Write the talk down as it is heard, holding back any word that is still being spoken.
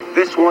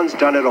This one's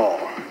done it all.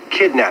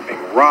 Kidnapping,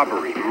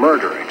 robbery,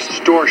 murder,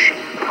 extortion.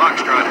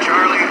 Foxtrot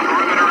Charlie,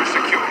 perimeter is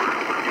secure.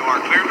 You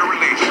are cleared to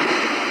release.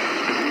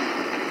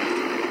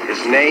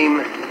 His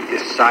name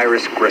is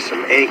Cyrus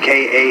Grissom,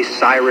 a.k.a.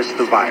 Cyrus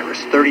the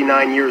Virus.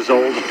 39 years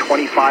old,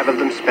 25 of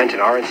them spent in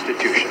our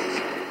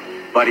institutions.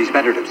 But he's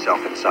bettered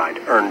himself inside,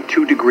 earned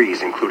 2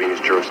 degrees, including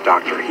his Juris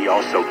Doctor. He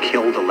also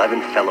killed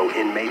 11 fellow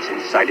inmates,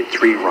 incited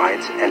 3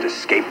 riots, and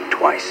escaped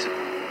twice.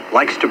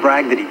 Likes to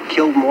brag that he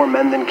killed more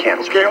men than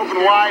cancer. Okay, open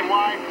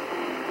wide.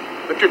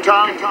 Lift your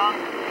tongue.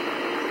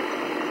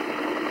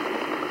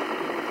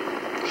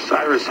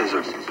 Cyrus is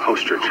a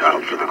poster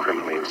child for the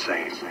criminally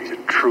insane. He's a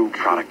true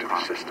product of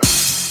the system.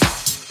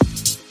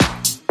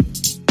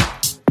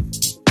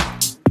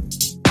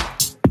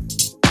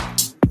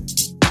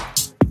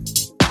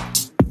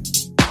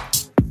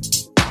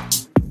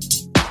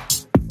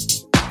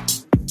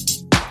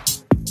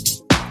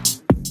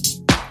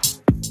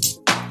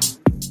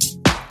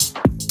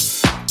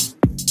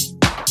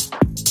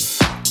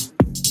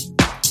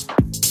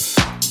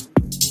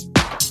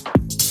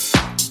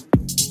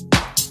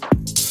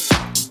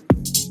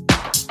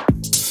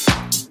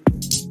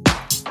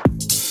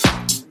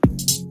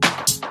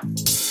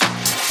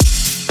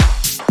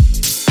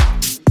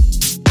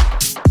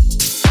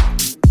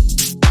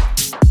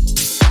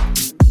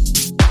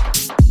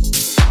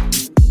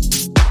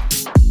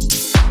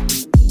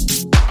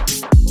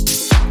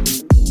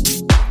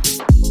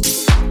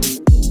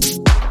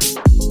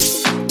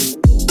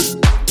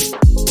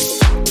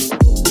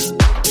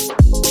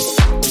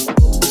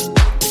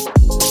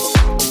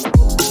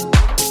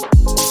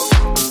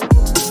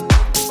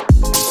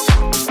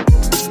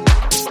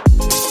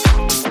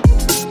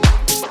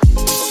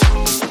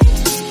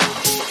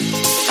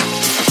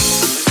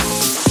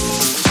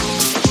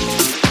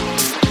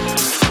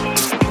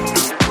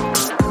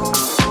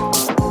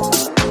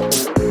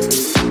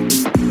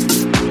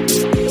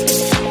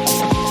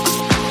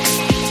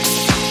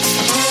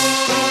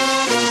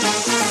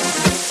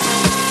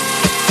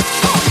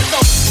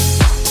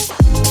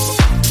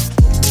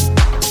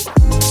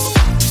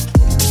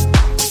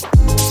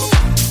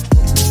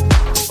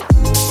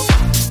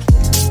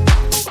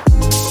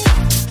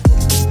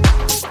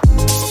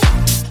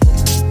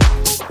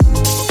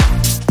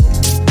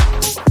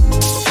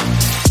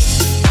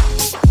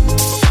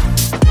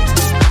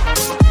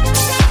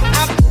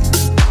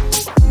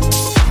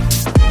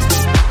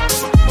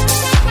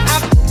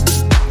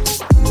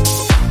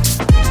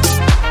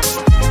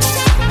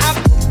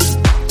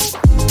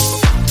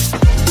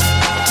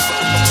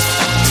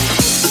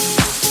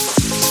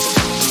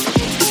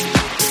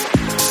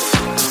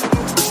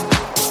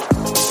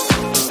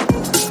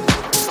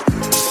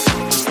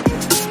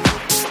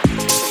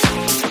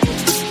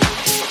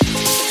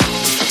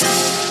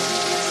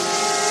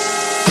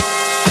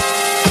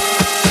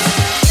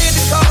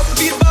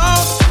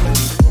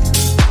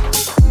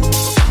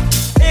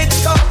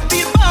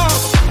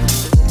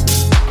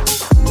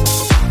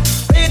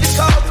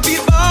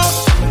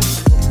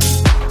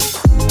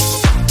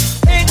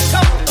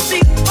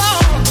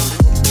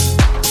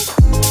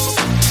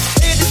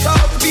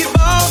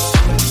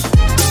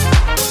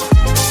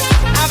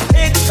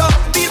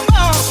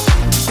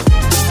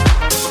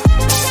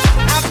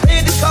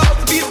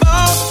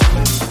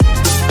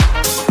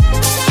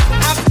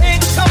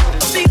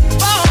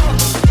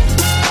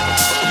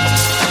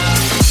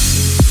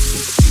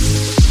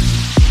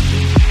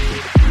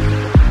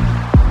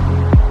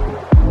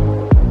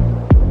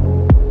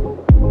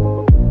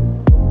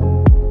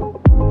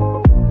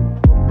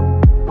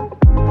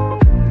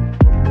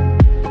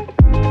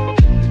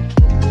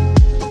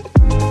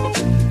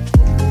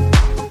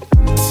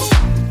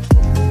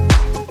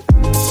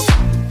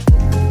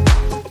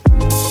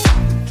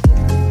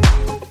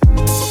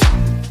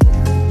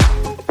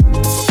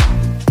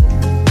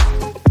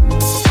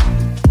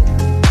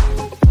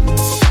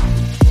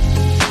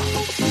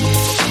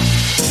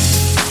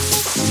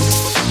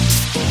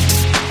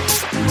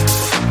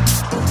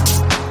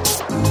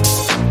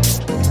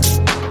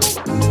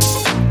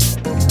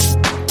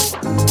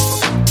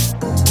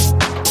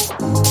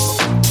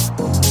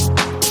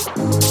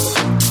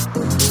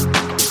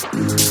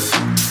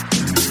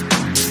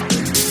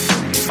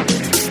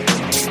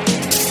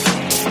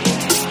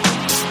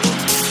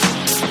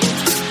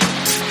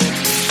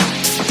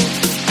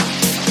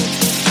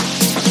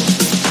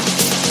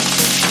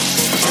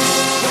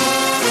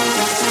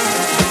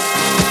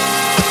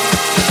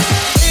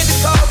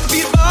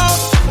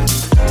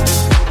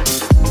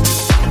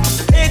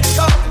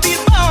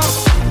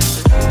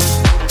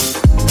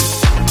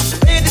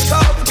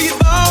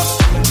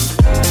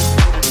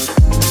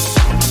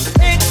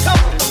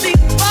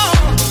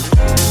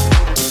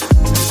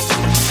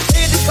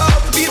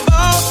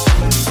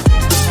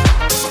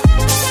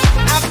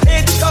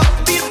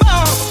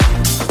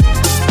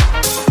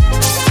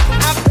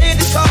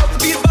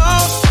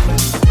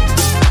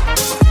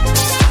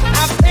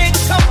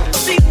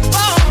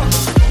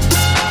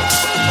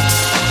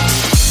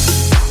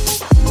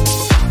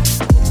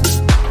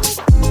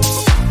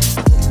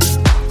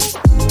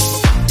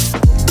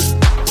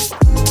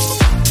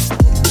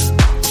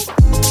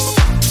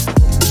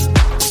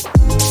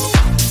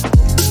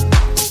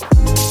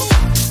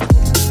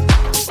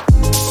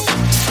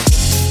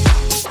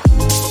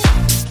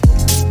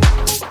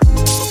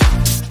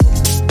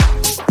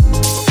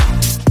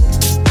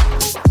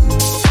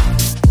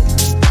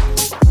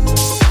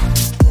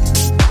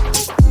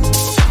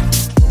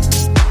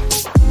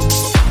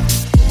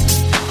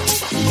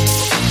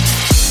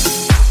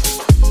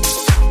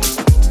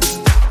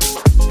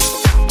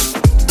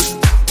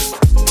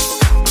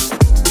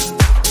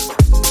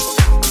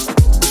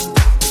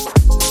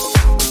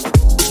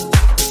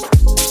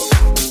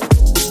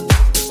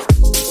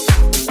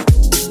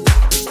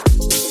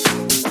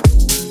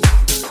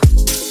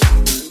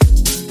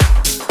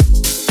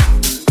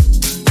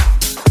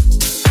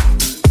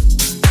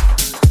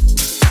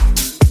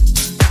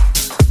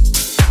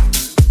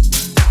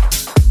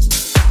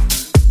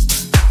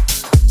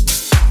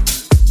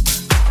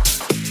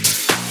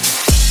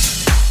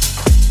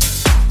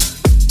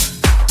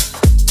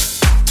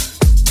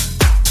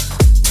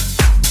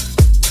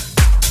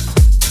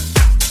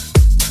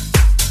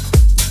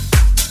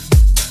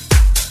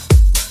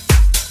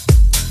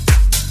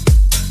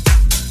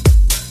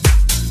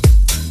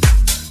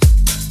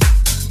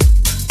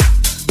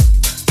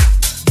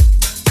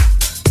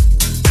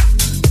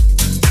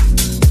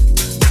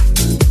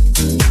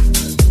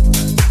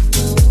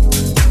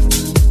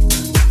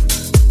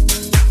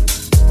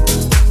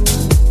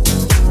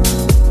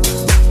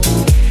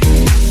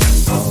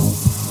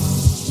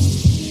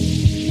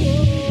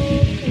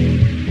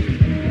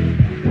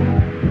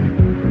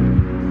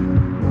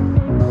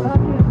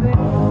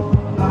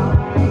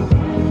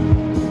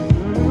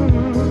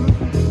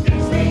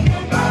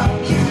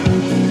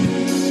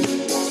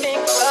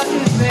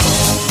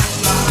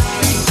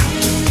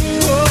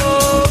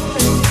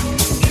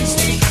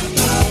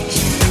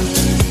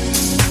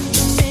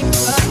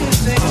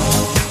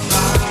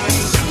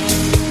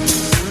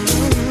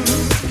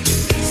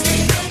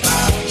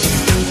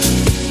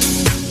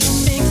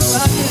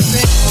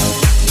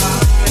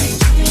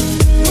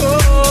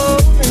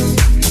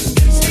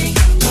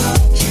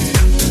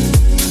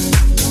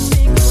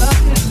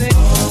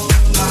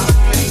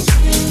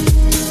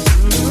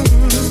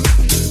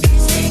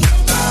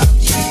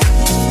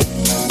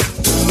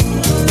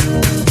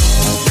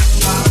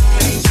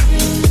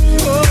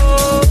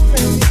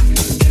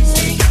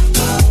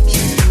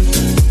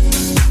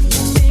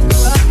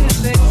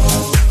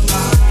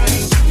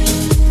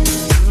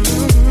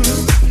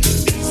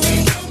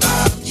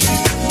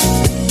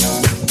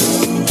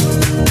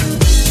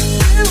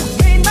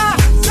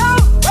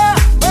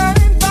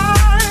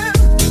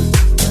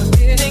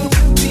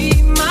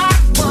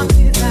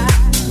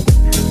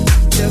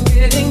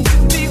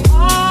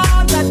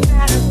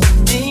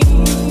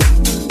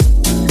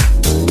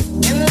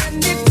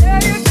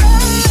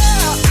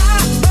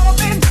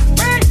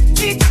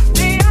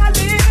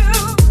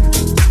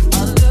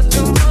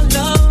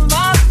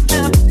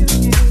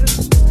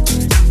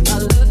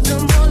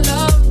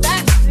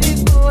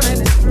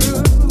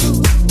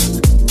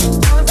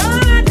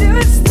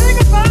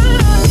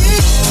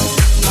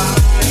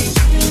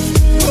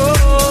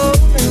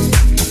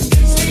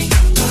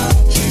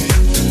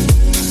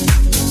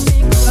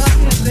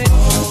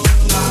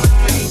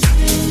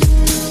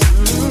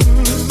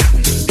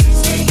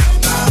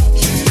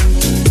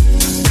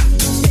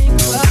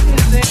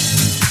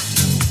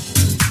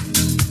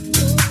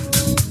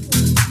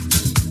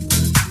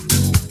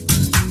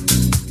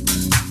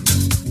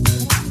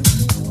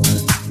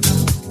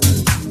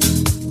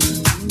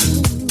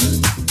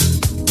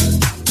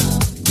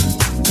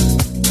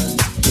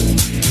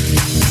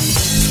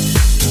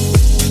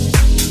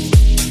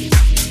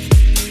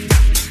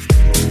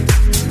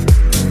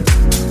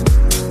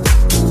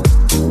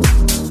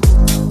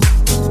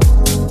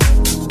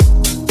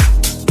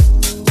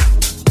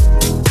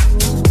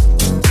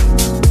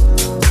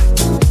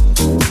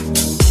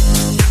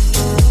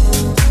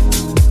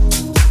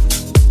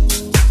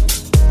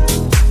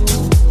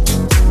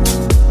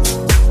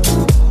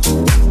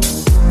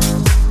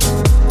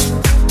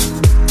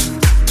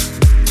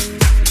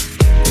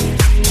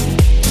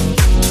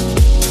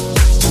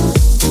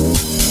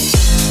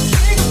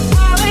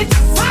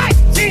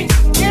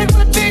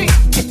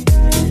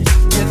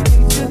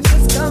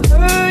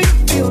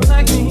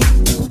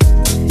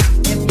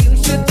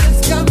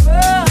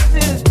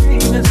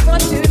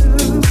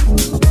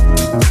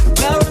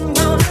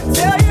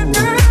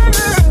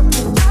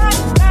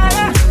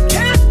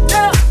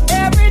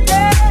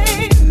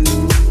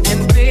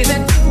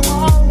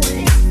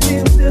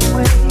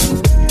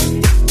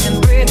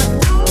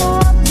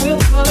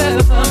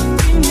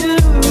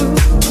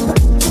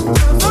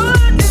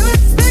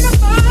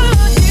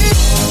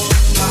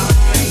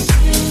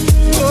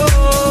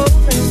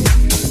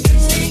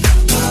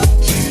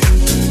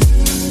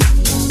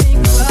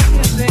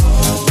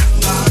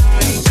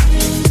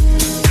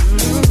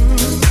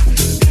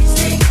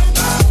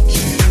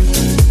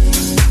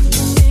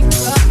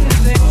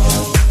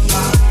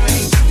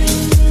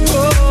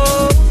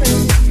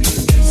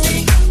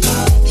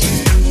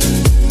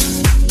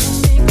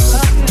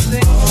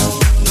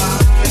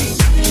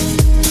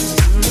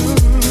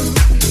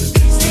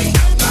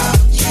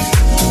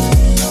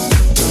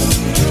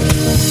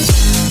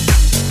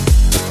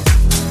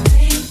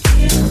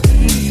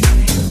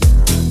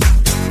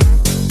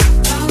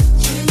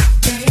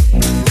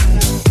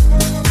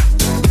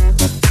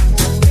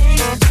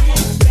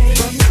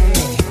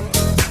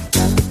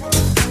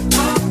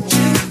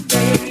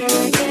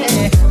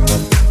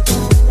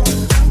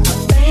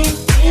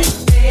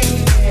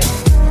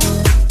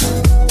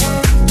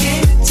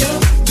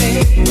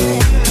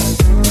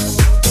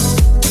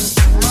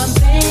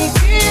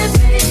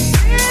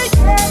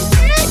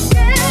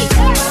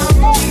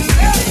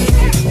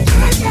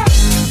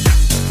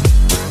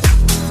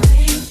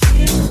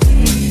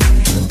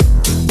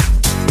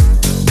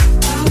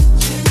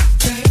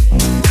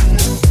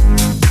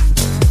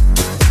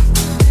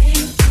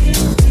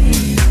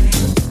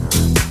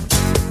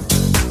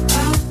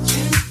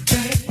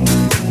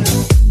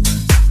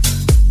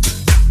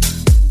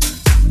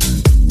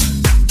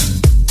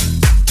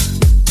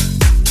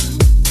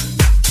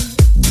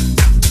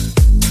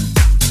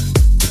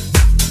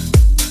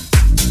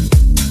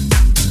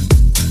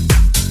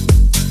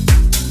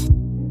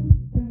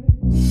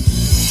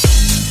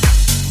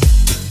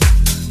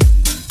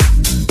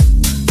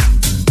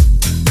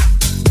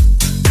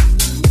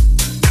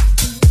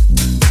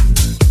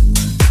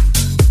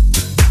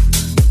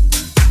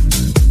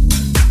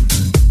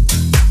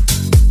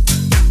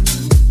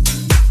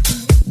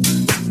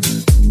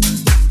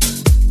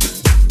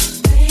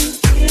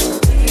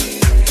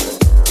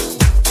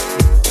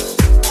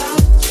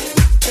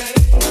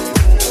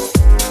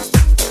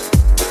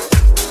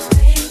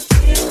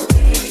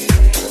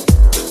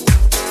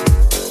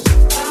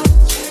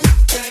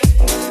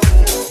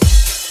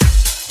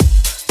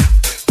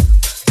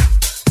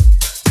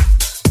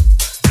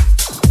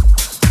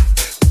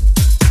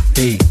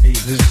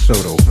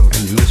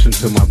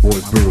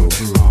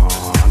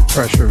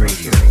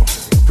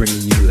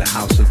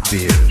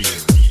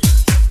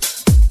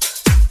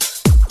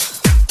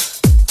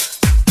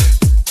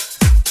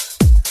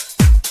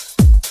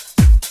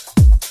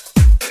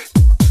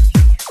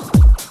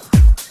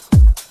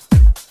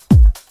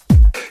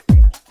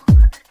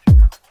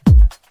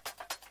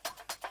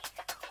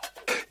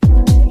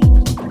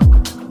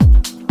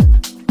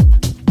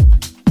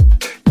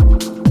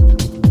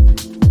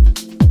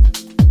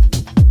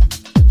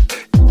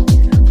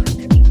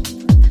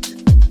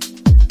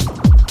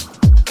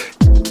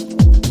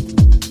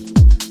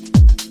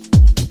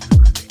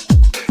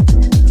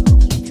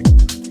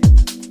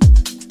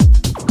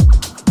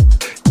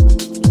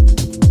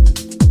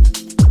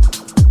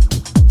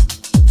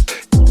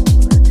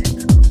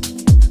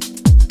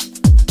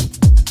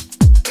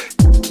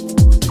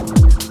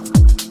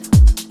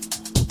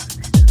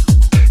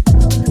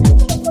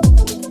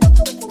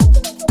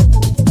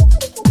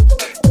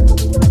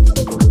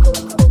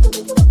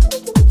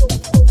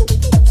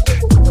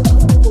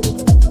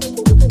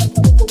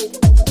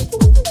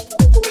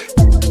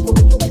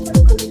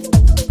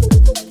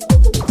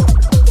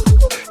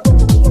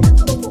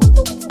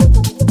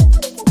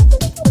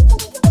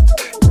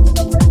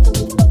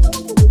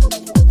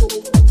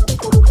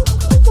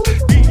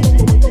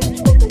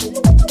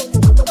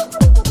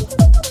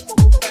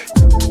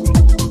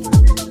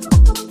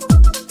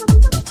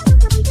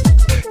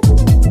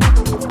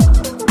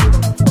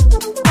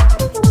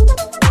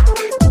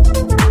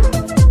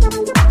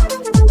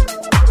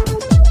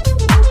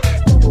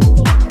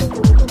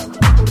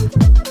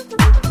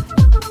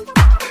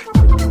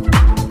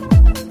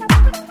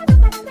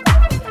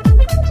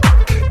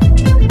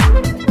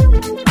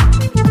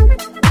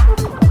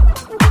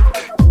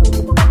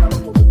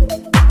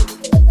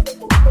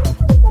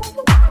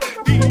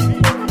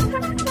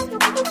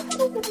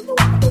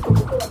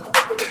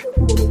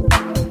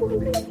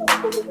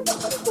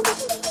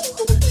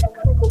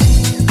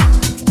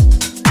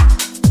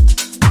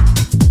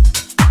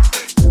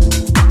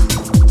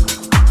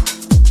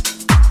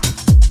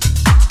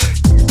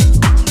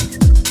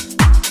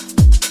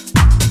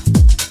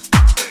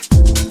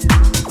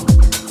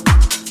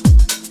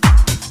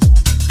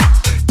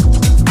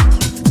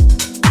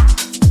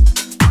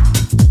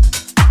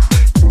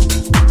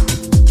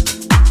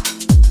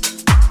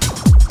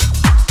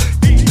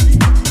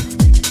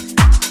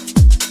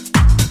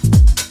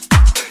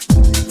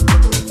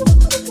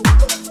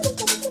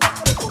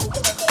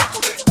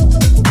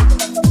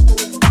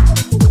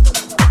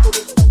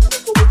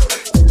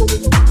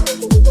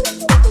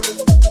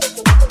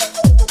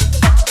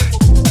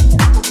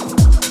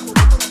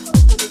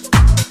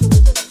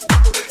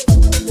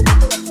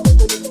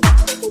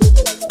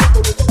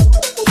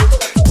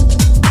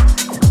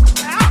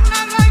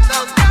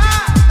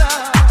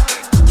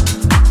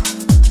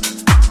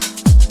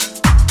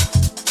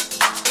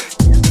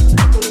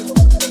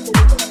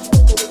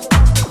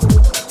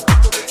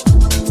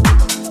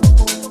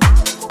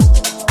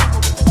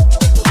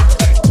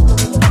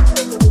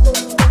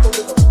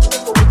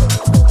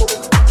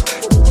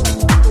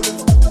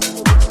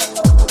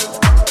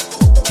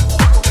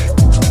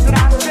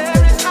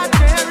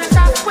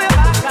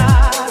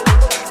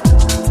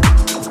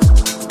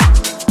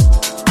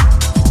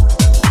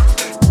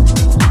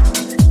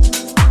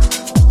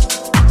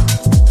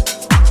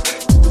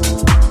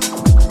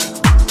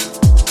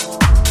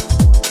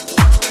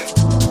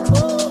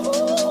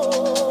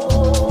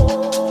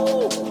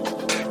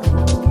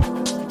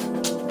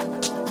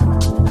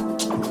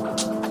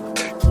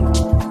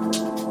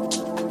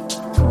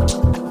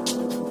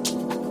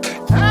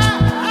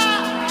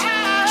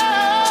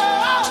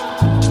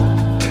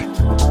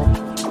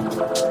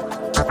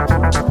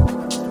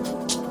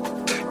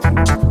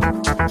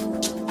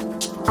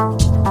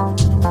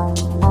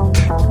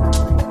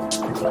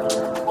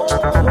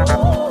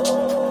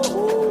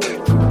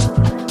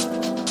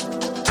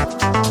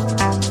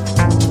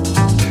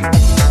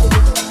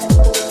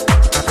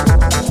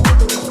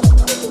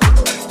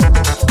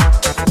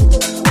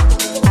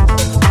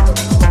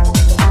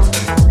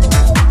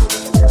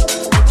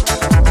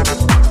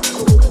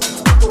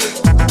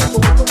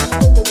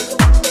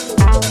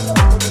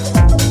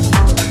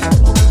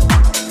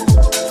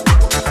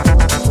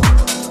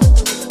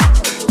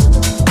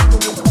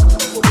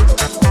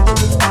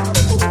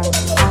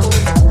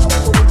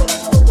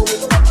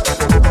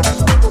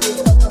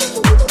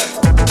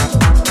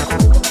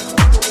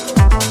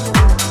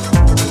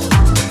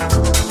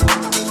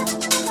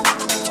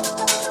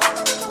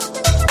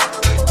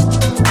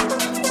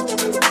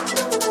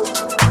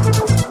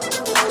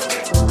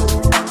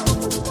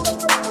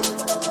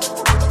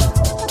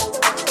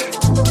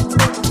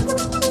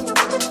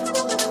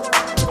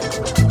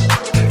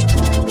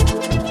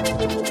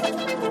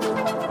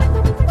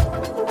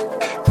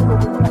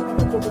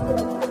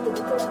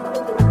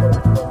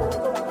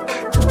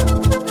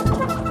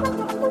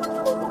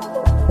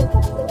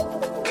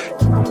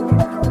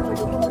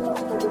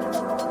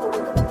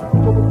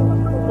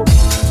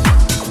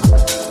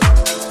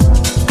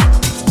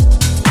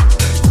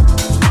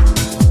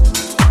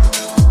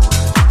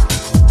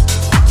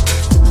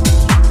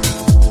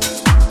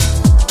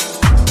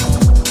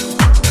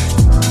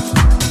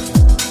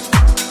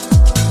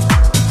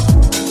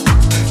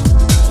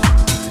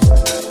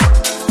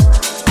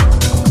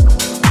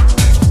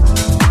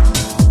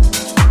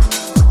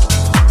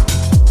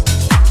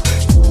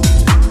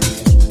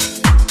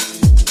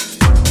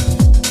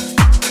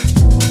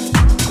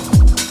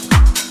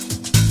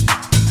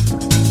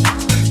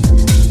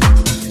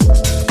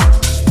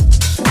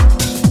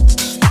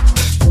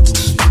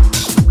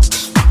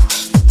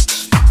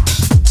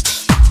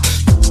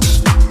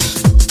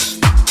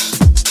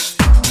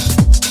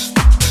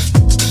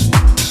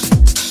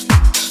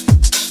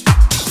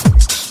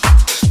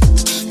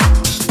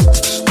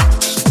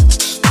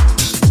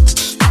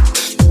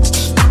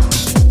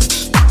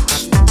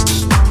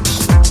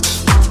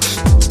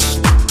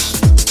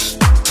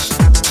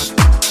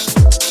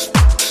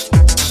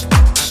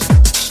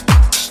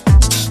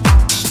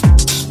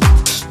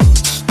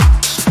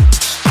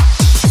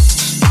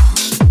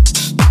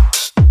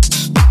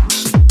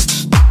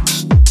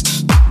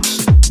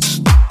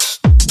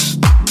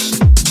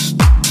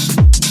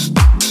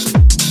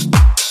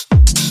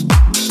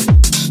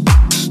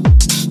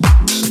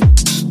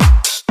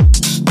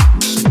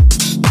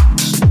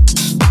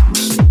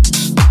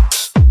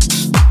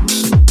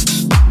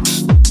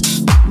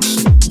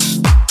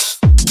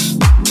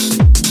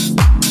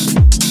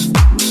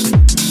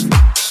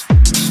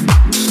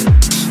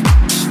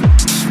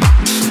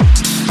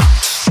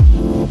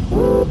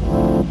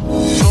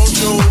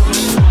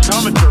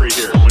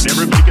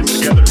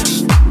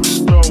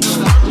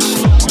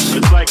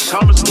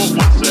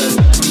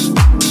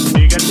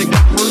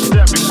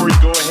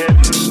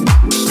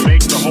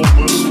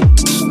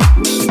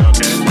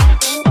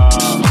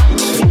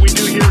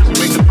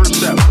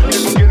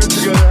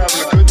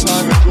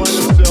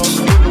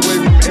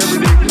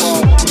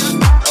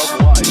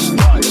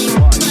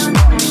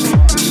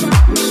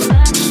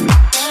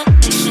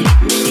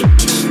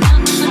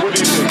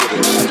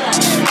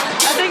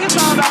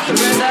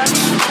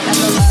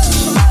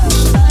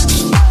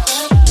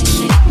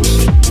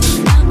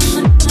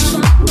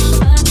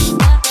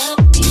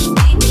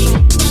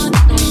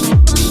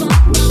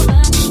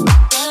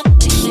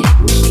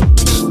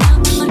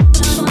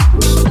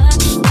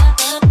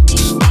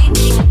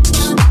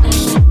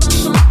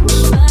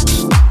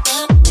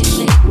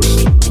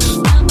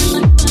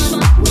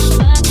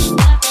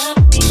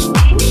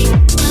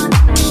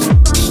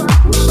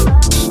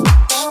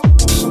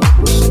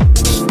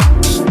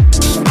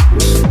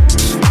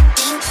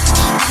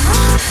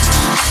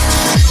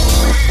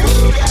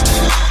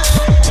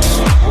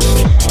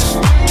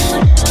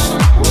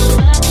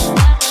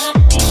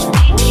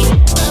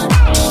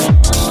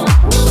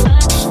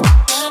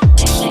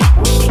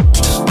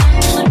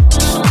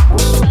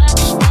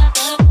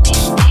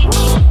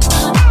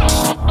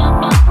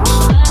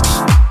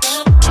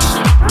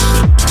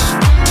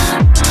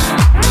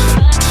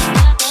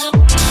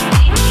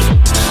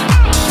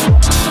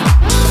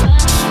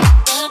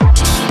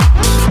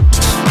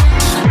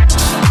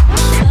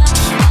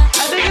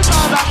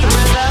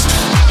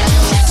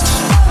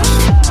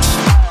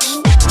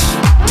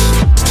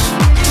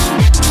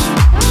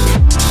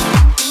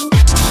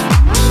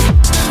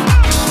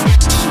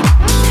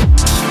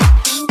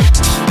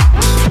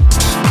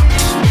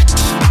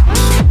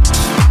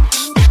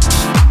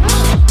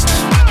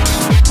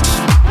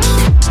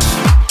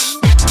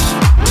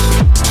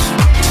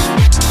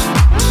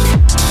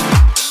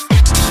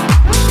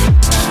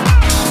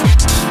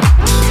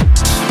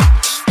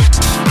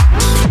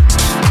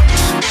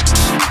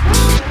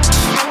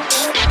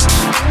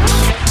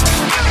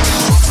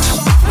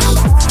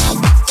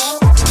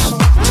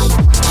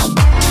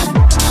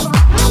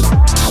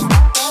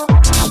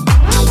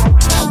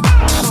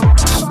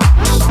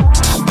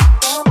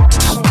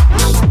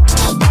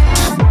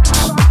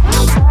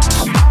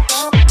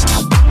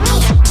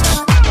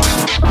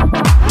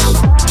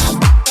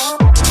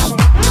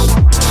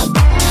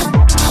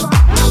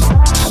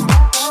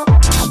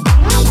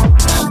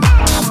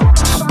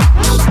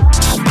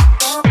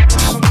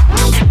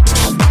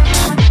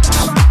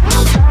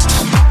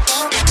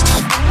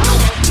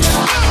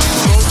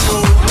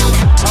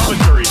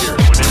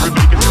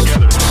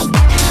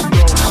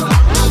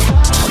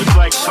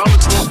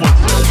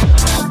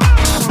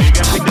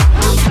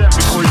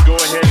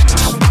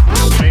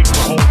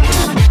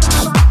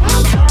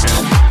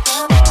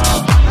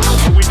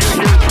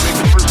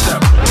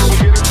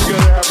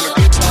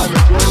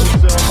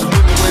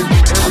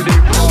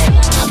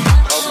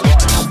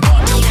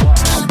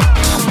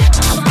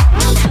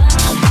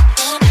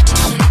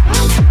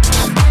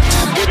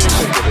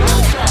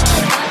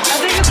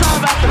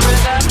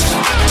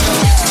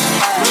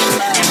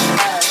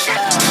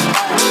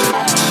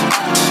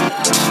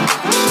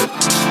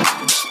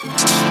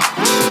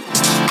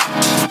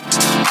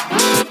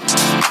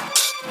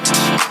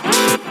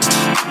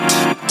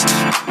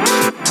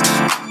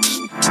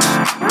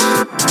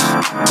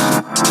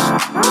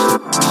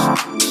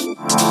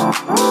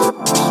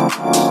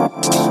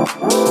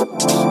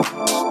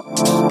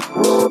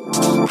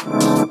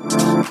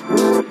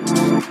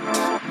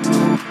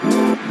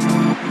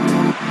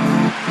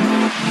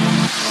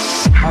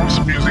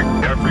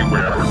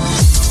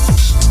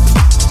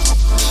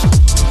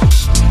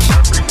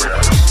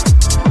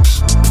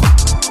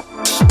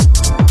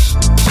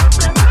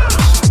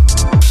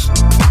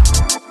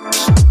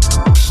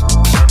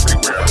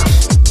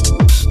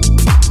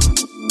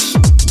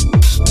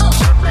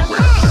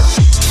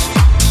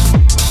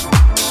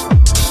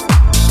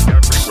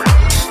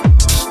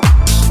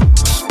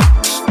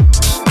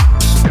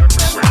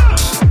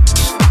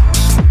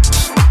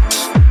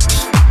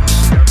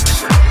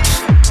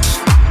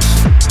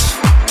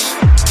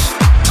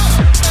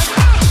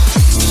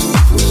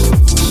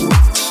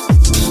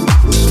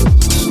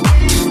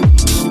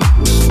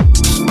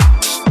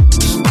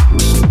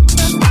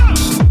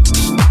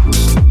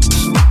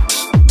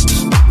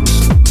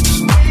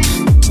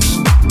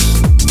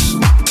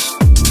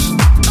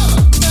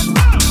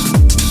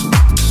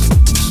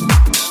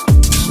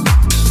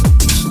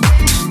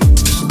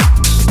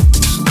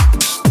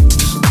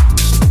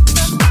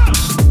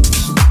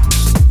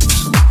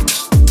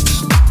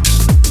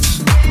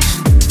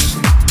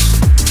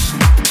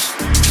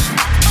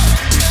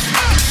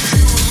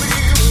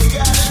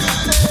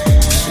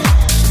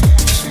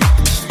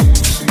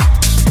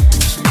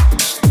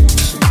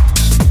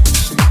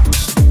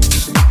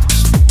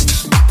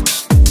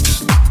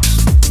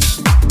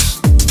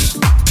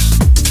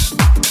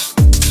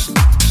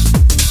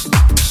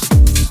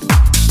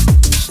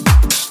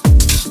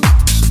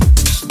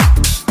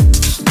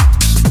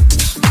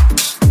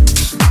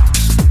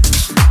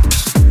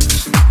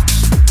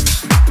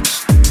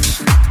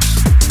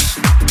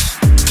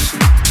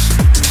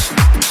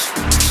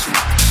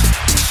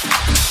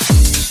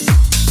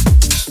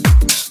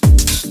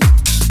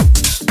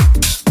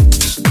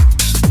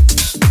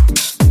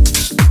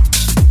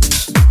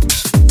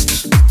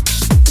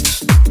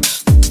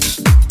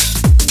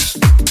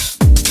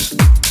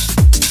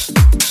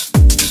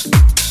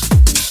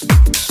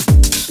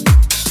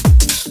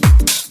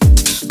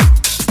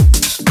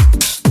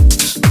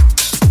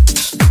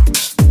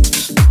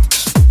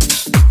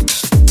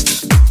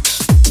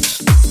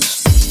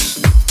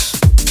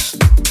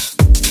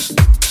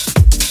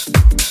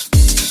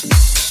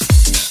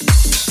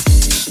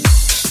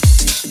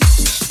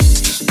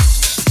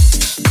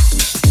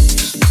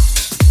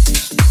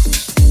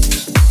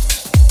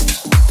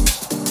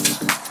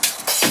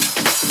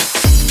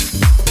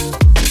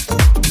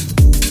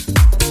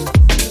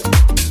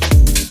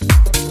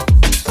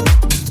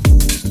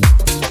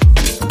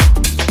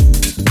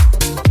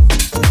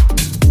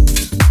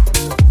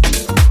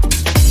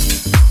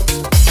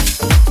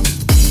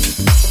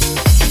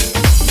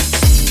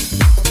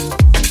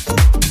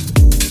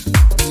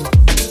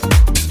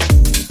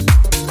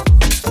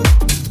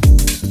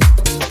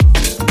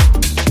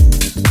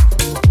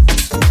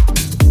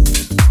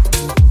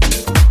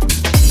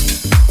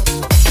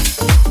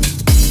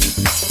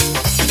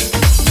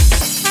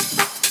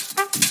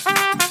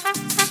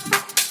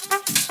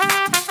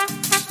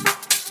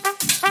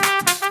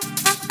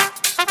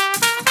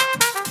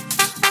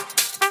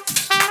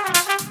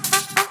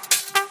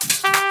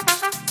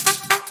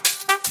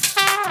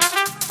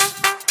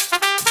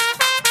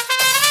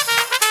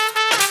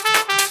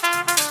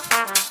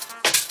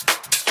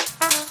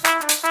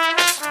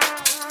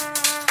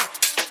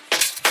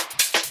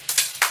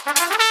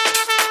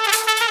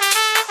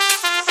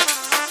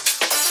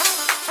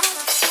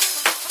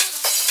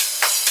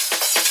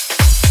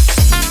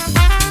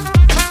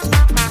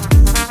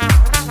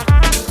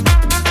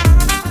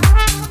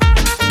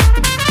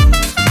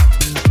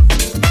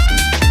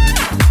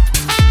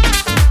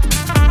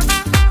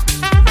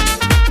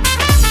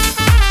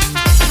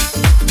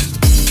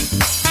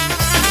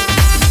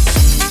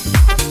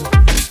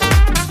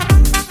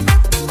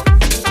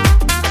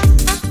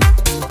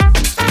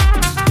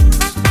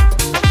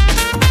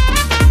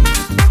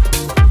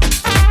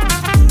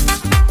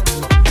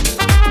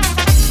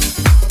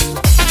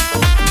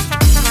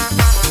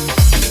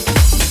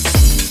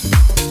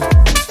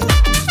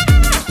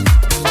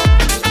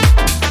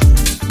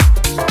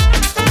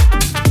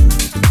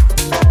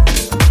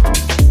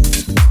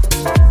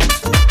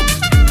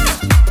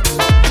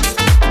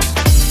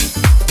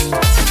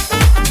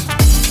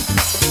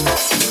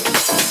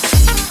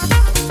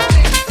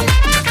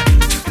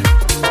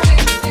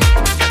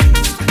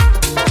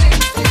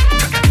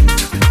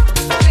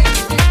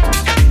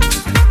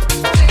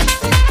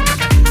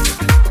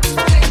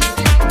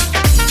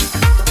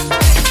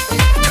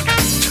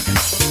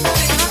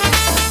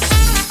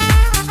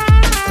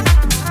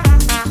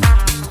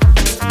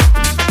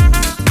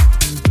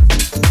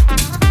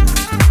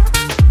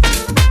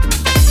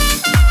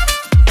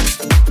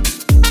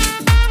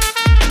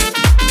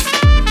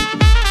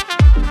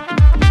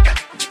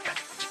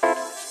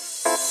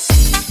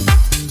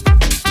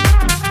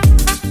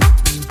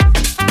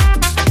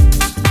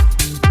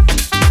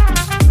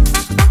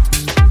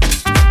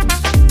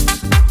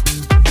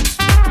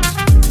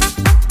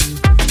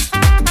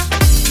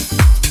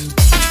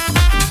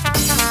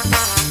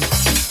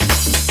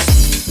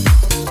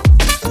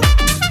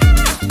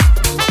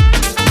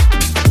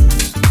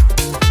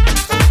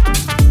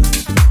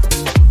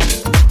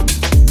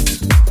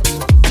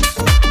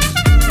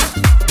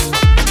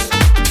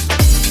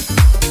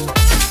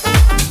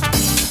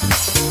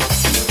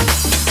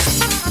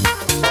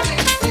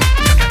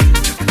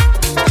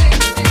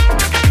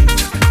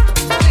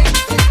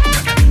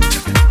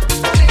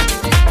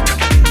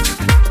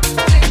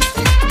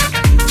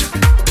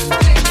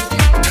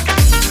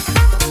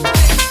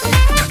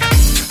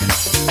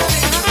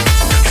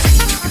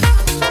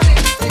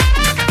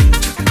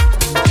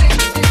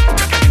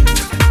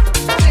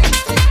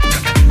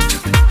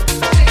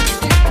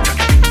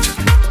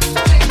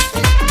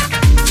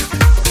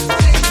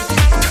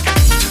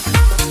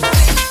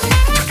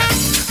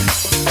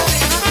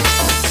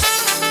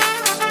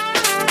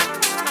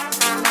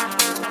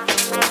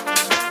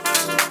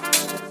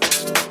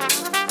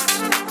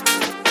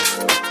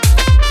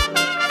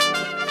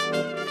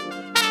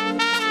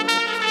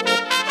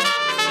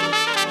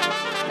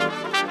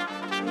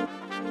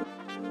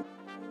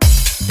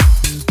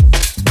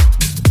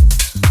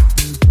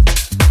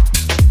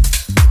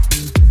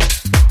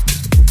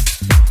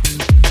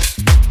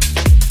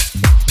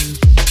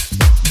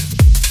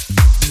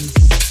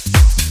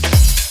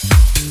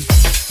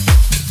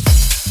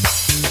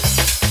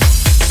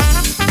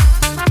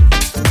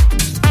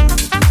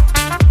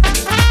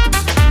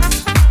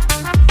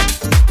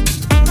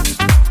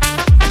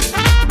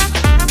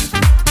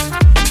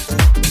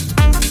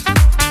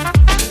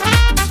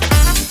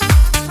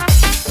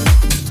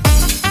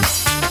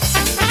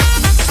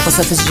 What's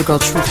up, this is your girl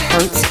Truth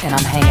Hurts, and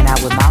I'm hanging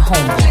out with my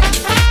homeboy,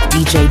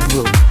 DJ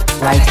Brew,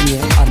 right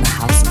here on the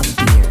House of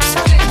Beers.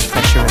 And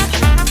Pressure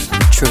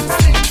Engine,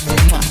 Truth.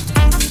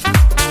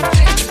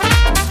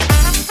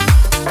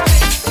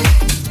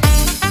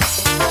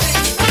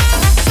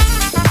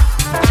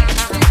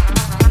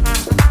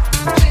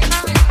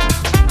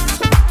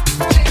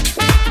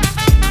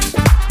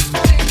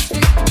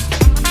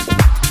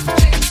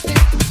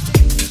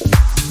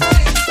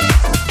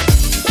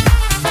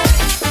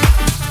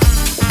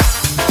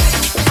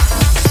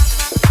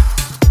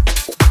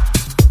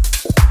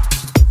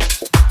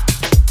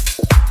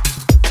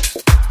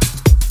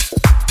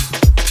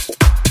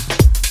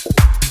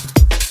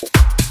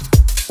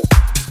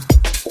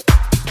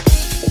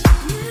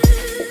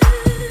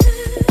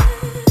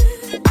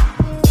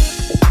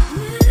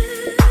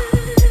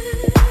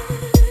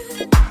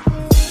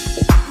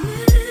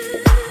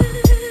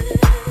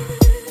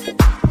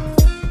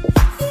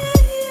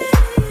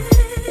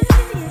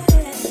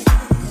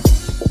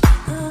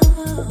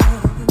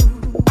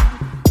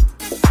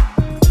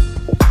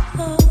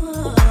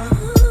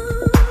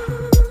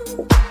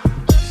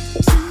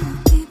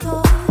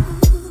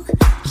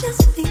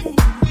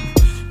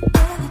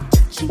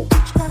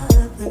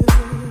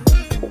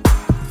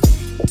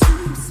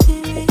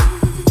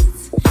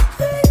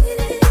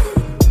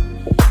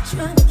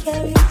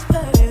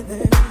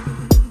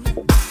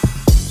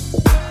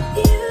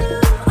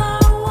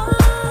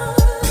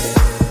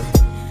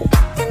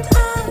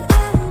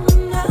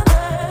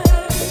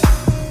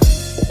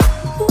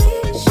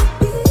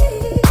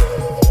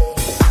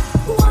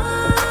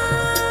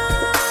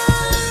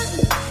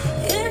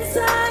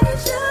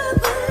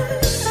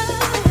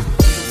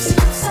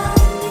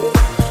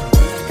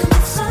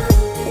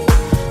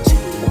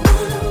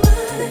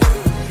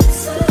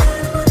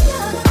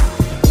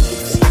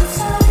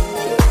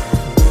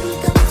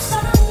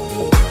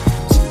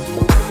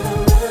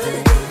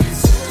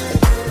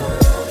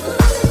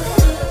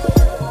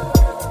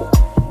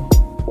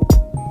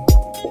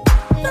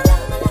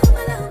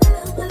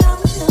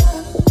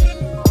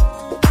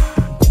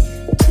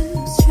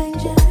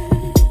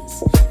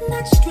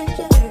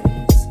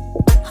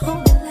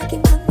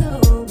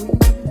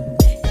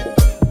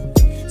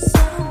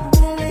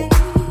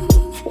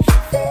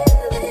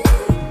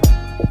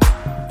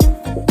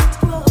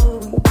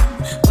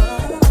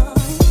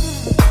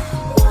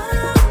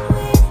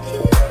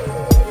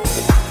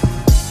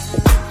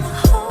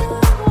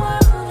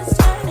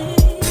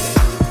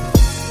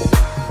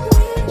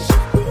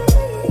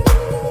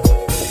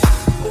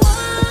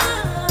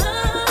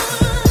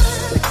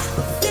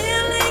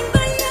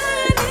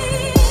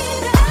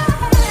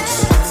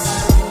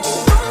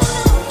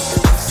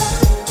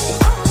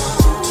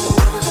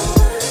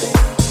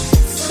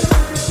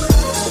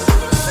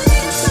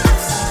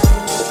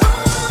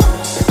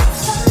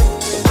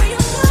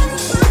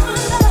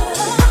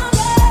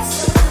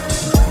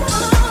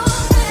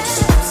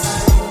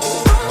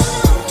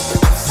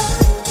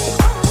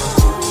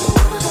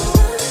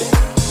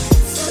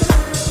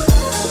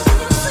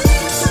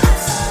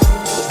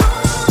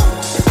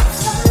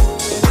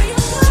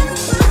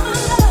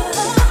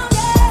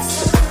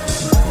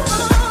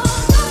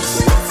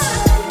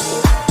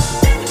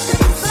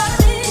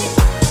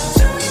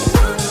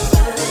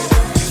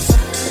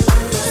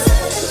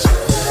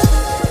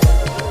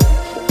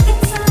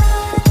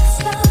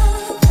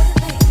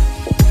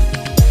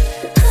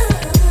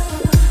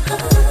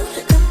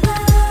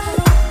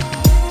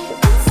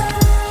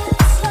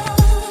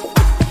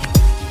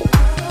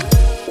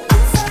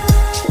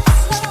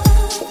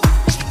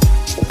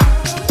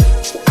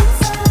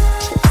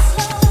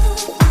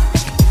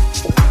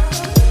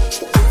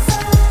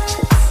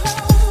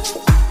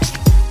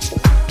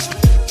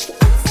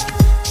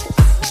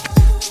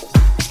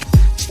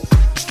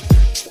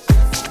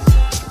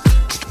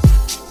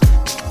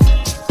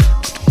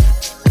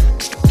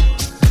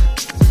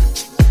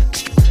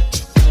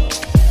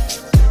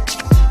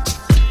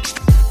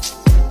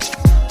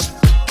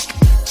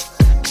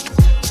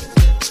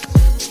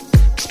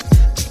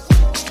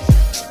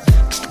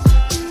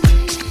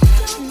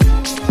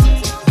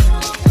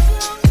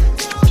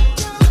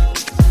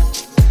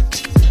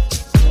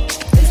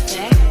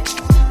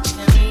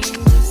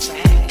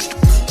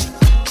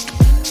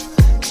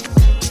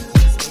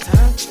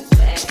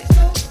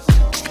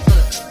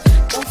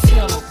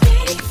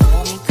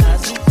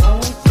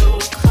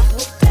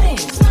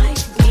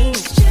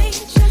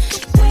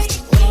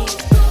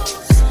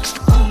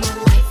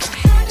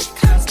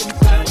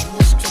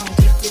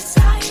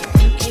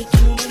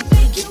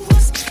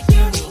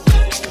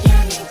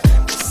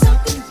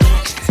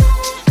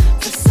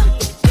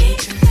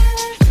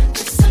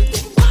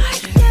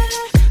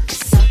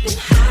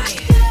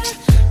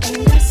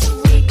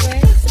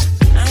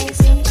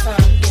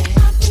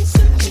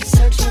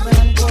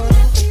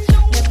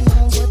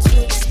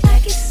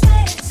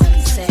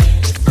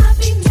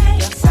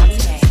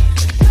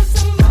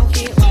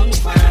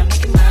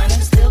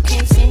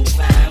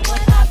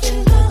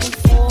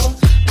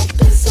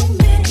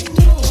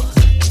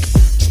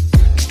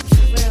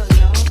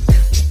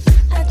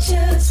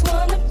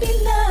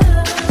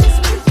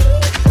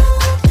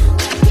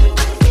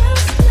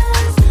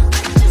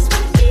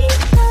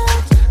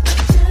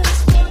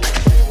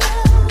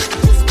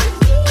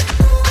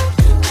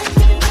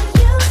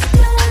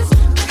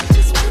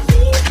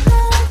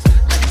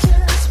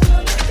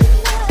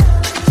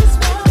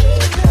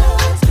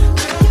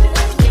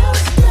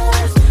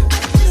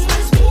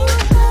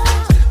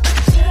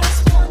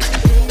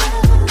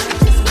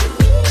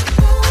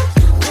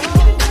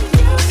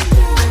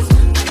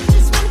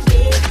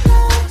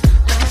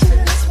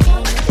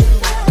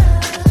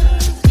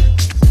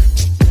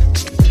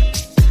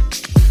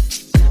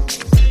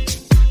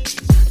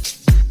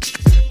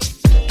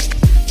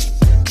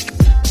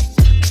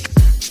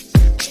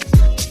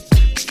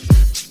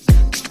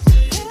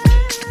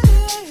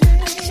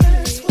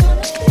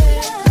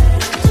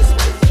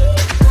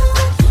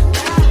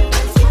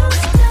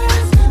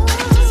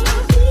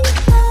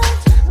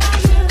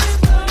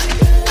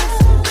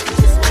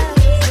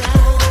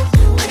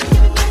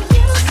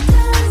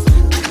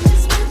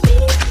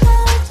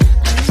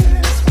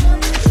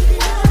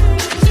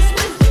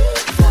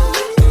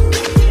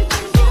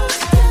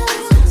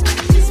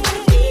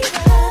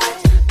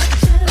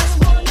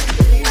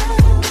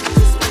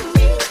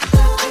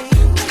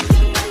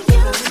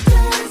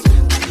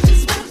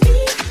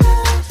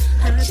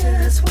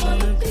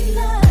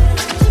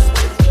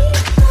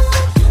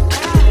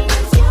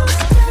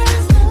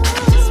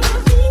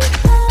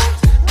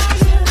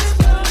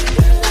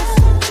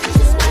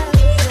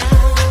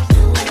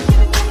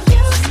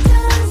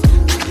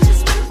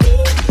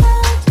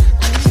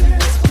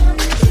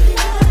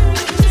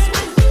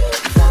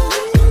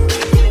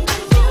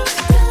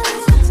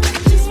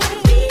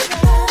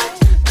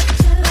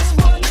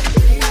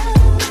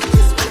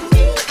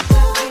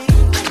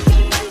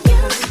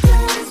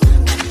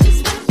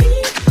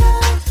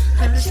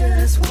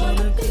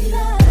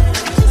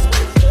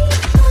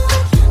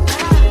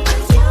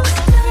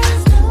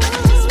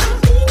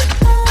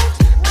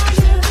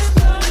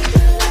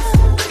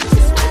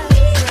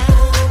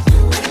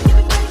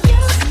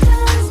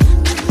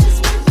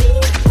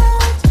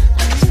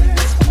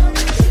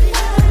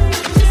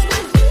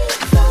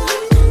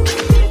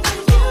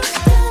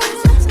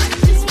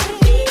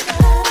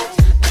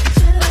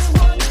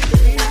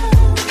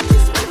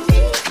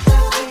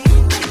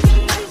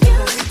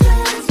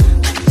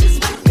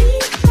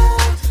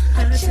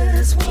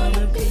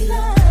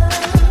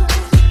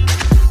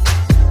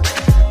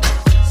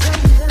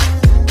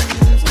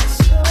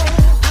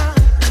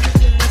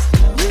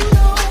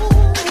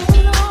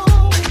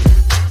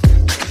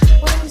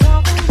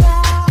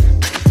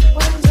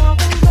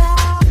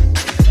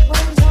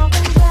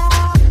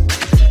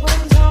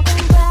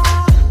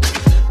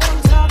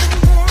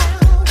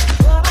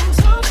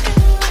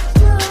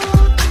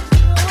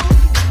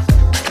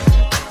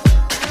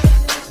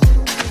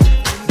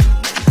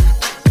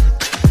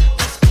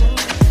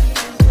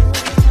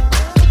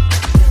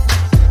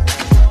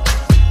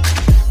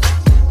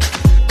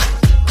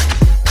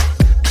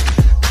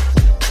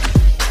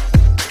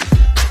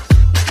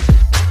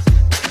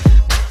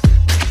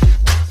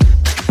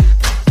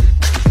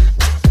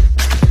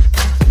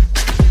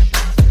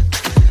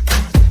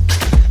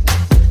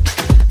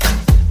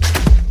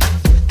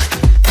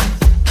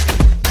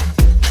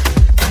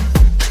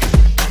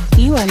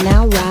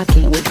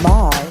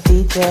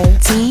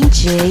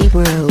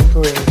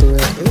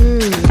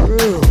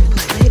 Brew.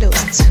 Play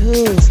those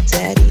tunes,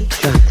 daddy.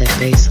 Drop that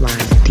bass line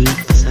deep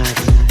inside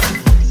of me.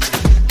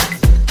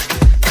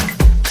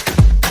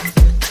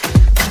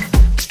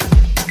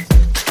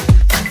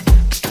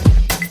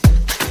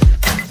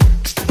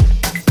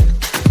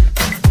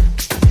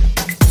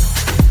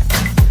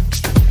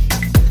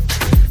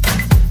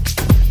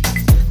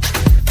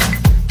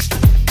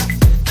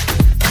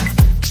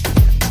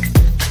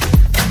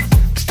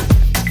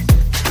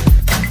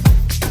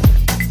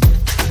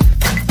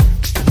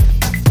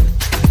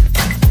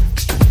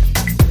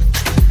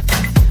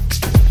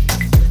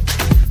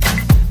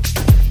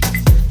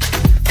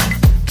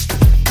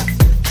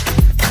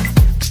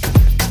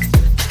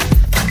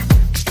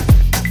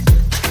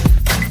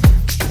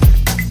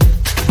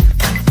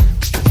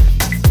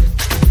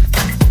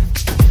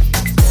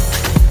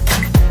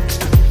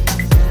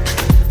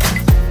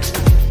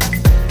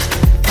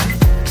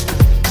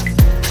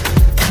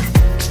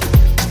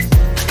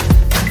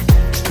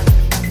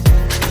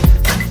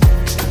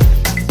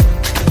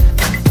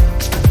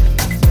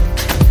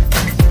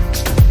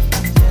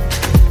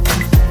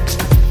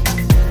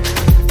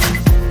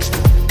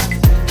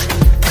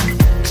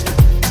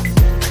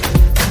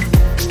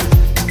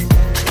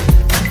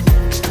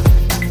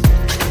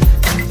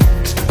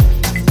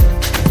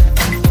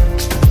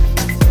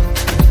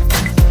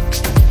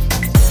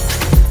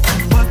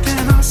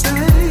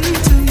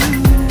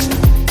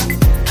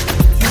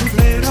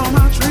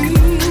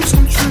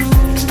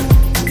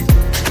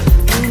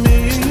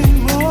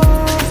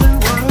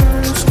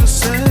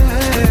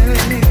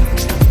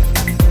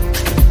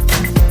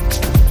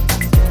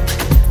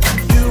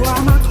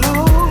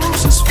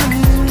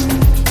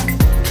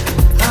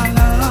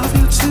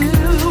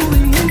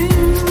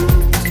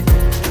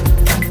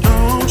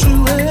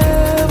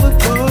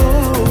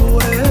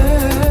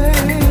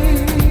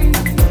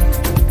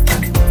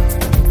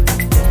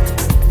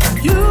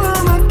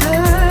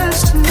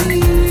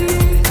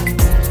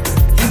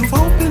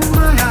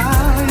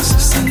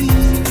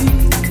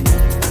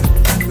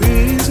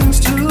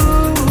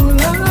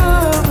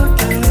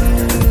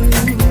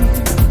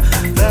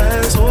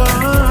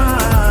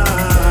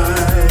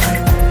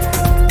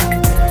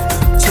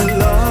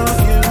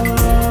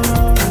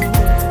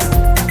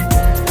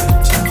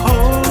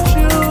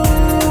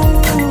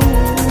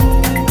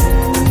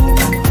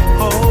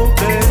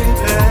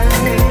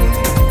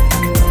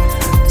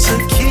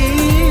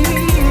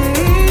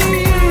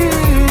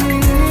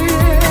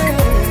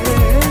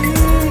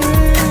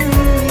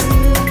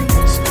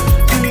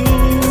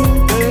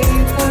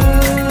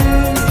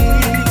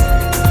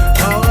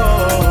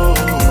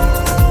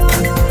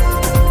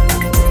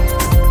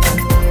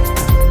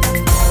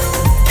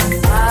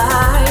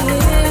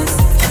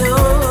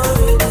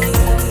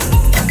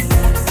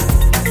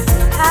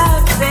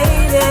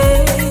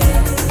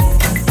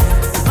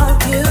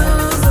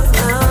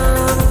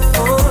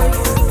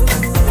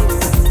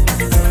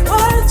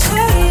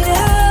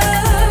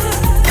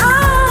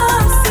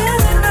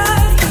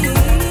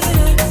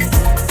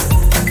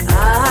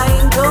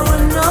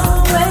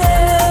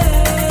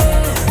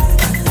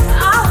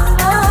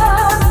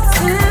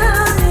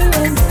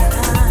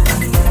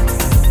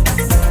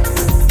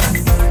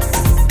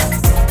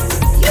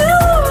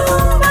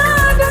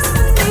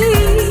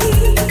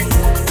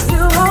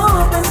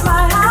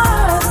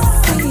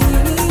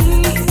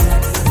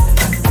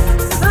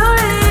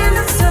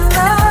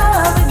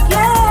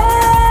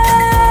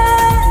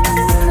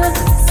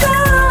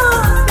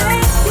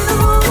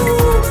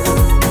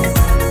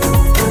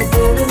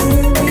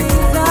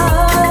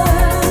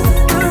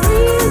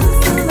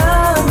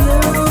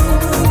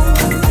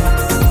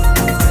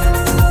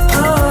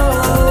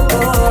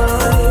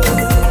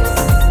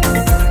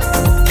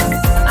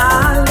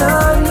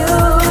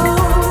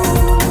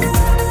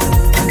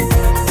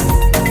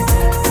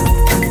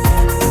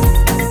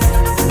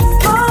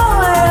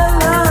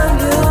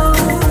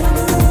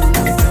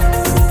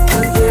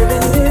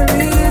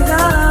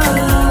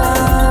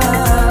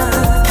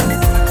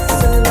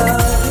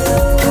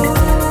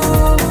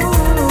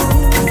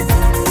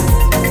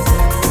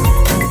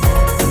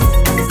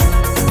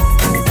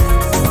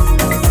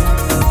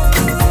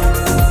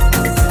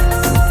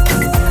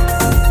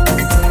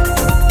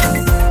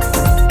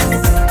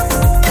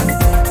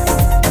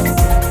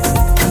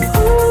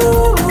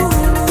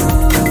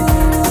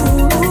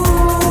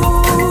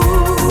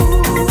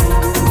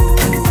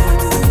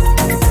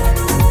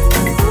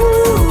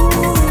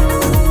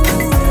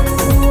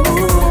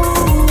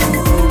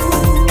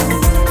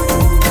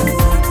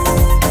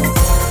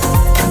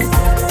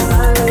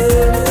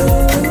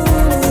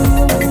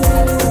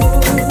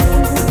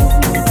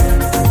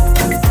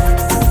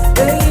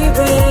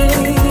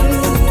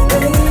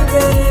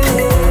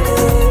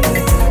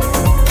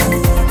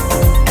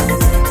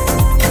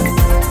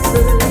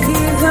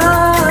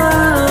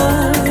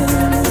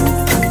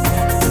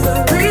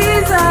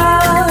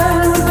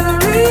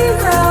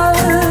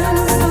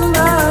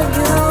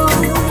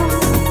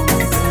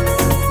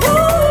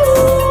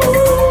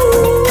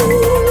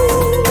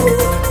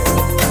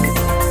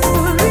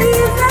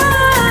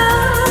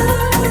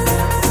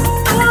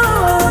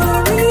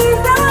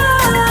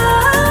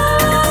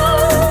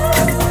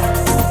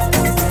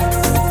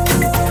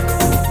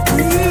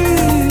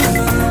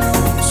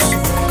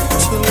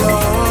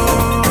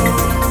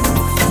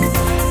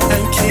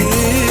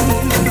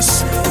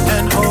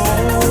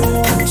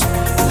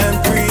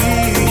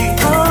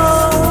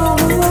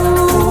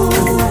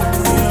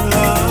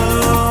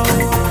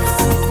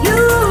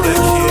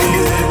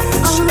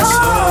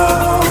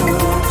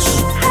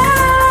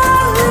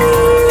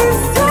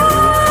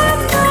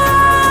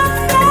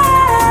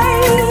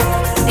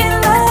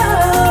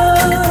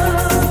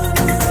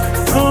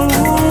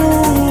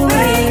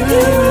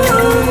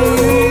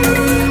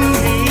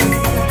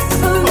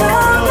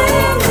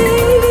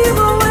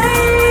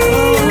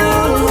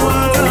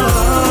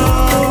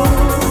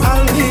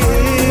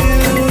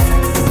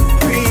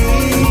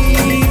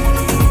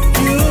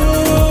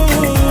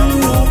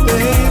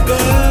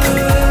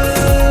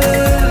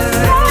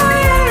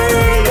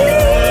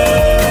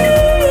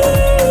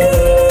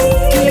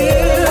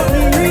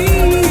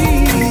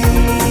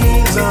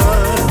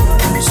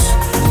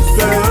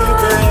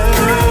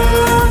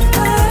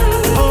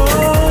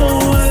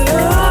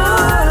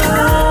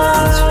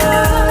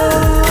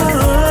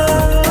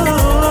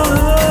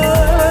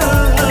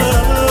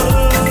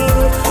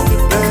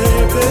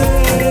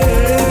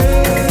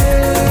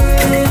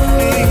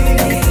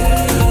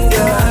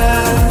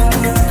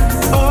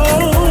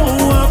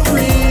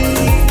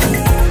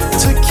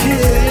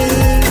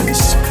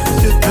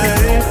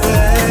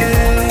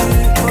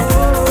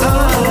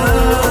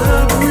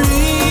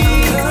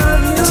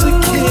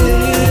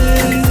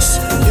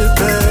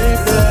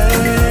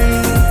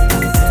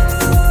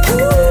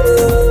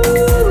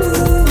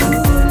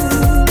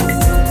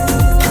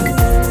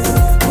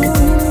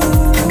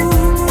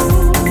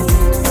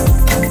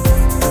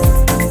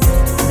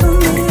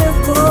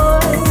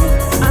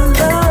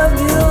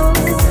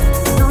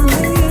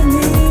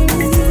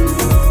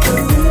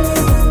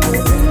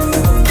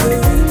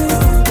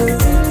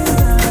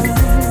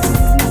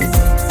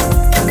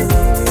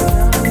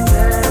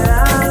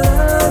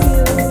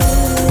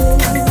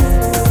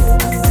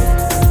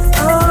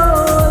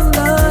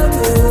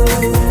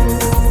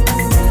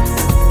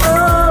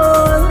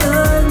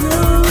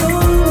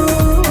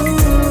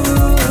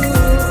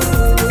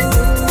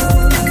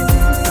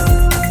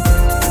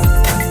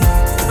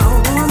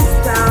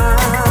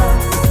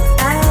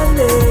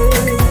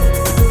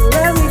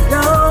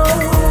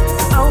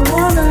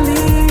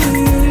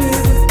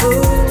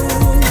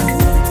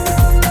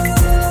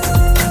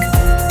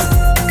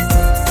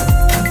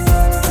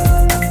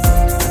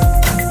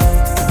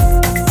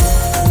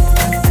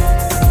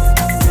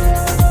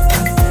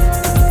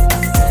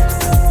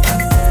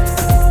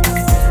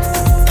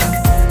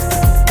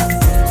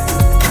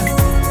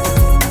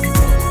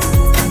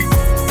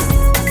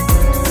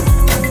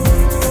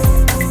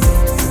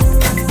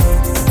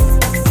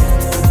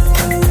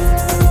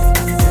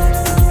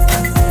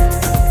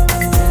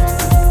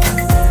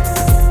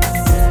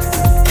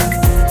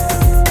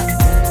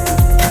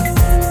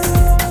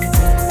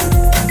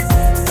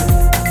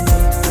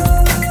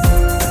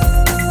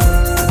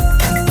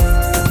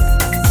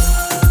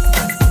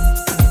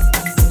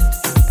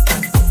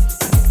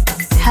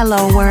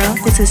 Hello world,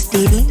 this is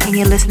Dee Dee, and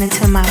you're listening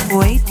to my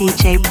boy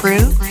DJ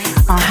Brew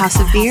on House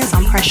of Beers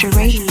on Pressure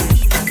Radio.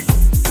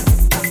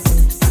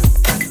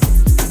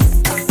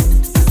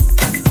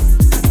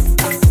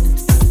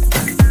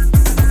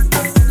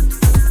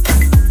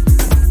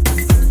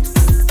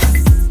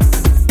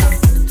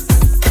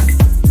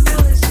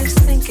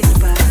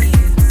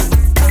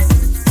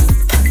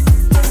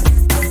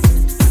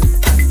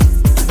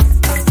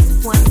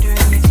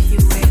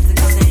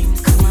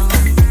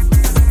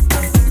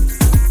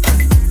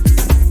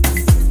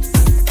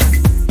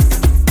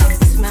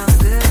 Smell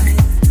good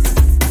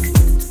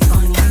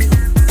on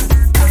you.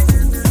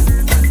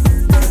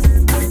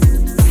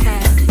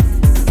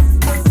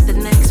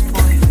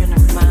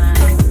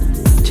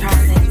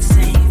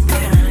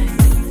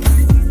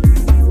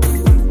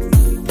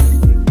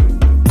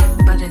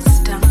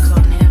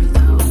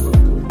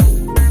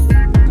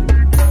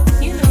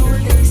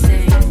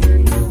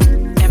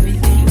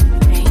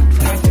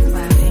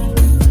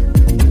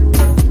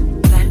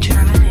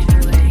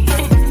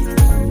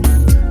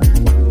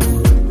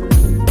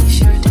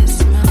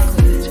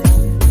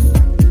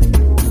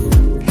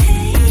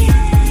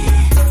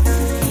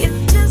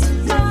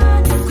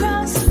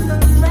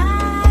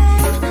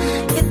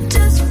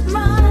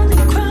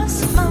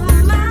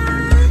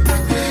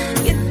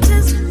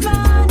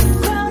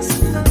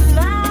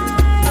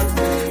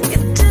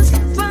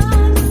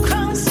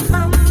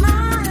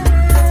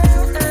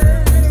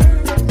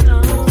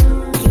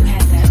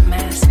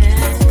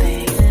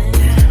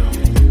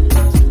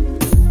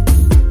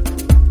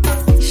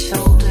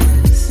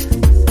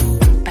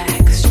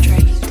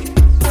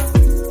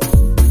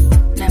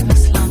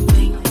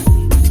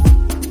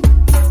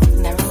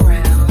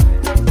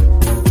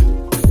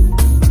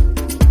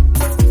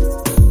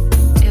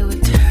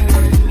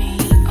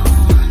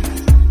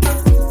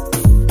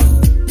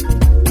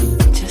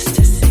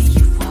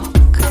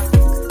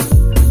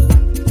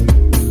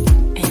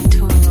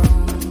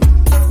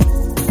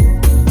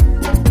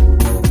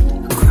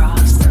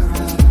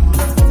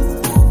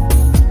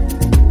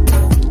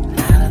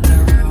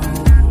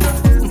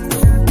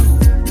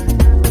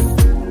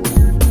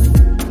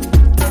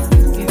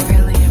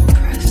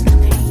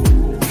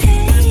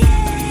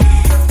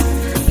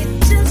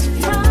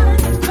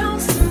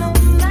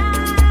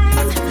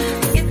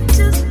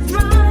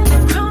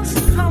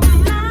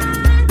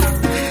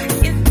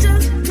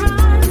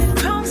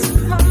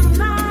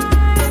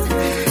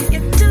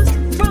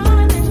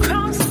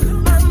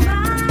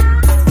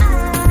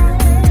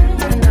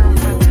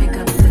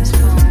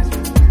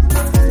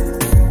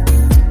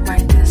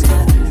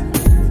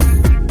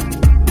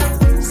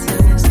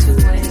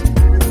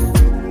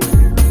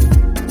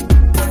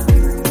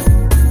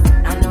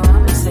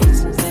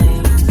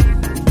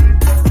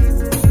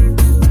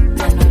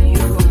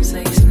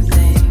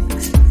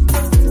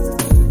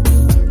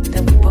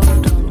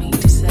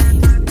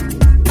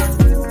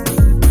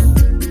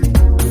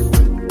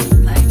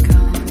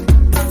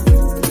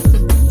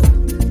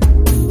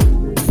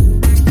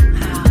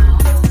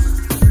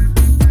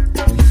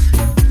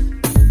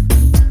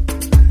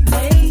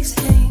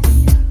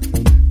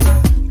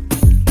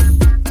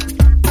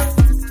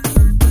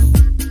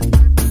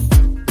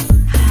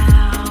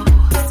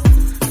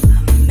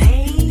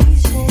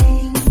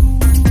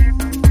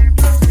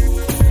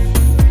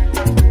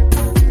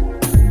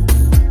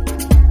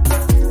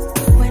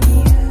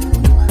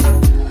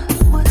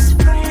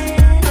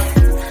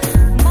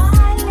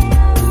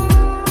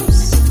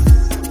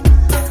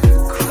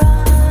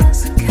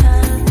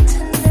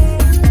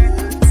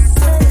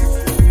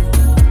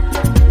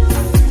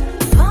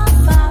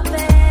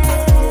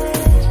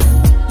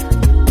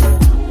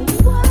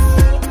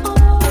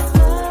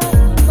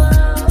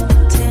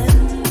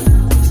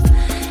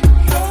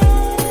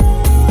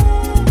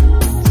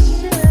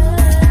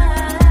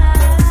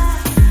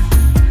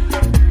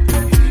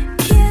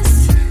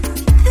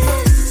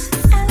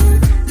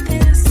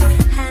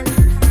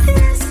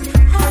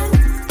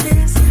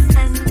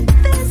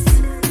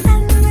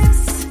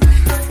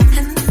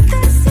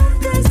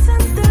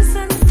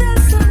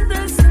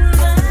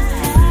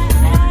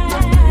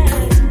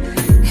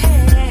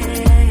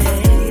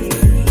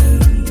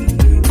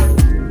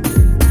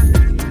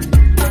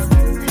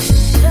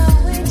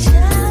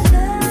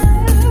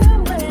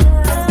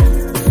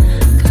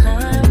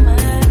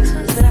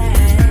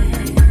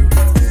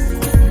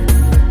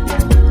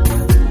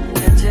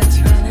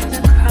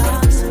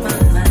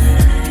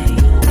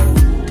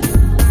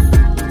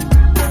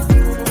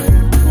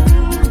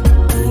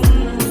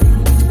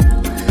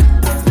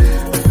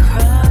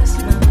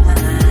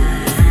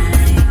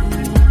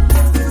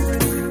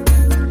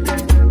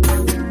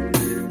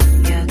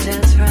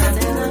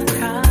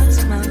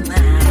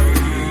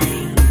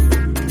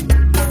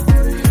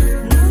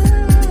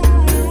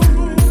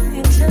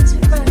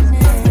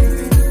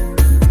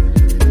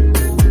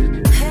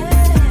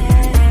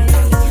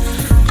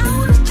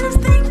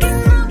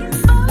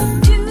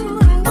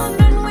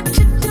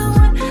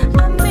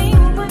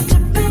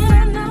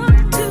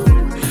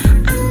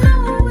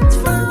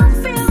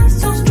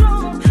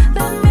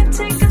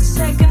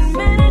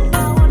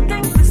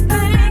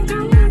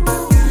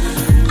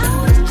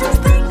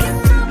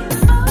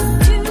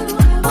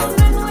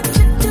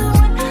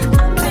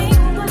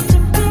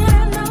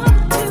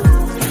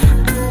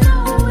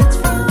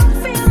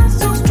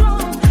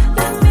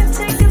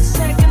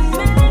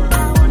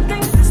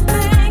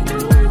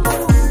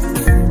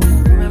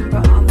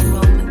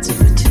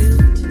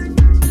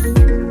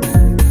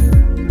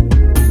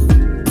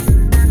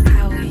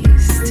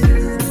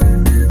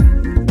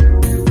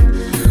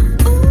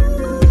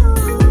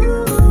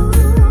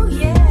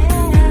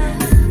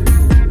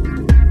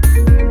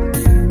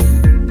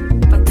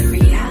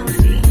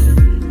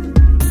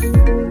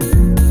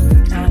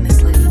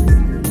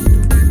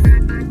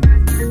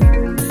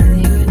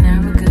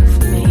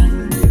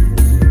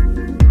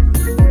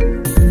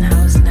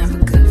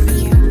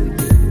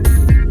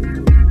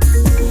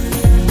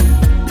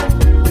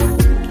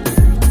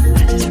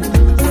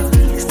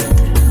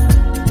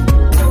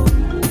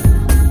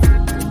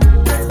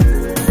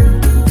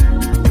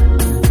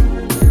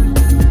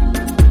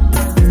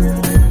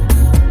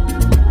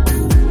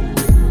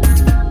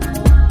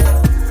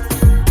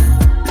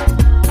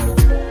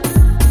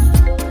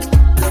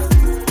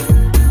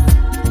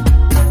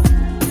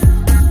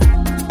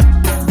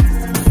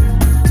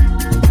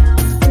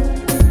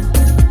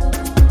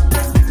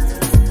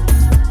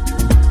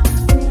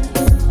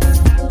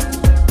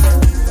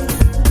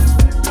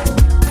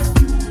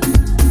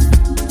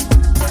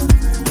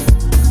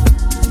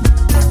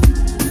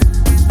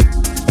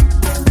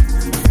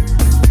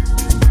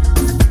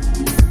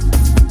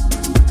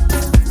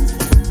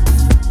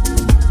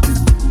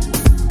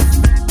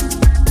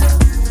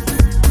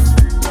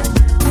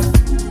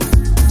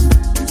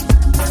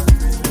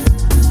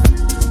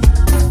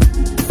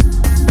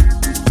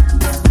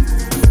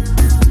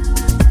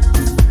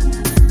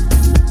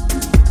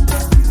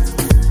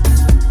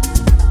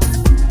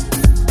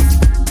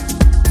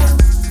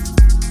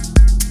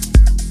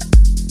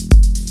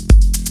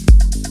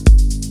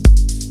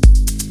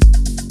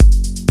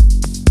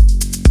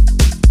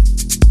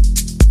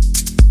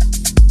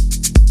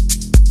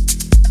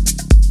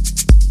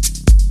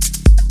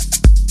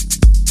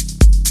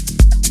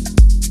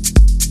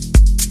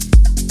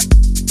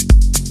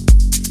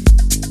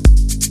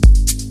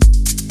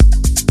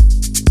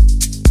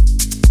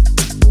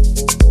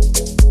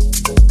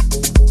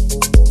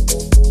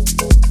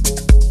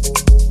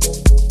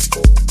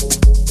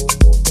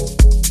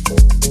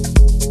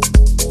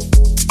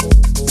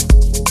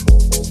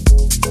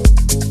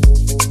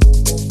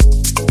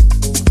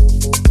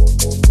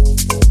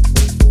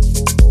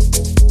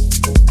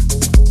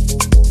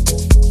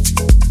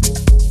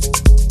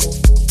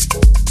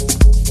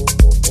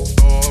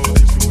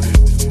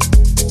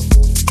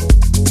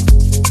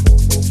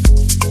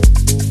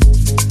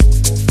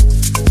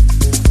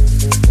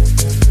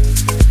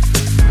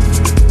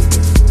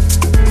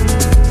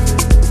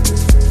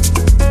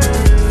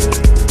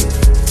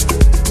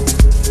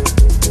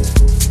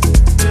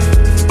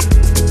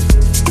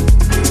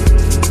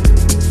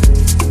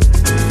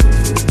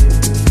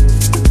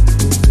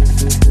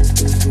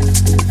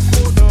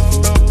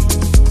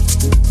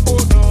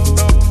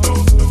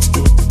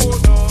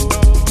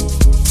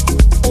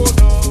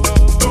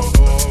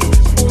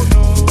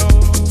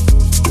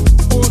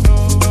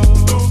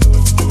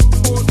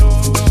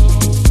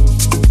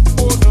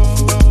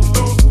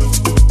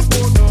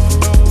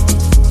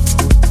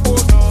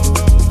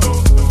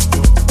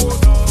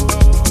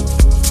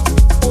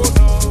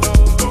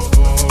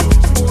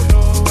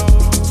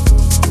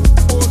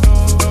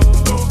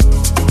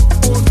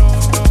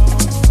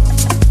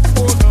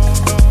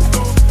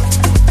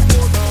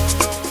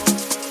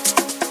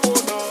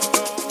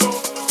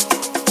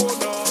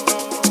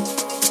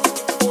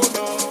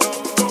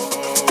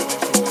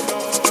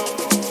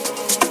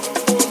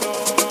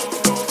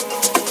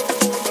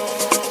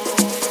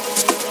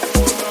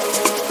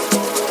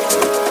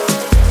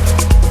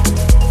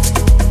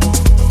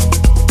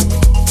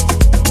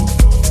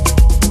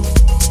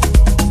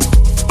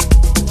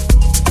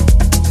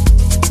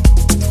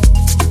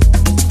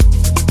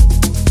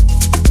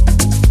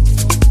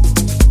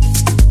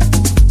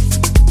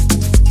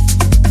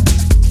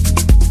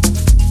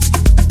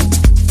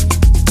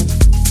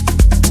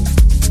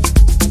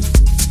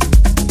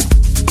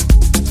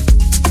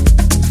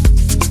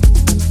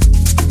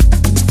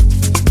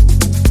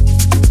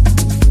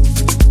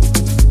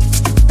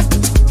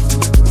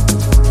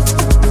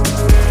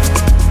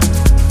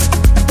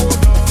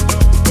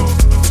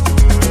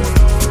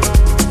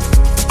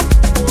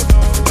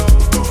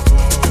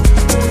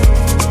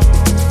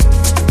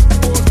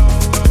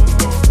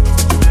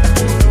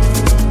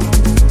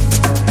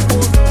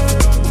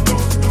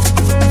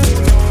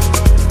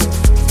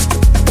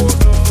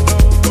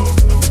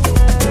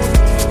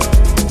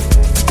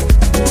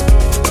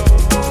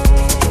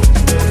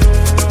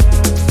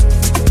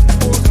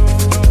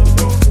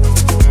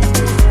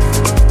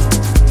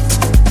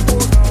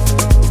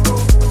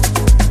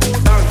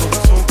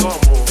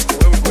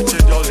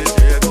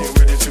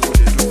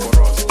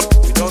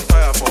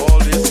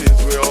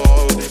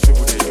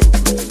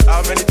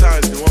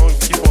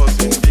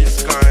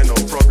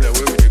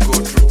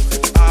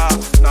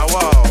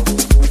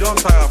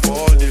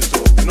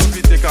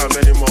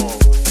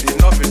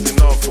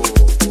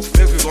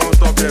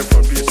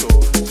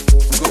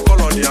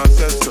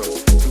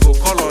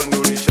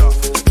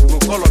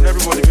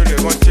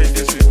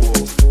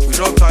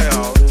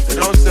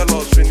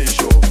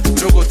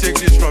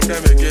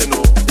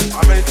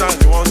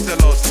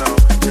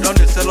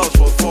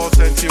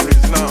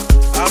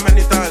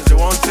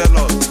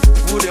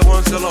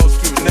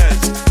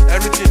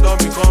 everything don't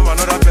become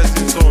another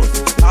person's own.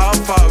 How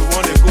far we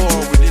wanna go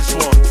on with this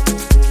one?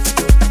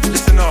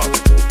 Listen up.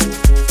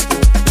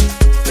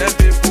 Them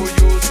people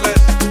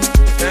useless,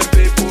 them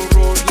people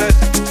roadless,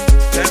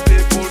 them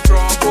people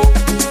trouble,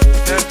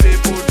 them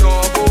people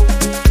double,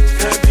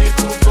 them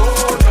people go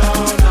no.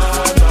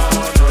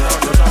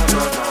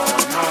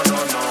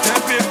 Them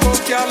people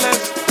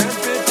careless, them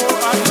people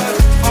heartless,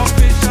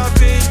 official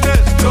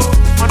business, no,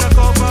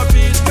 undercover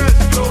business,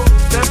 no,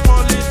 them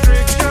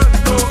politician,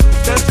 no,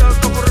 them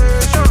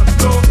self-corporation,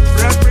 no,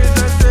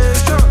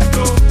 representation,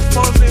 no,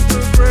 false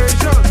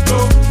integration, no,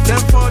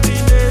 them for the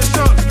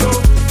nation, no,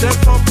 them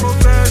for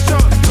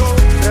progression, no,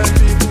 them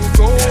people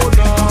go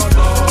no.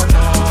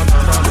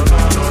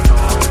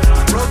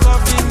 Broke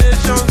up the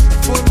nations,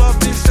 full of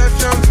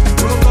deception,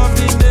 broke up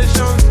the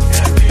nations,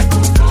 them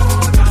people go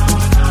no.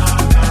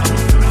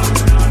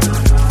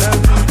 Them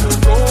people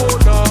go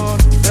no.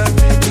 Them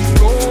people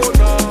go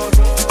no.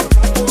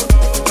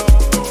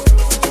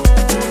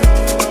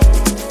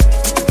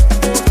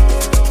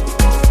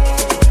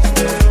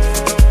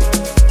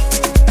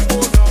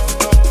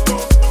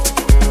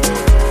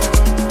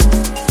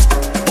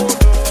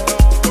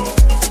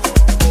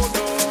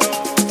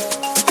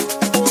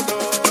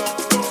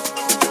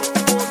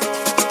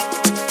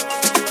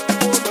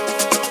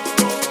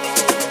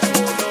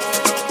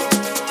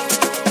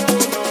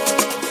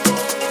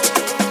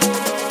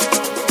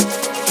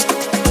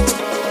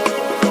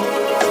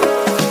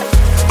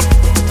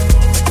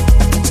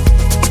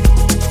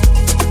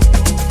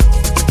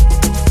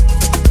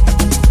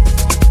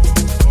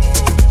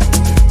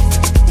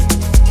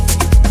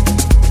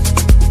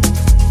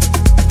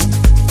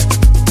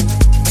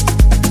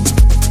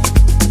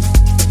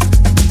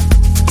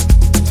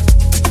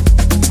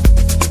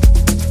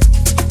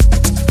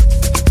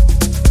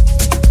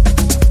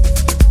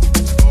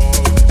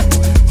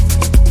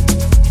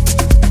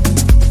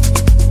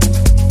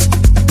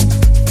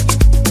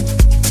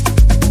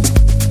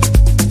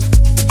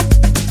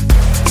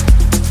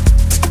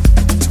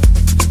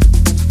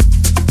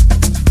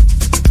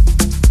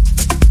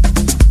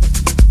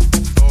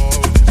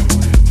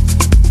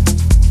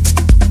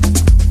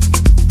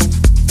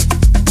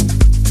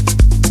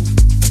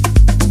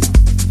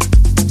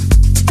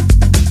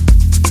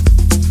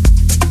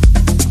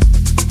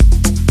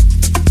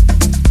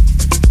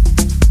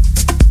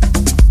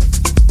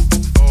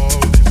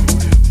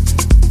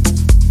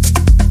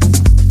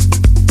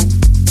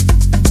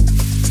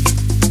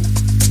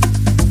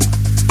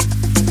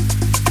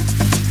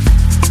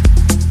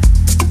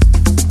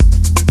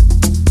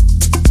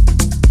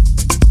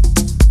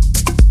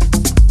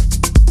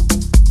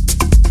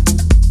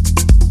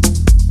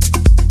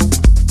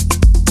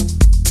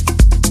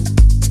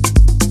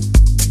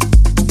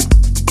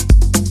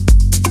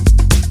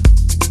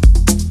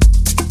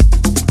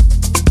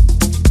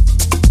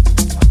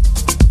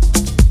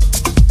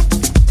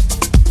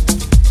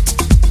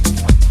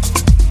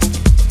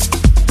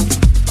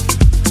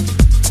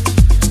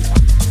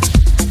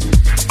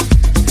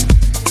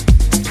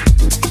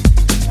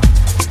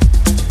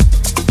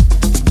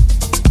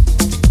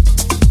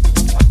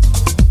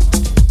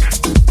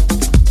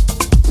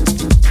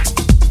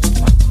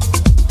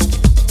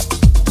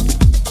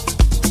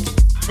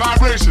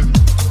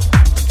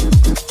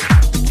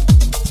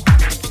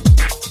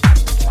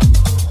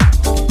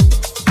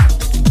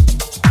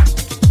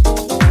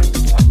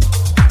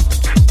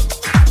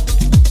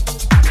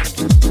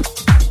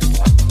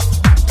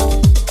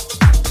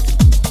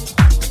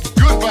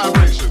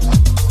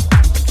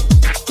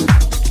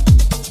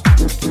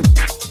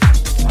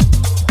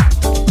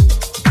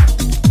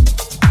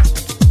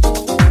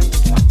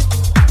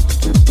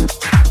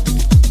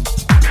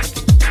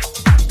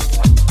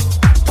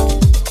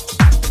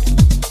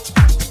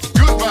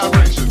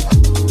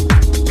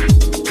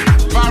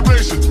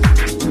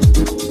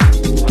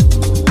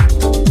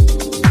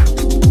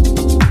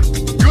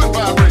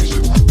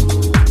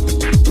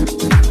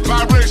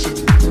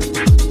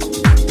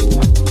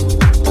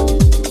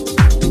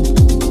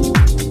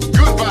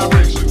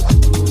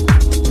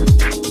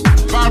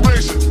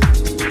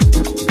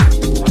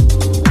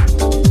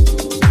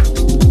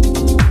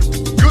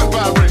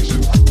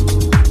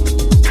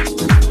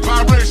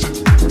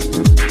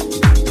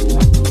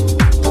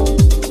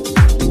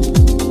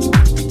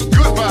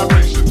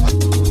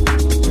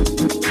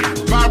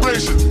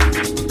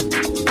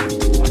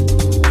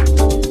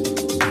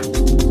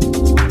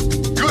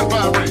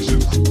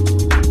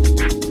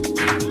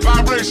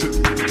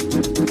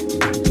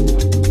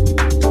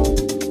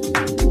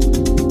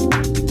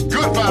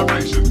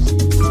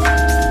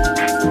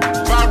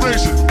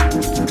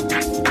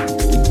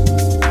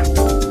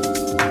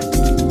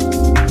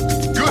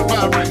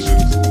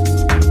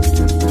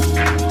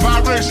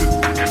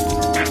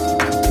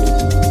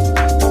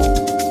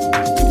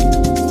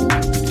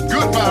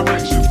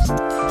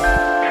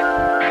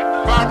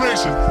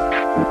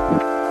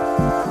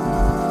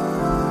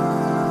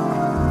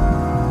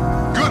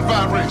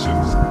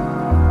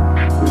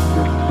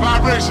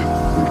 vibration.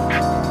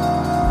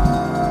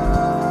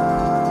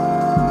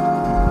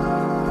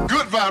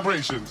 Good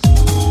vibrations.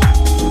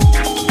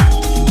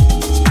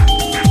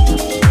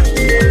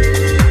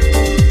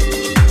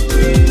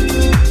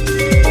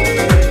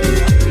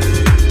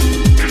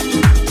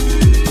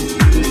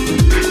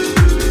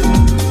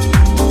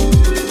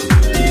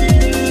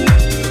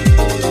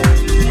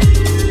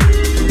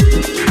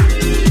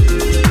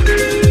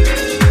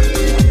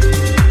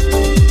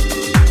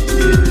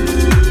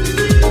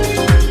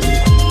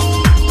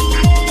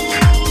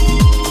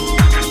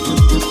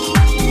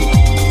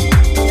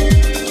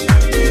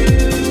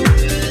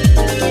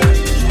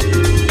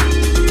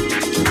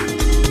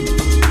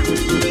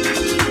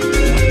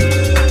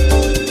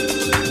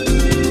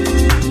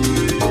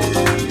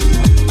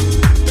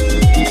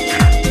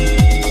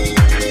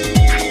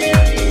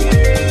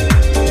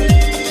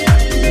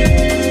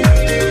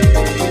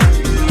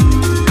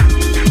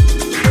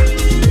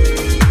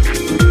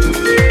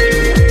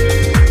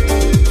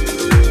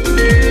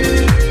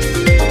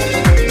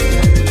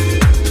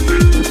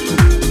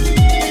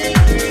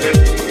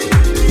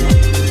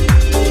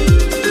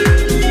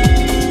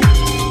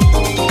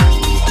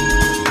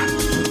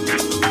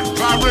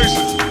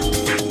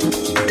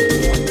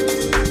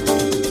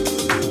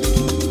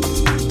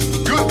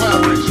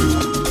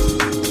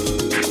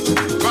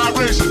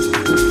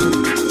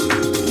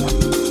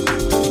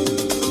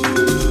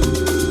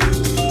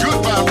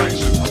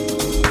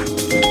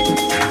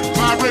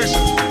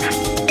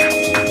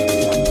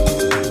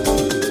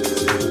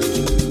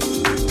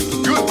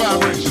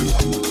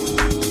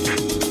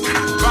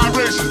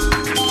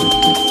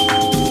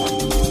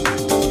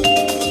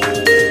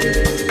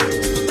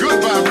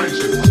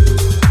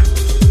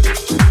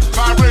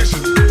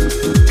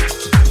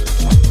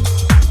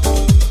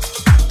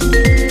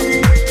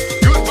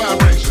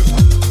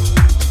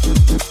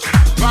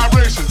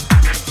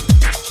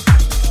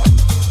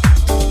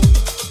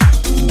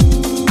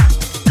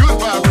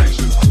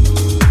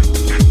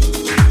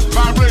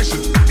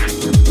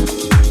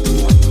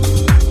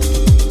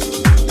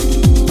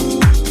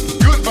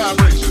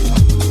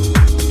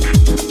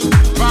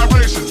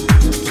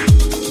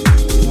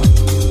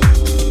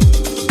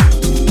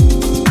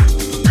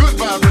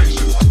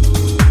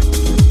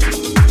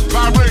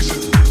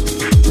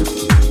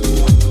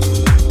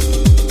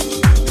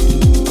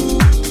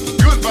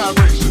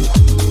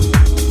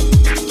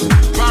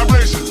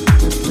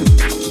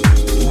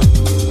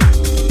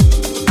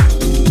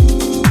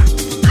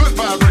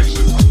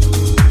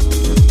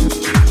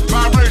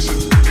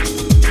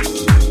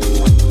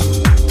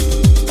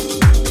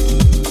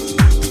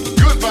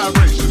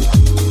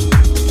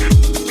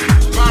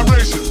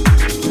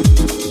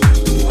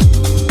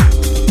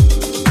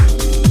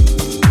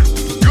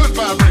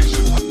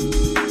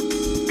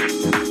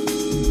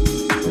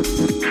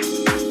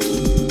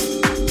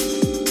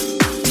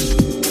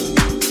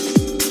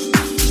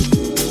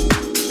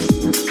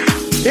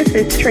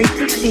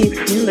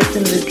 Beats. You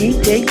listen to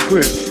DJ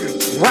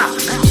Brew.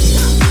 Rock.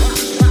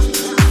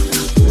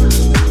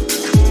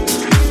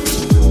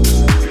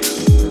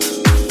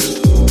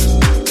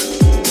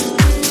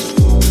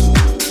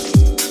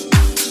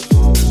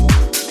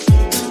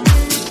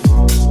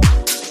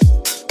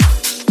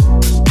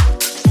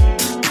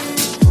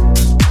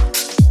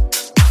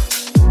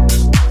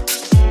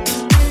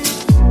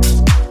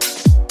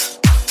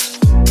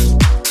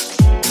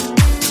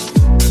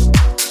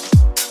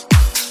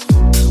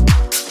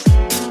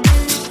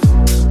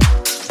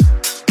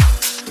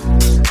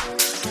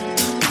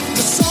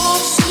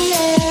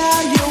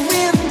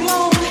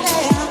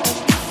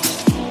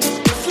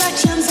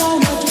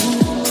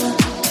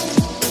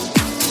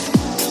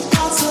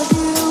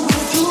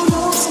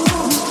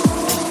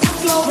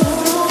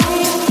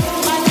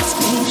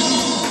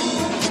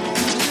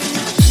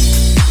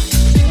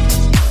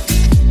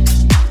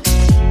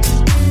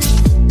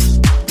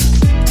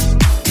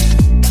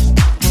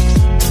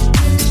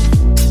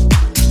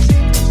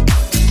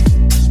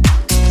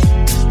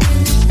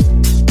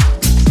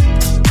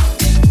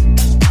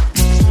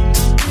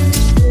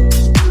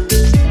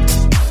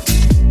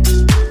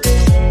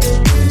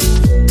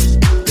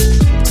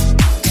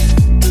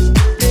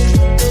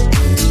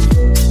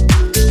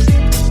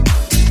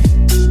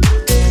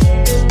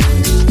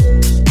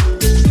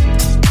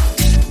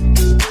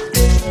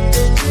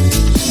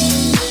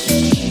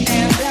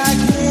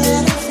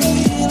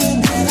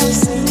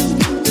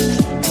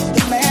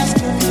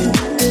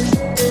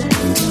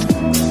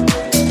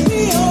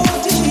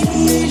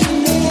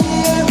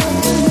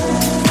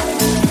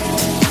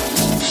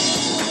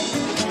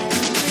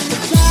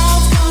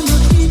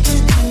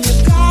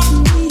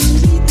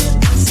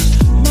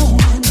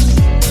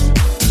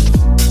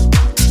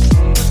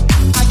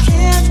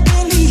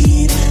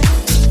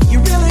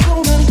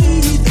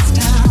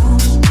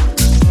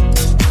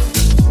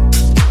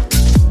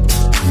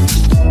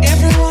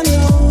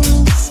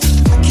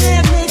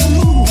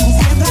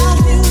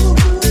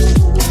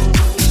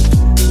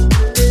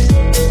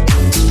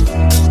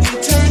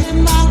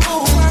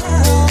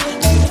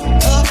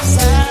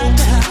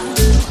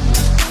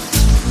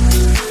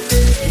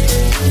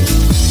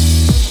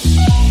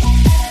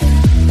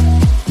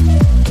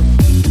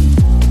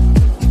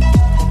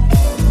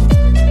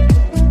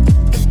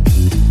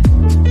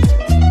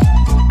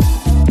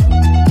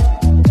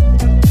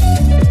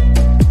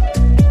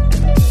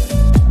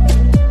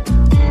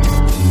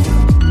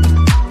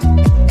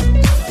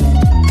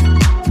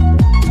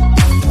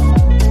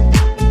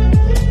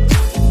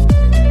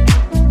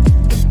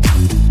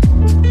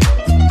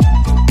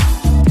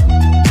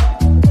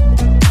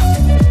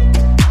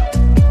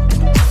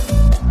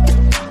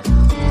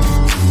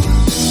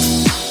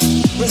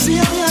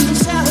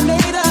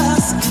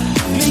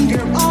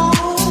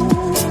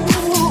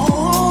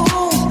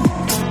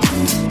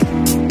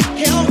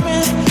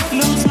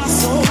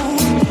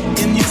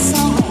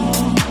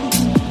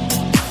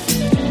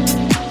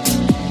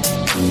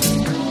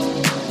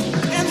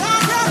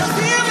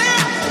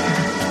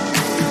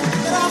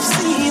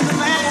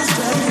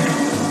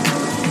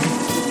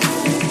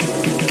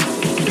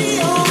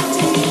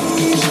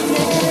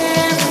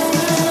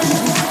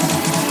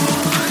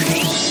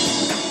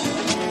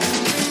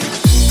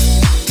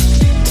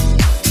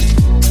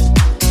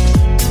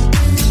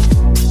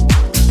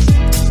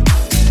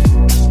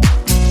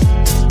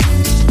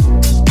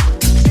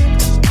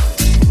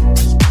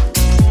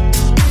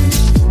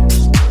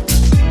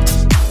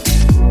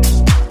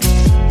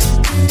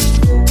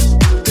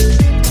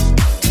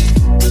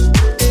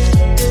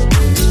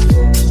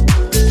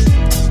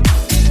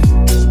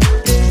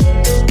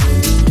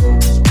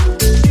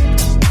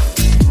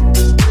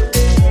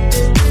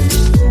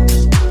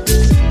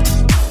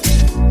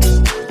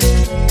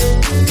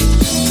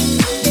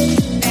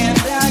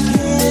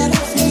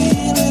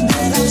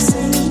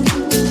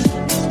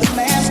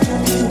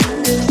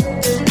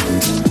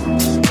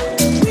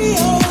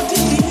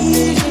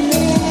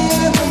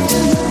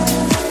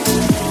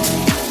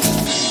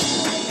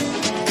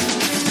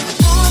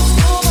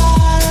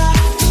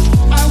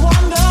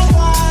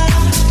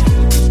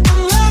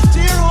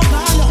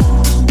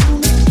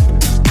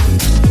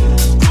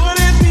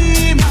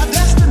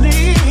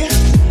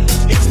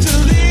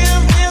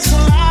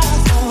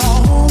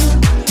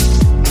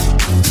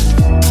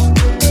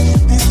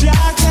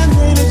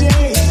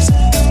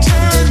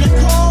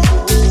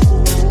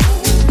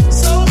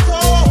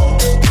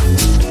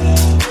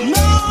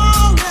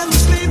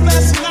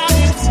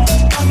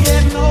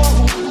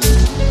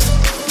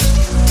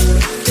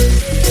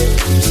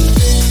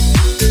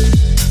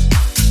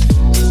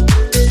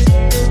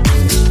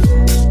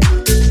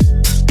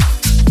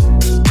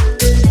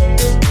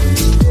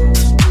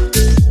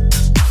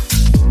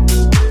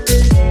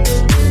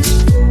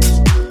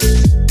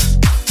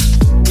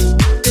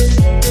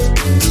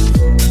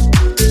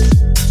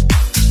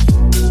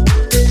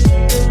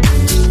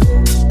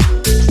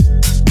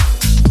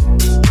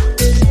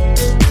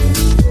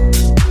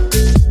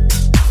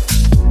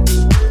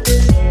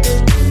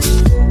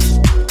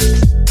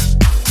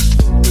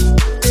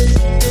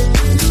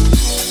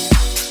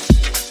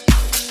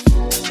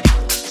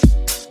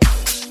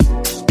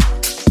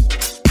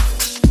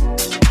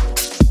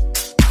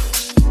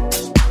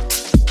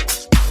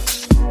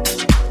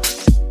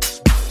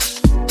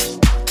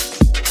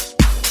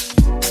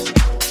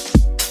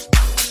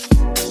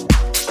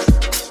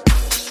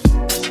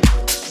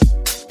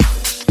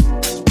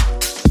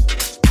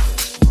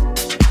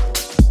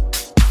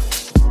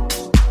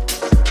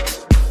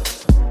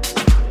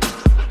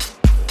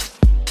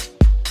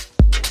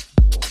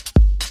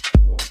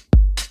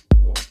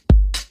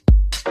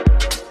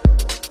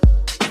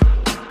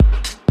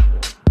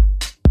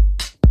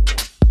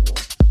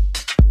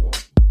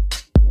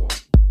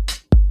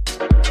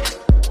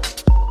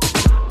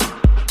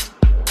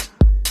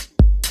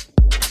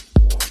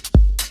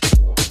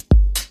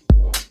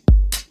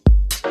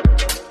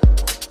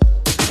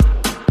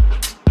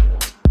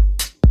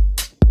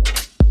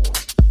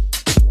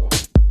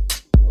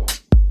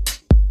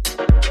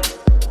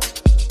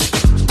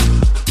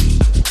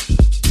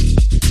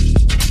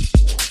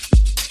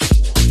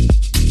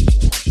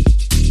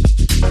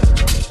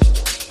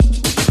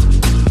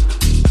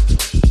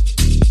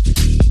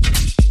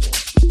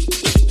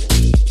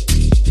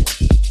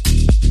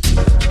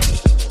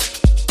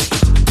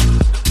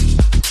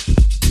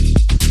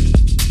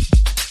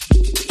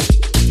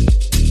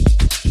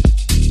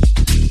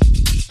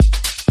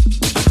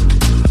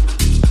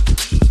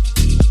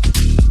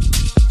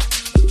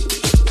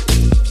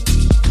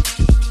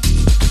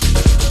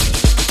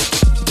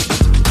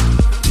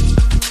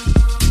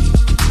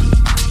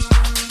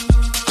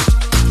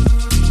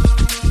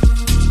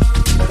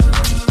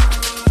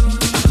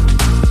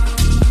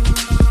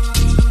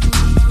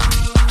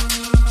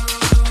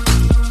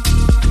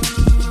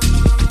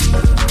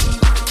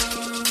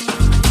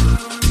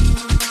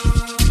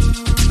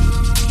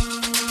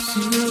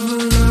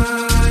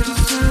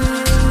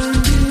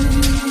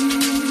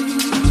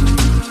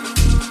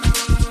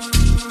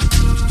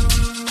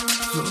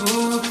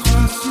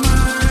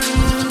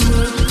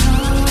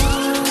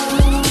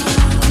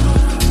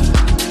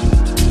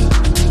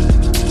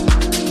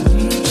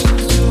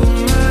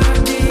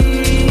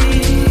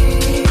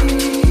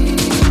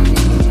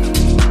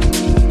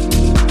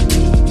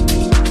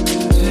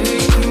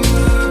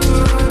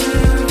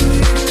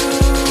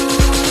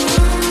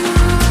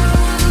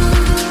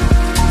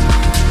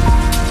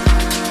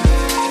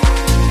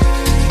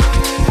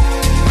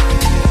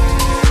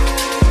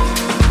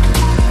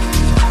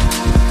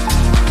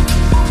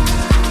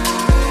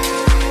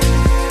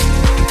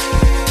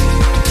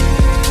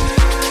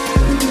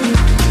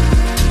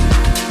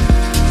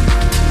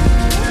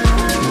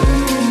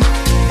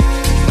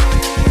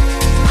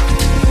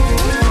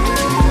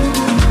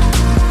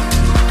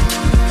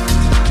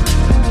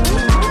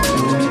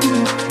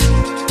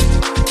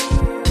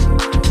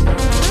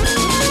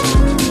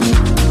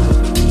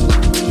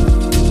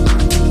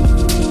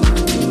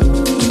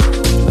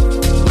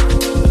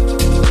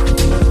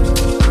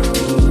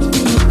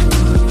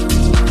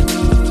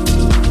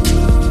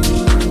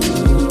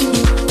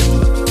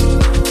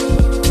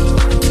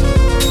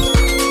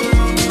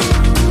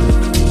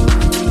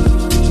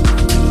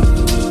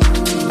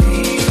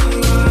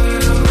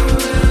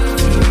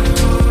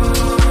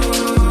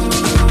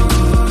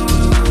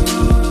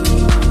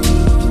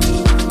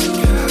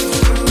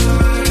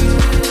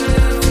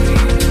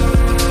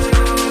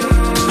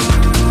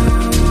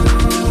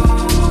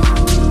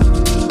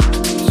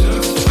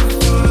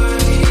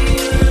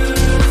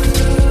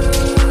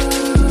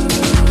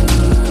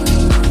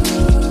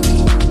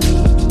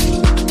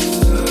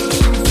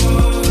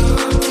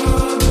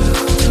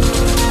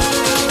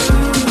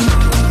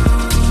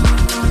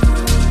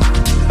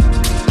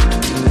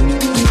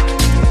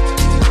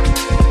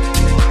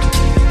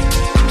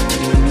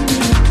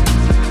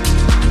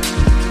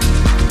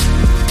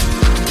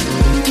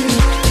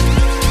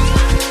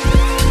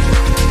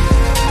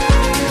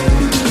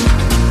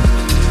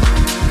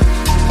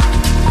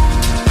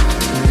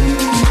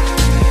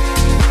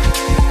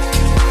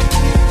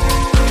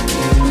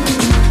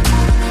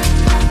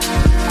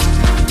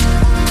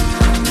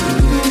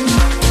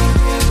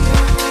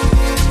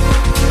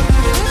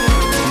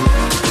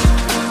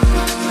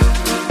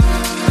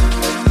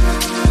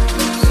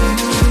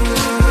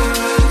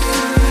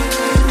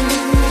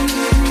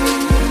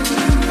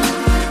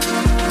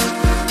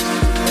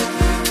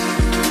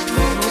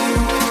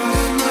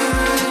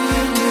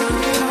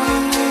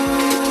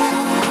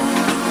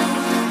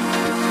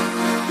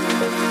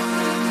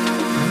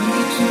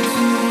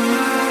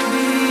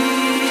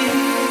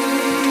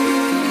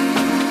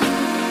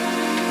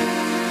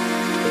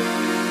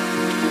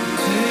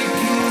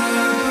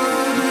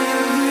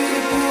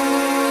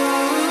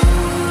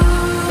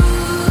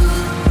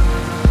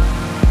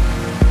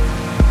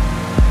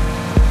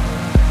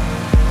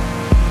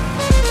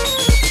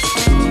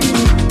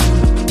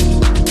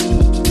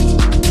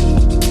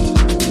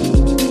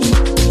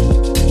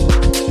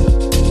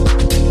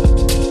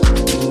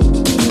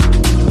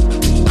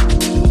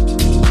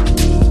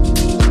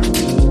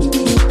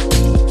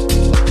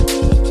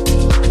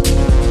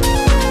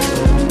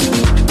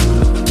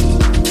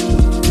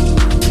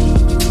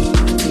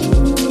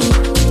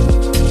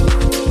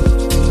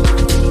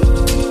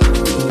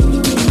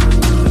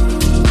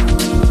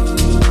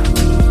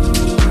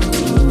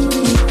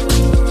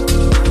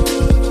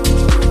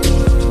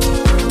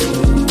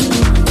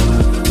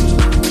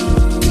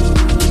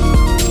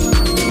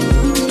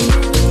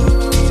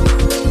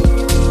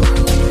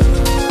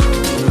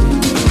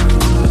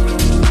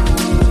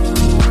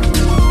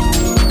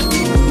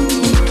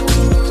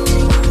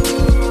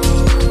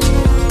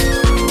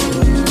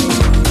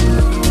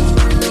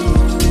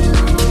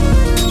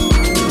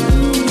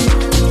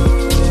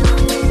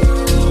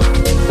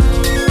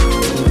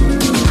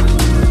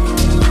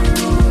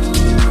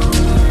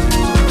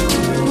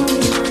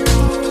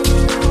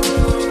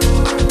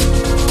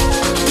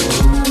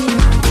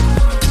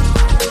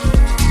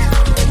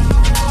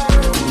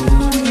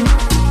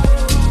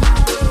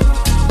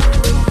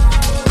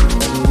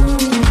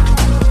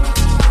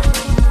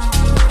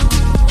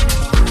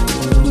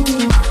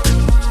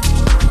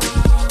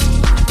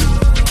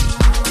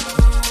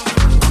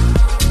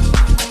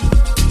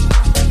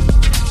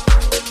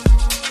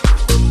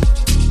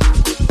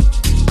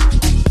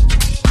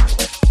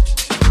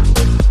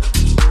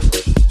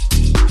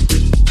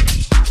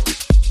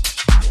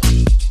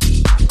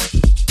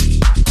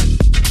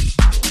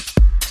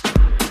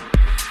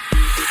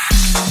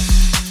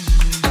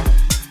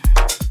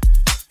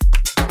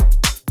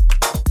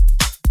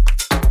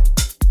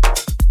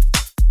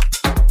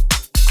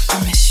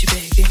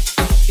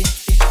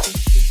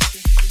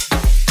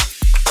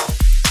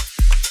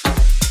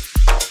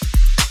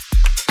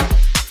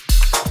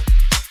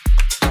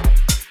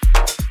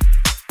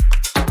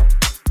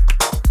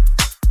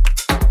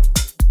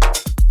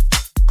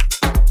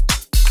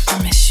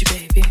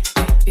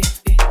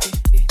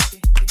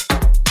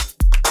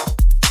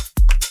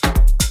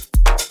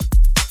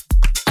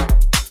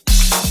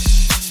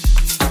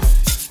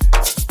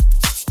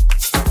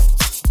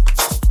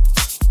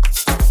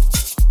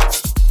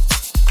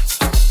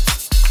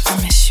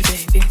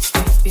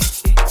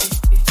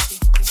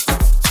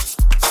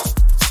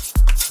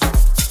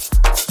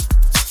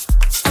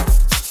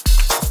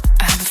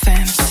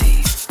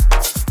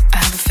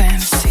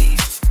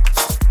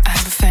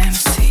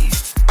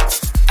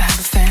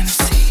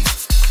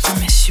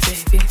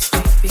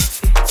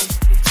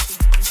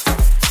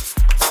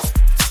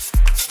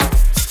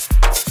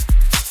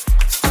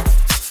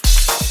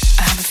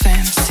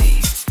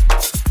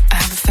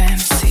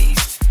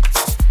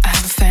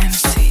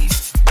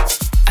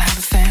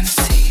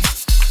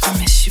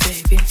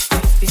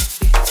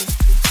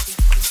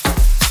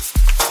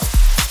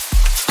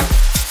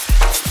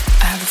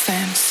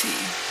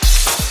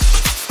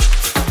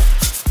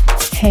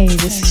 Hey,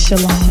 this is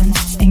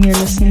Shalon, and you're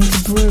listening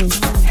to Brew,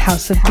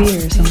 House of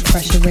Beers on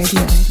Pressure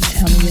Radio.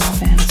 Tell me your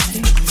fantasy.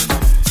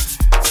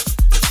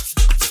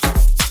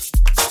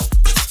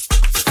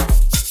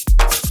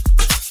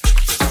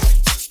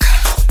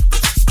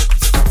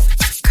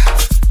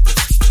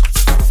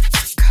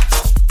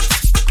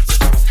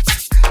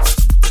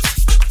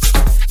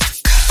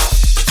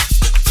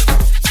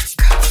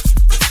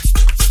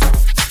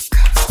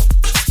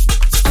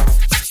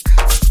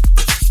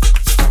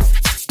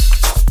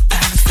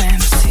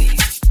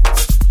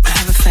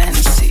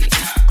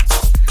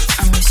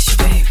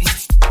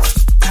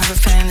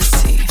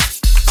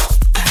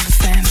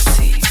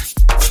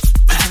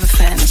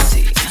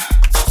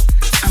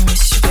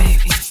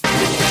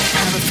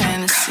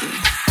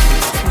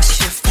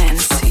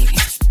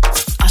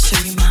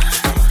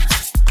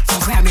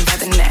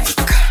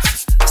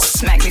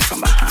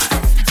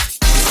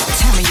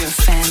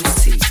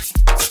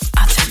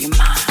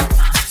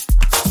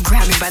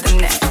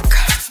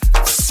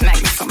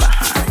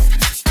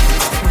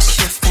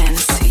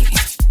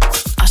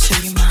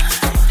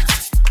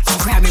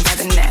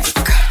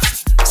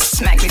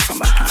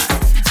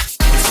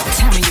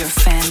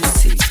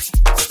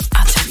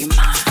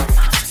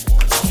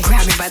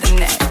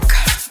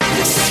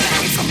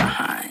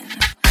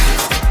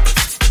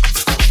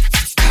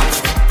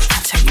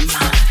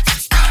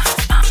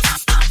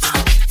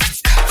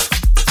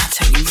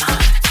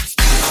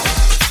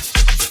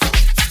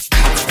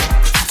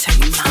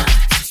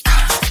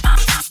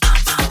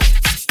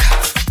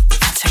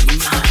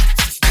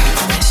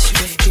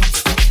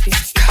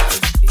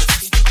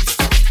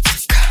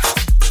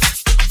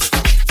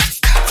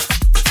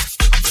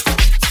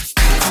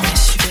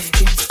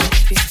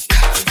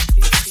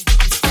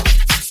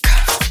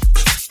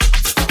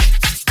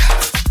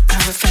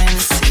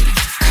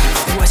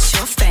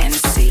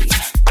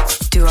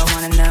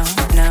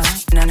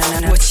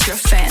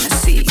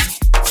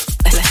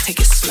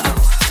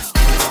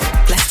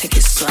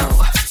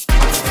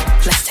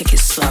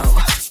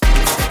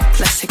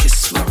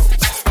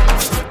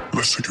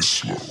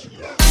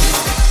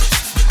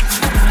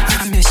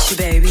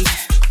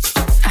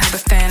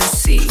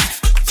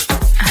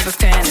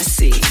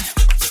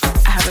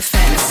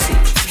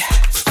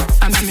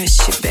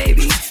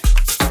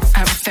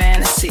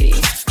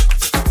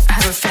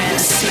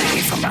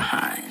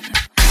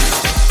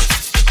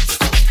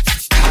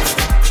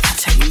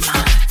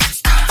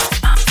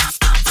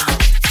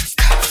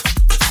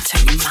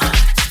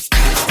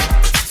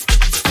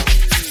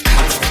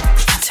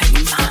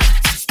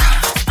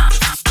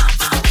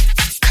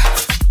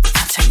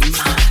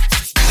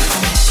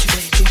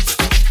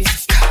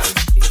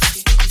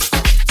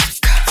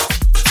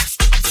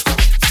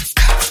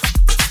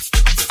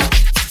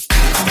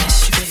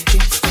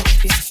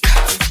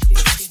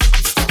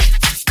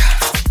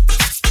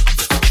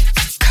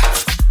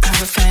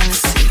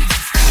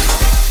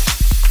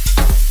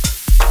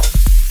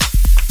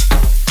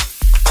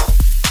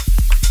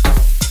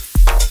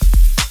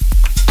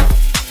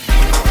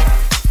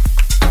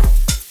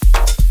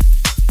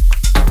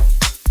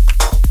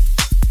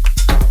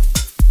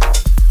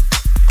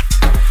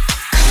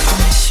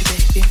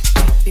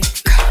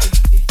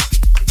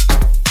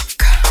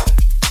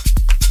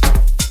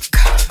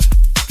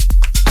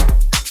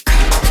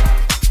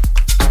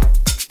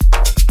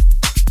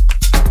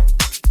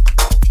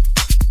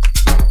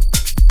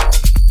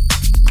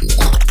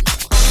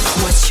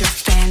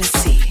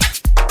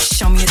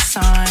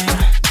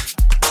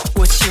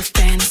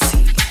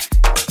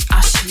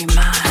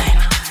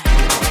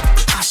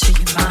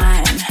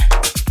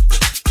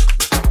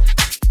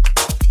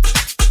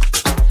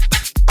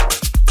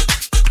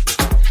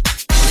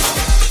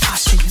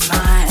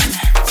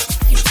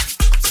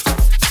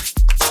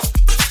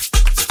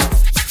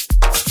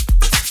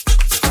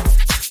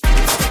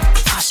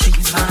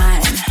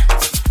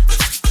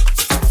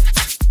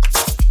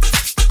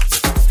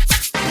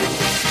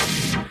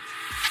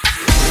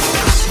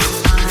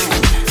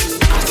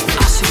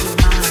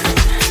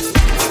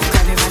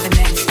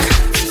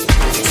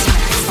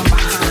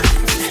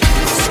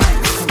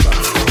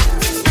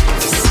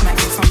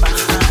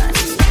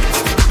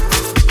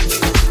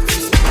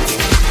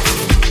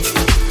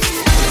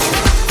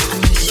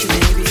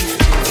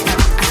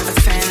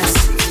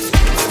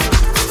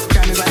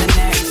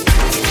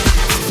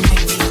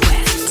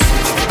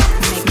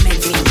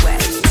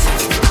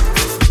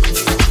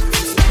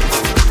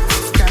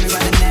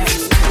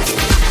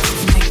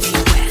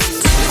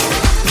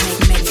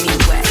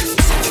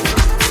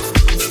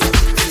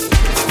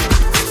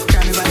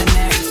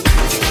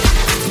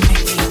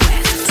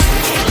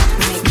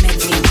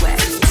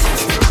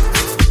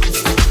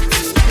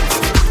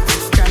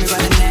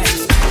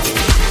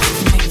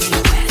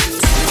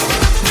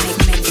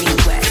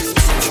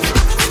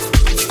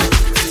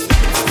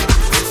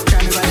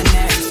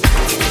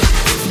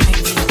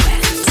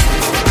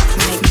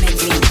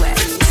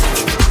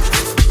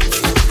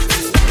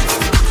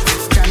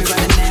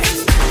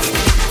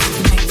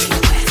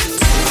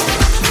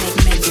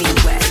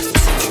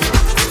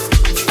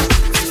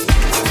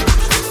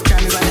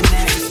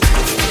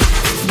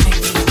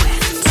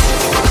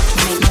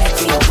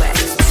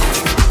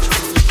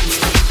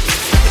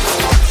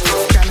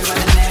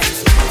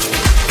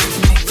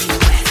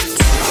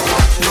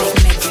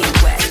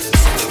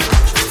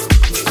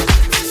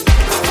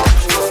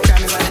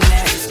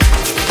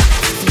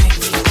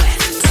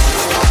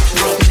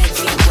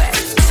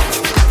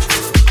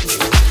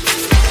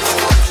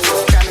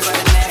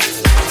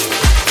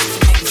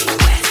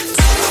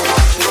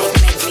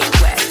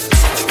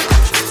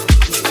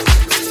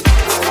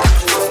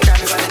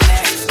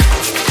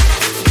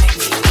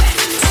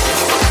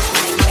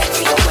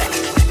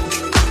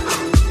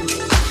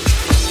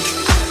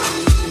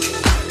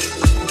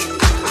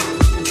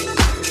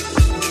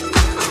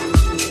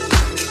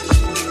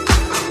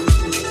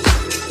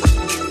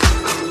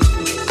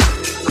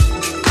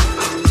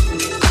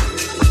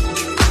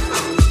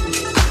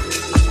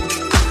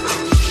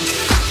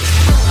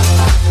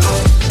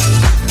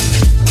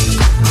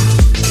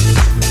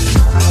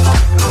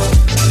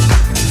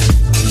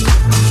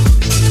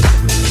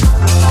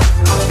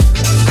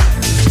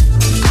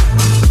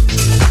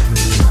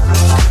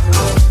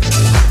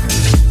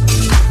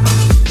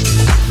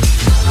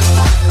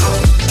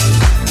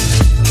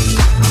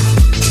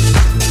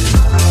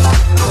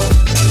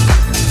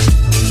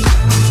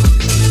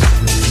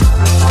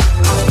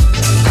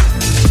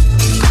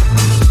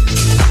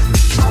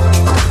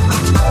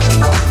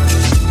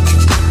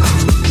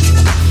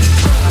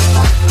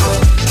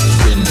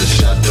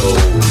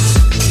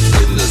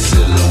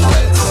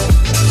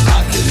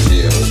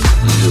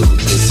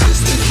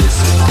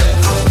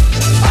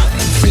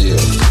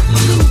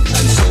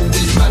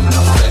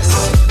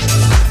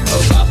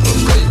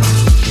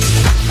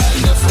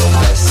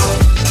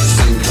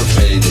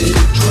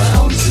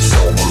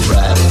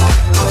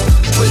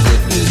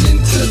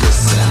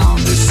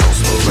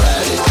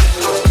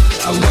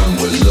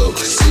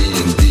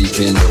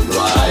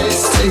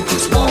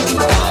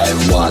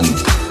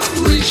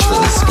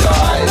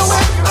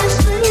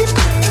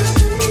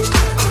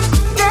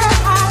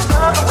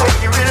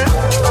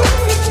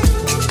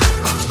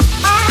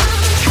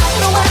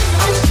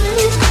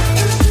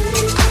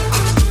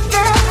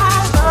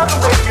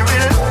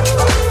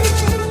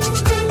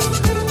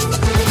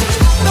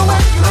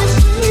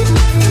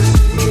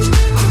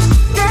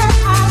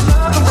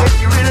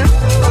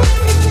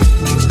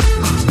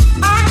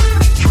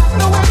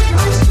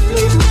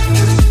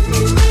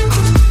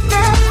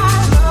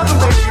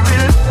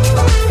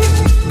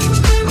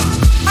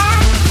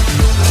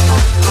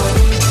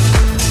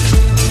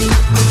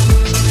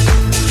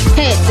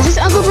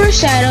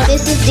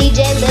 is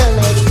DJ Lil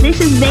Lady. This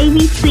is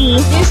Baby C.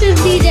 This is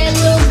DJ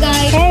Lil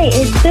Guy. Hey,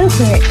 it's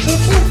Super.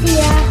 This is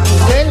Dia.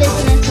 And you're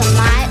listening to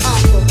my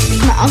uncle.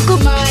 My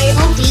uncle.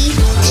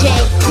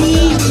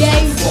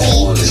 DJ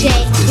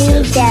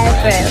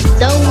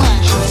the one.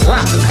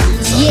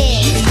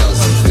 Yeah. She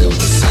doesn't feel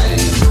the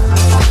same.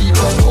 Keep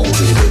on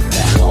holding it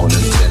down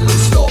until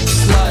it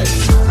stops. Like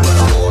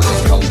we're all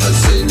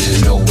encompassing, you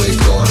know we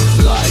got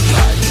like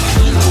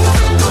you will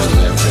feel when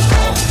every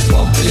pump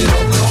pumping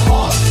up your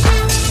heart.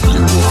 You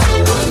will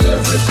feel when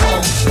every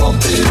pump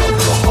pumping up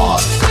your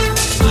heart.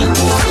 You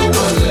will feel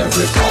when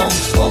every pump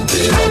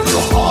pumping up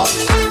your heart.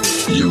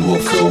 You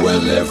will feel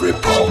when every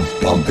pump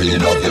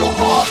pumping up your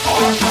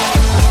heart.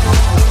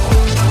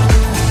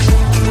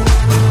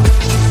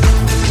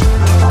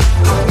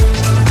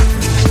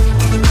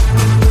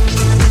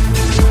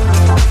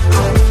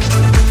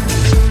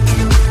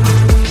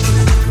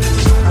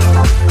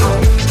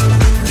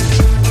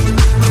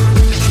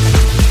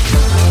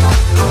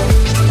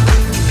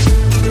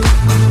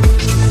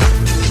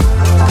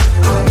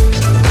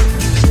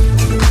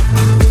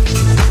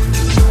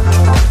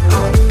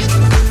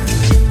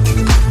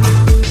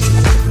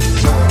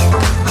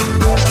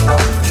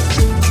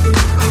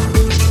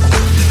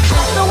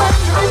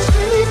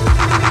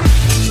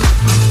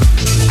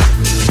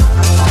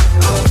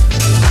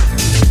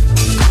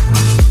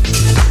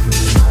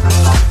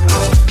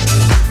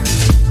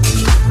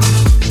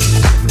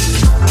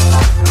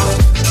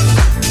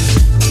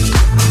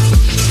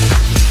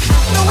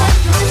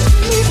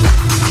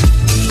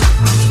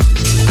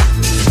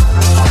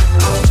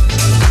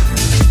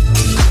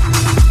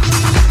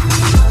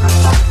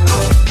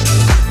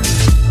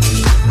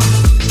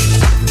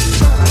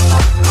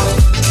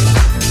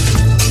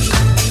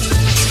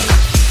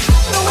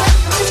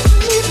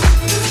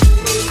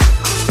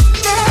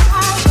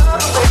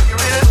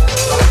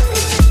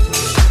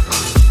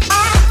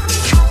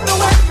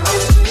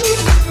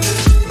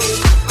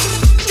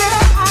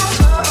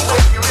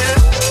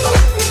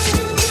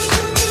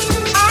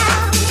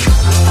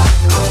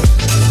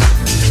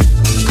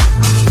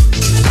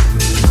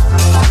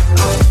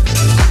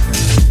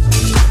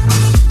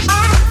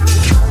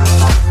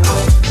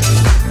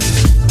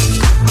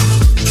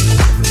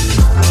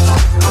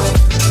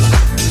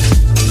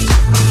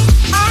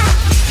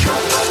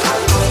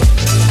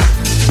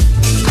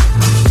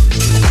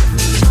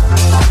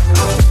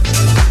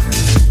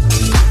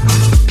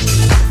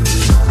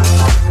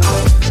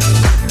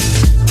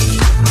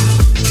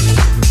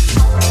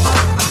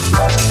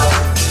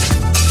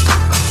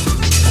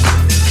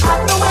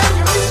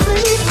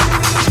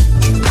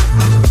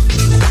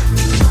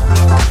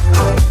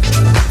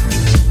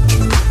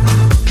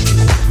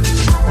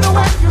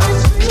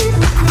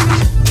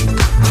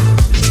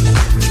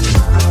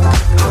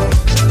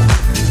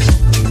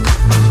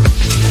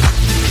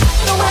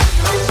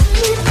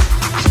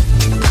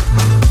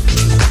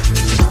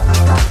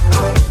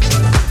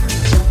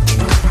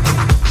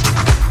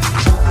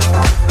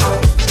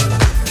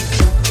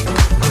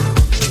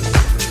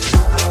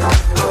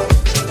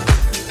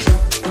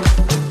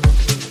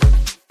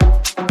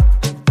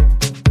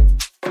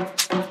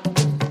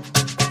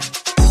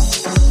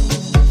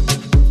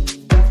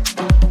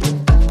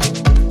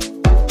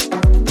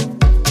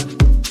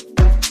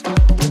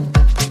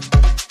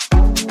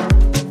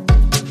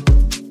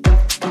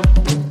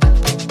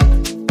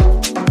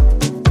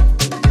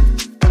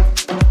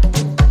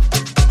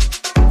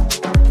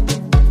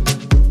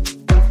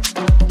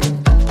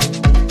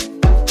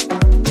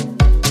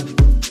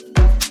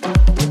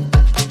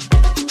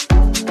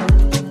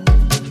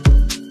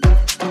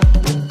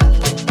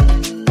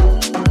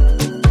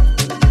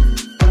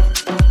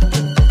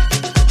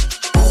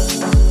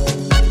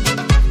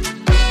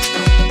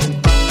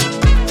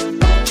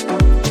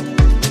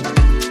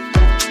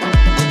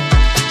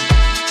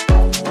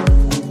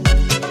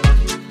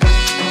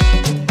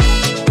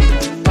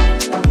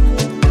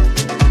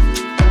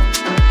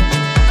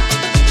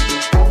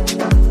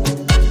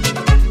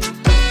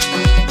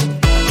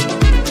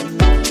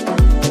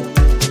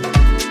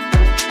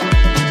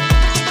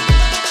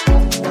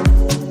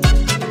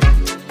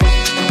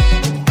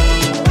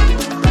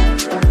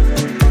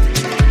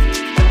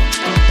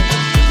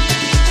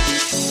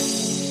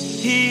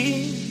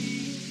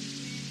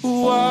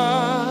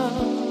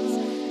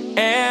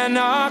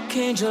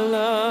 archangel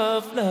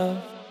of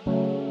love.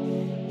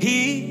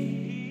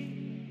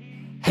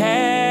 He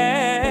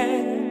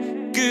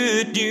had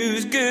good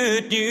news,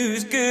 good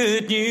news,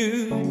 good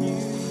news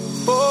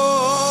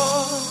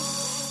for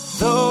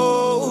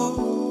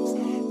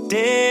those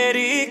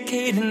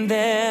dedicating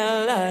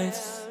their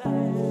lives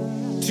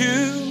to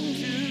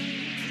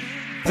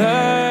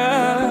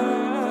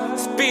the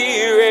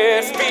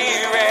Spirit,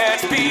 Spirit,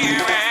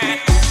 Spirit.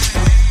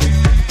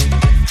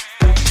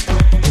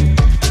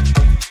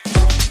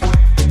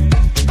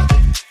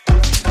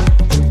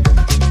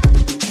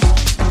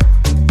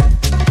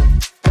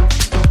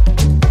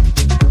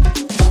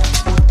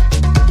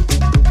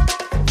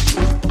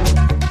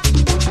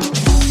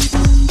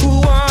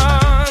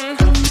 One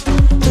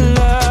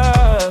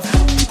love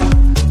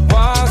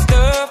was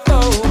the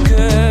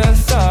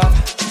focus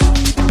of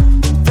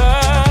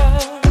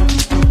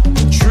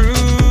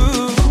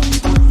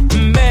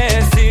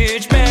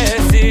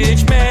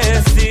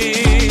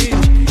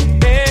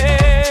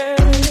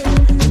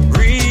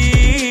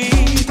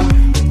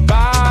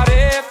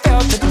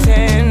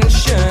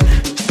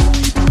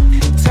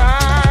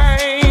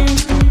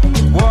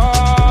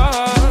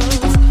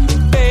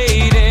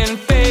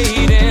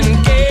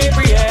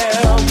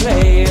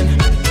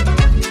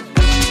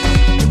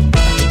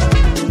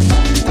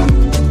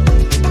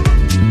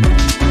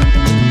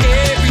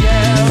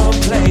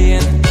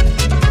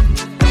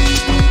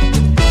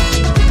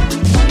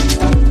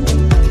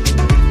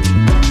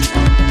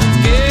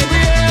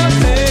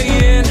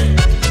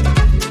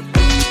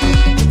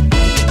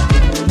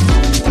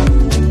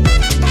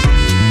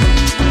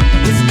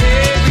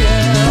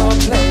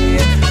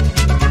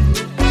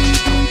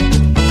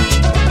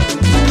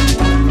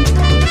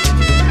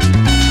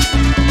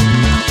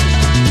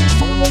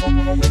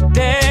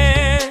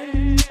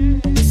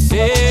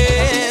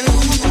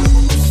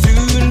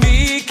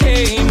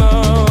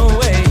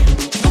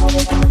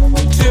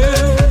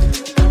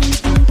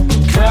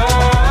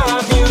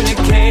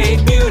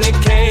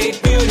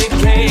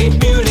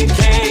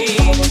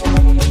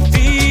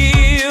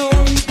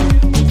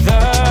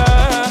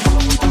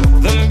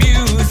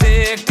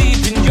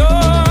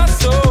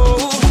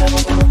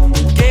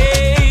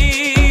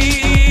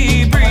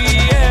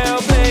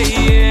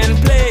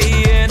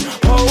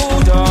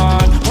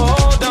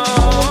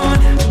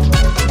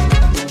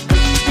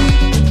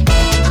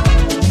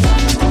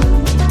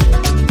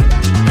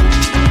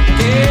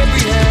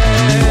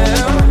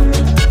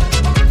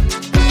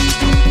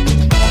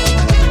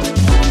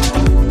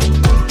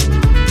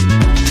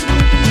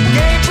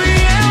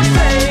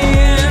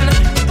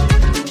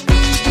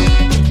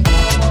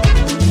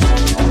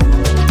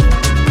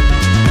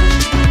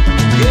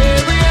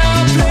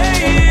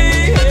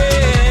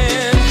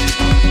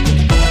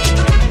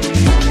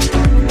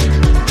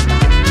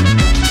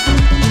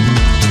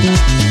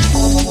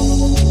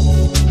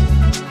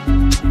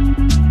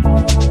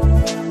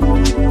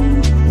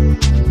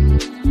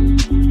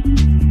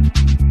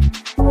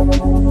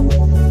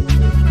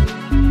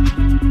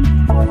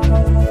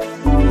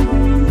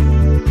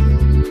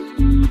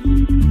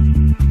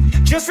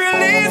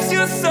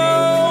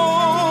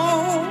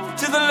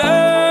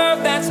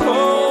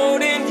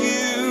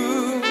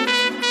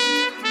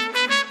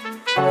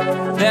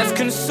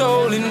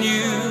consoling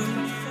you.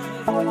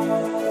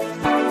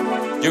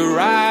 Your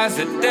eyes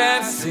are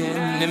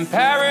dancing in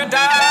paradise.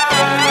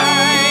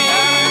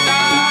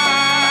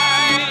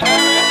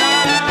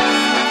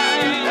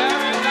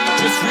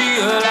 Just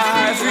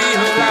realize,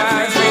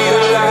 realize,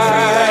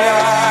 realize.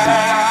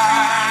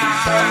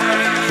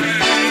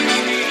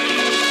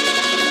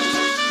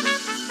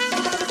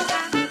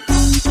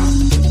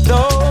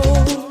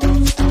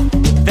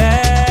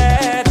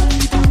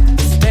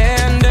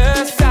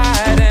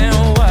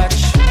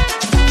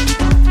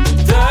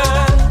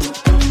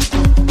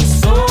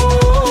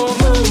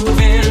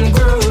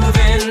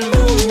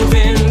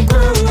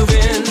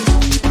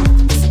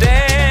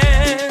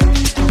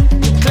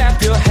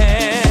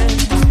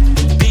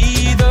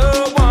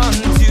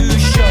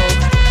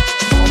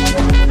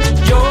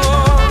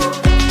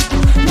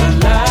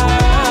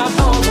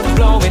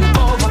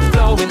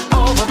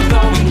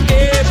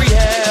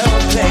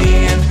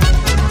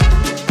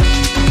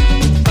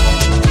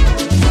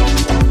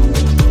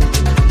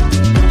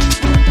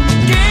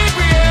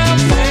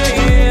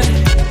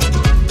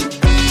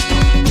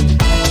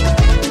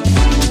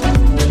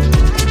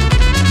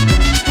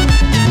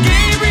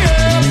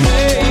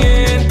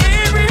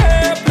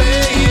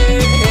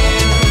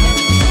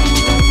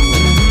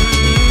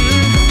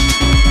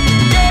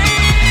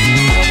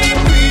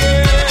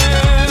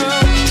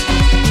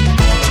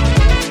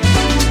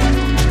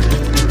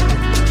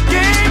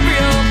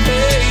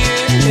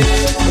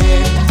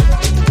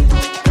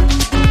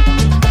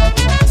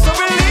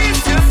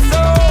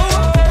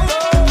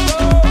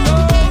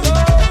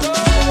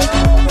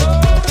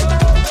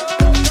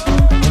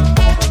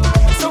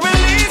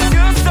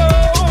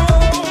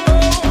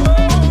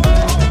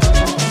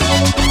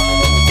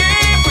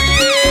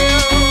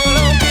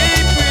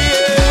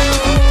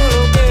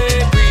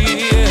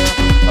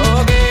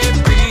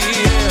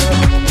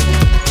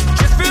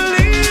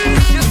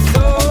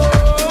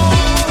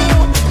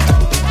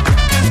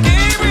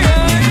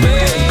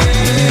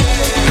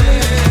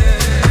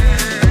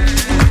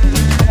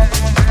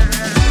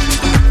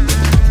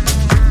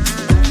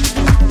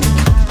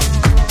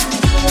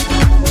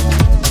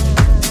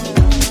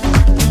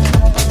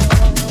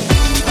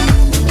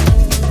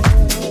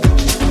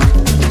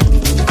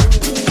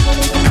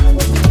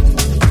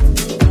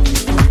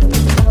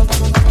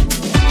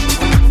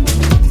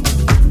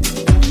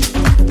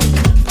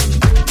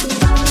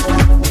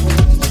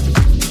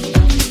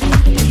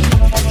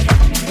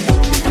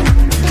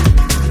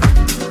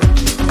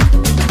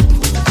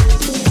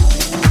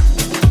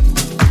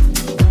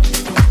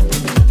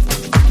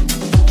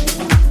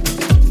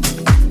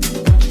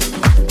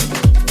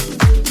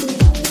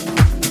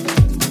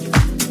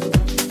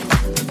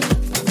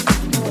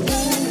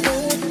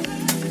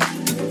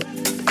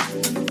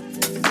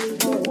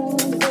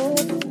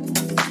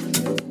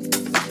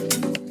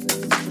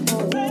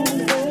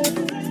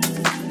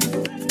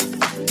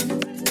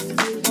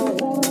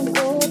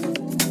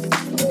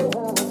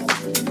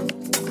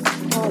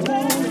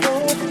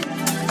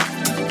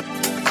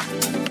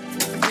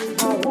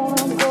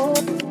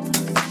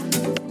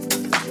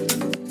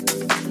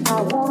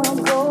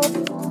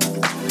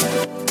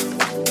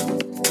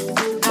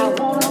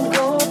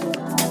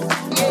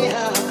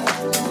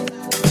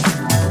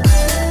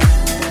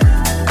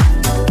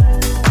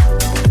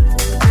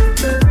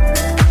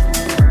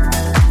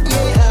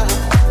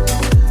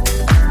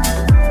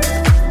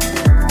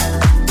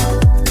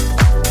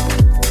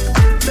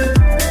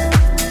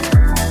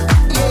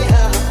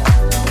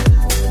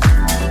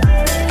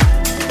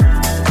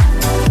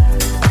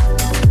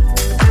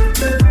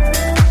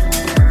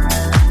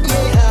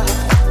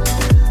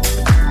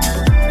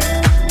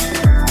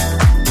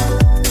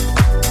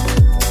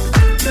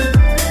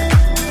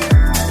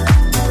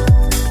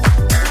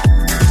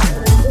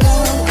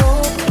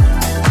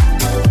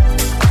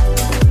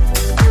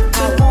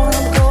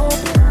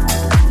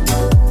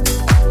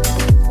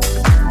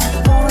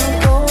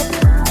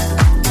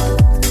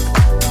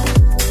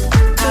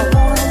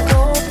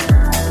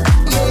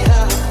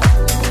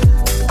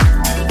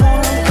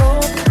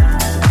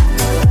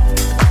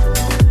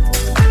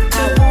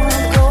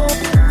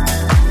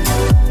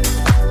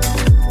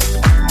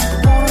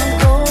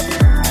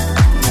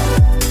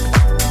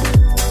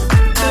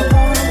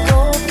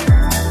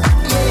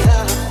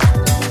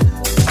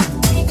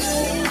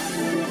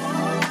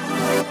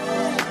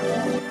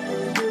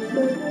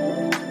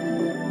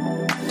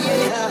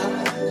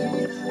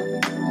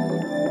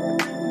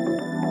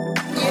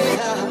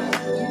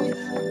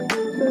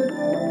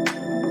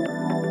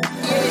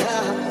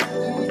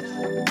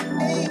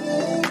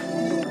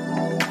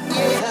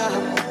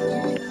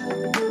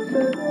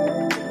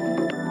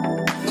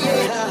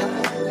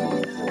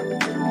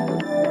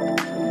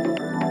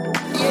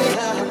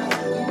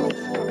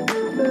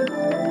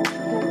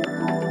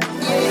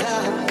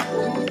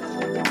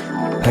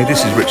 Hey,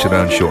 this is Richard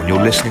Earnshaw, and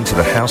you're listening to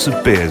the House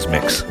of Beers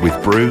mix with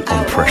Brew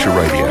on Pressure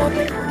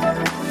Radio.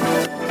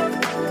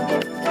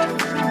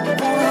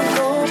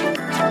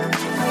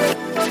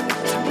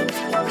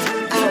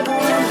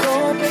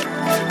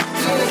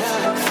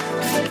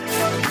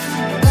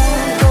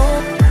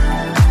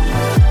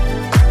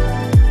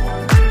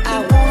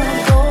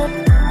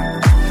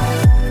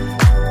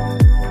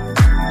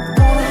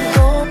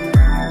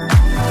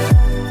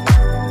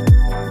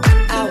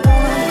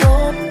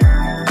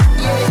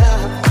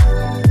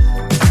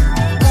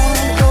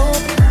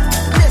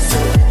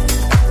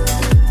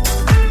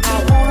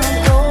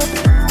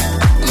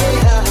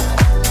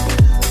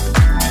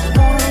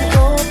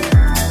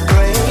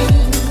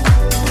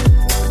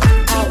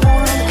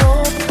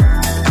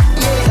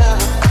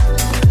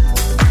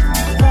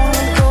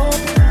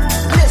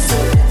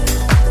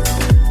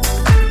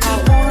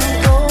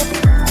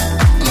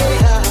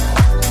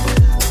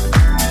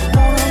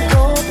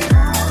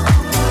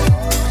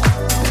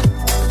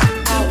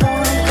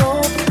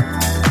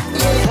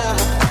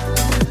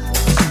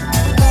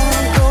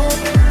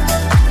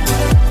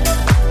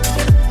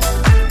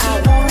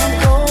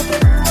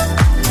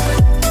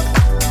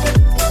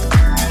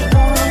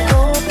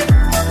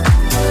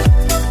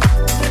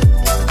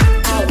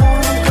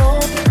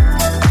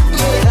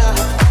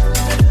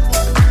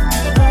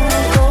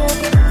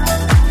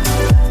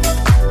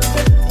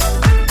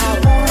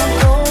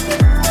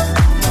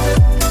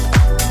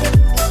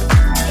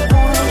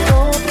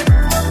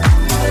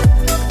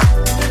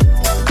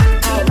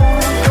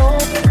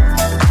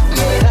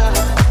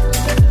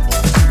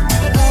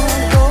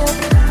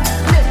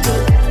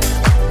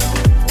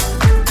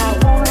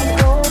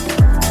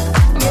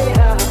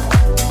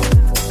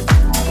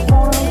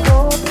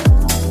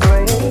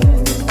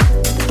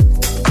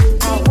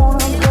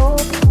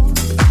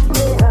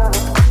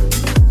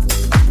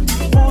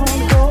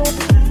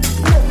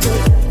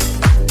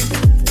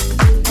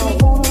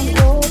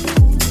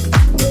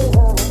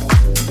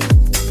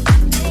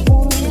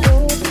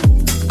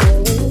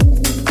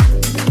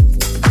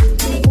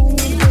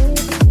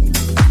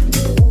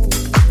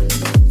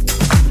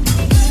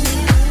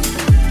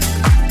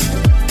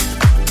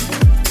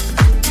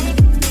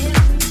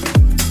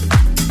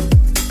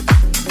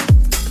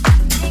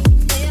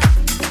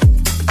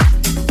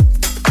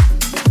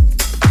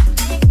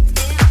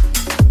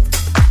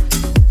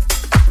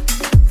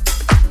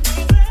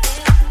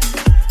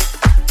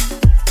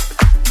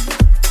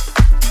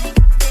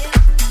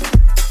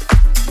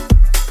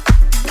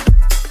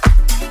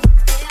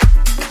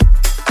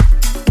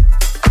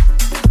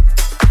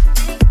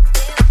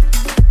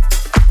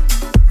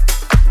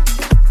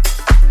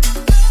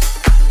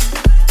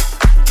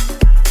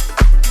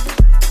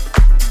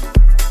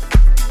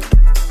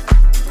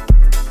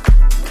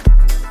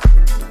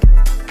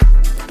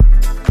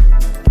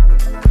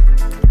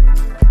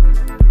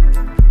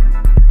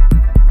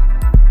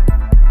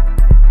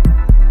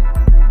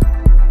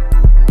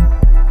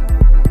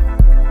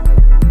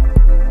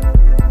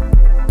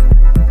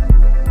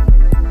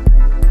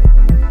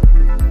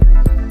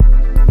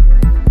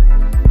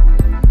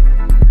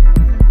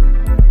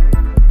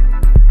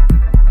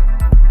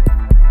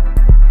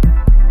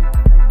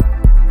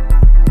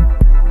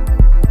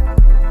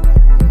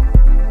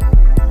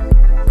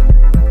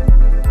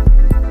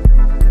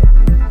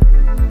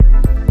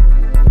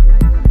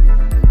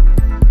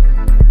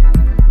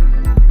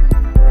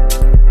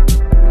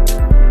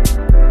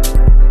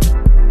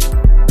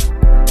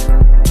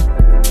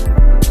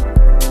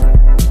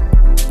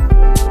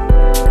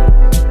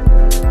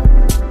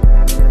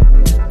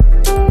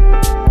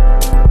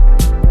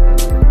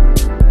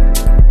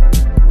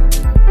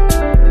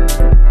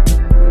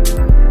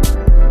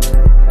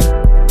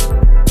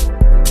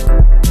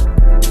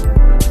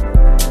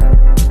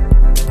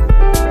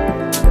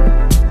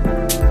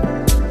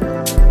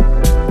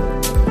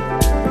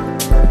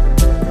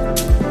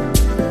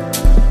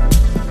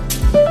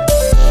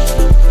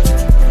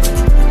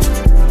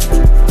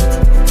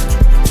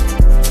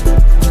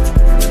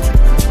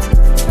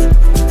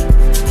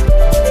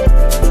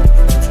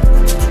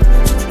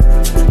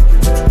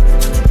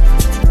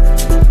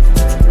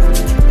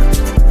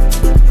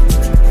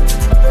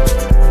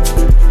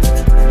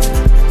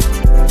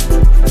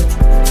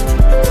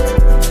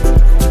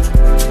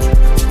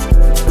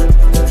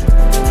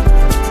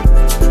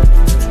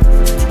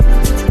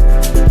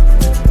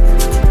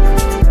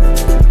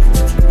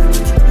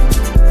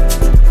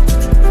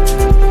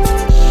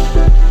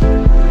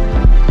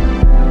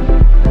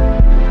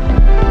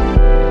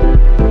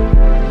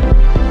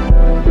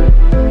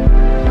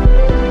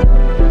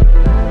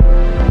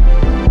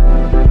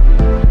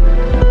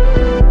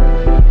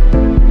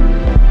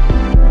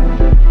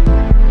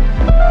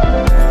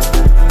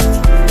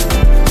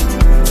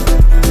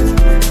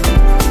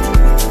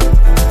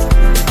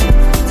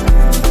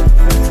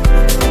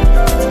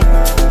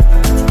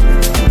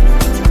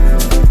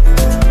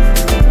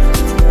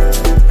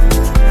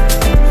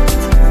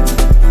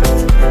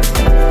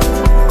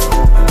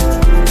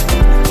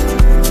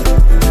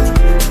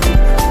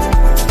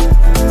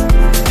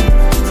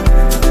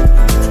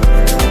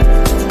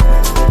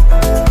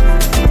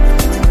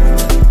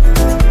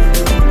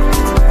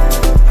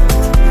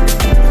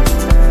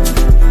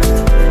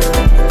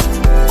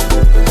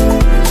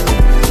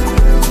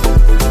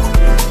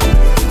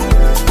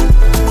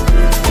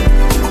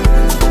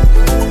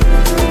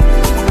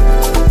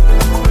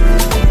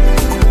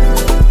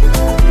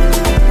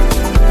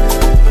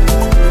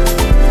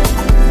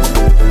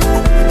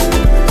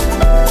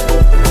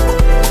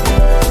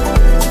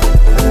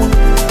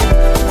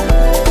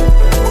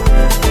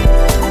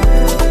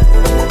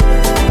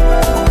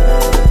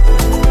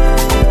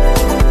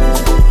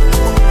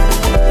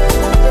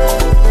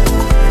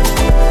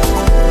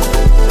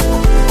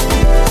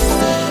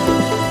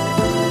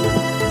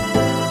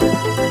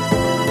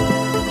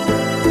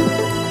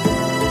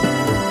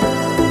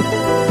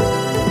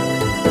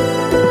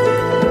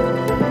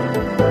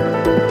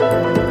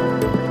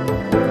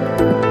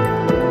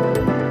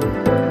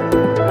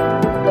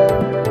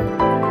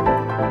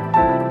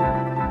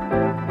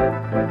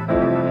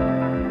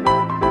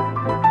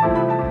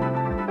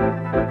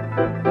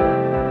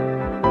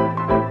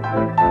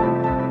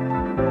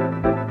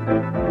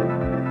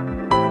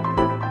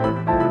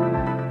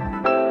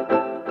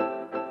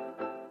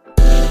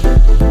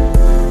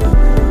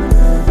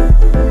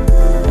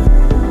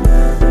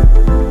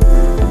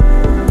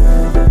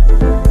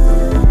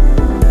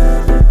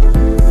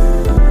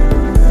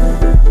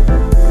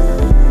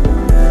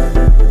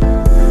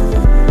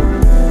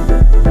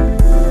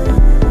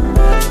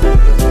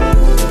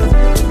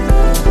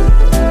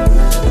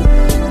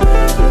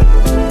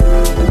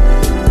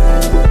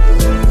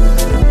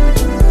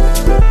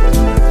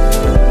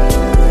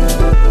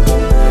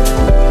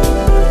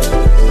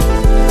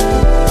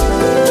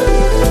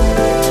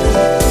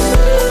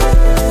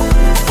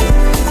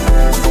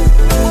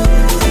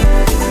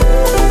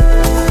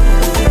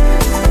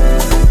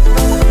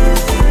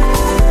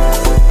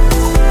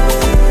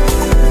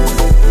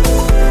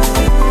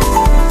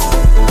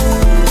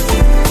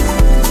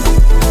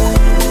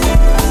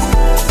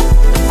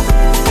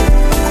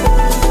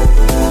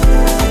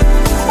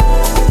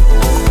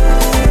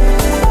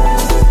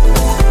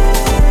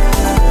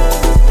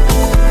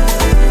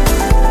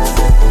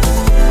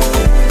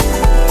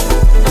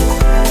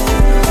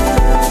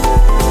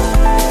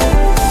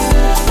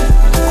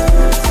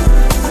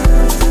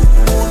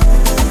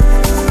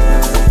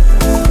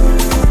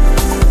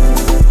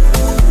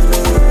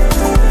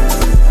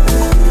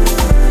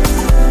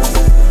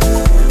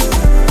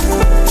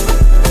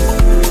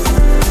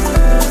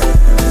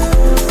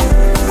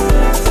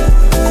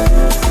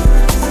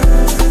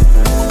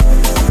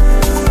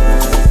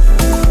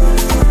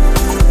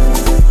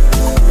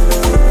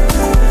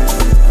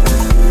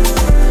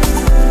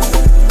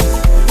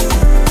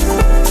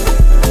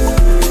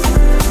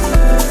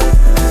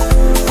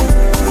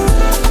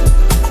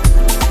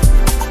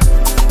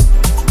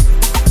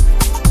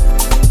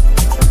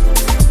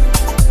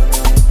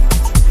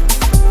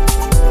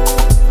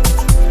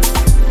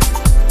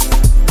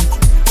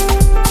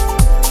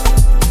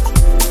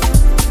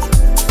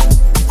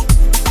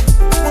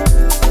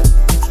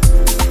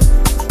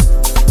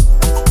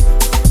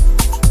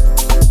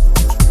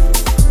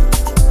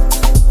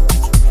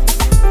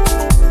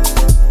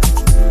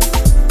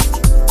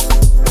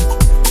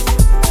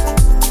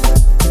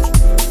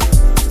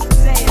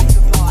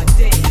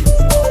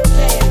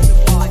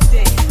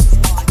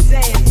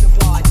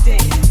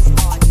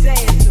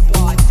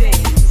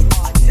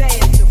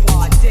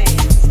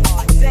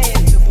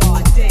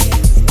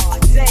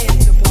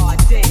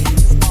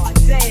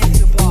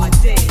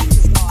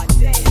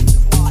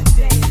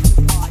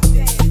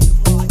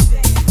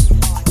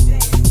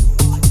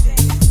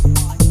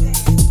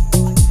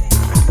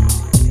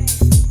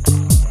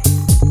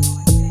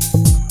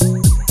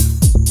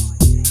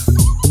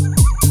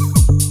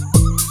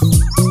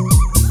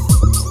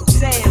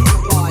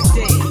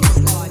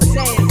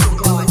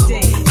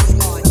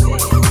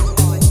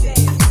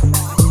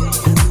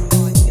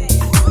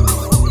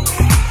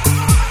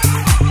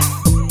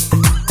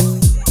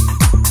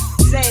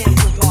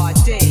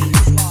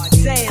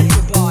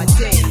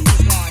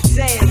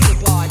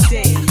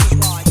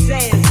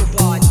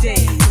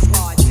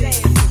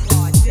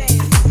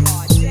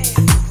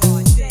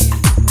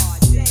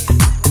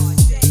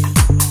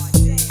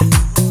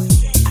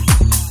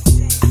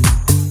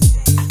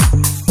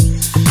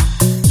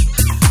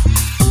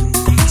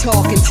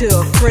 to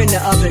a friend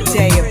the other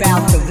day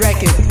about the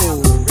record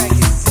pool.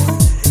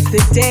 The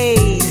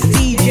days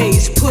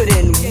DJs put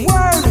in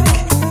work,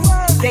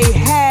 they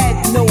had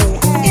no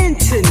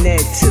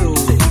internet too.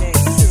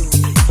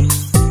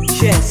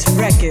 Just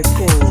record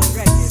pool.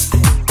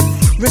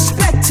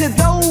 Respect to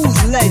those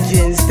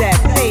legends that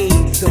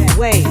paved the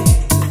way.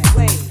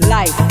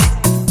 Like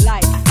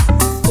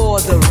for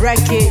the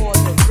record,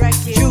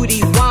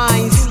 Judy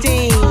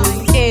Weinstein,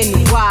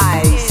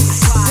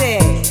 NYC.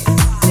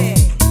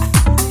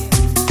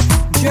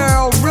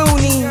 Gerald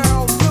Rooney,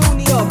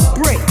 The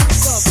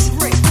Bricks,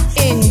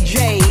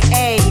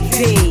 NJAD,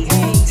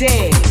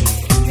 dead.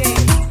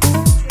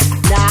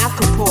 Now I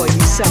could pour you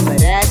some of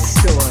that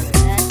story.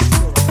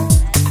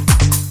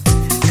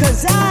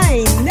 'Cause I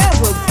ain't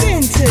never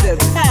been to the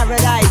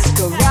Paradise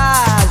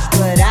Garage,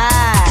 but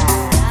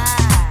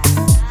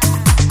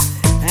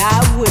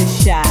I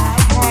wish I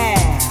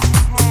had.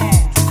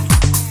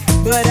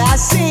 But I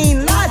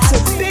seen lots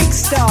of big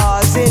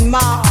stars in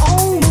my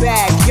own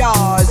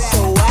backyard,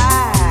 so I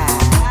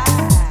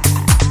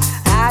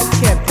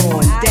kept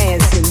on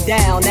dancing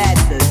down at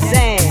the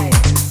Zan.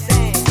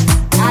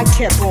 I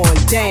kept on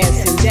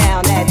dancing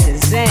down at the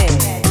Zan.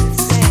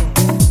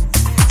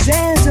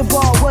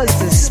 Zanzibar was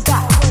the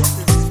spot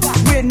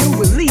where new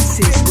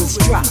releases was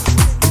dropped.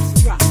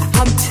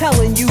 I'm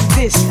telling you,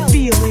 this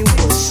feeling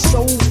was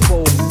so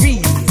for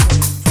real.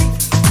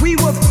 We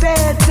were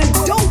fed the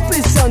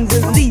dopest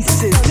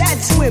unreleases.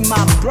 That's when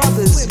my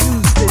brothers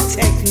used the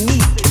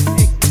technique.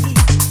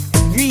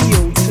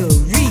 Real to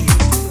real.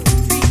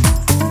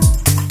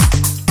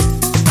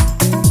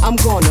 I'm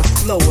gonna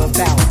flow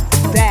about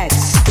that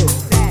story.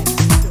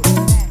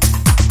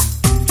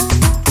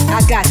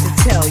 I got to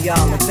tell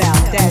y'all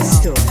about that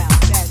story.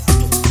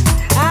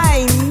 I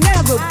ain't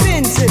never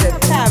been to the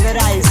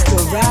Paradise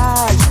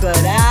Garage,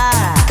 but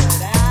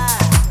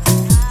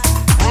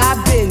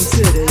I've been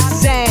to the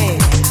Zan.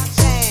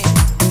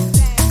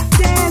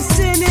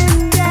 Dancing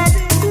in that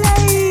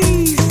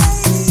place.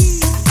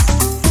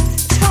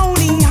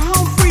 Tony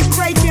Humphrey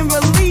breaking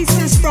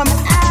releases from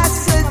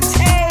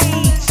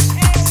acetate.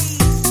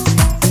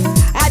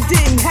 I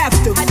didn't have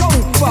to go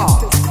far.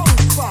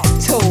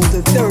 Told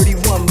the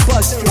 31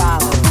 bus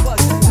driver,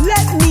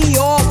 let me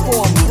off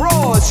on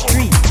Broad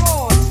Street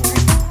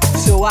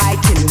so I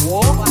can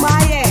walk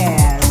my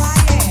ass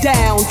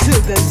down to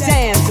the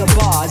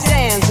Zanzibar.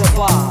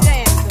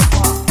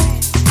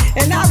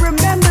 And I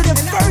remember the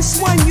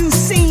first one you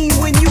seen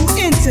when you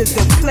entered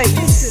the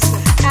place.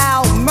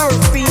 Al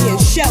Murphy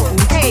and Shelton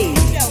Hayes.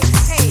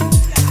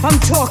 I'm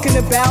talking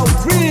about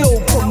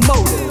real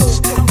promoters,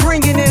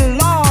 bringing in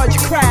large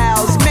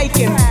crowds,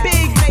 making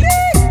big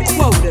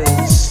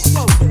quotas.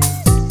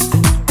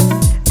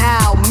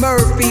 Al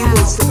Murphy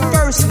was the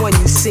first one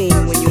you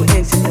seen when you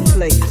entered the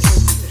place.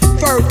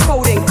 Fur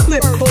coat and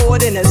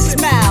clipboard and a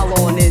smile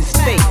on his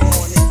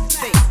face.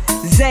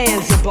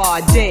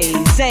 Zanzibar days,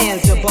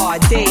 Zanzibar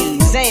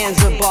days,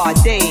 Zanzibar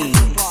days.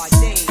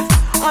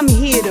 I'm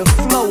here to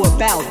flow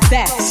about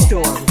that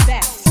story.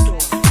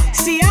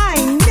 See, I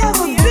ain't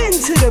never been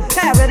to the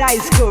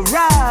Paradise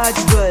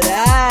Garage, but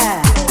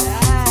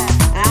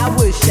I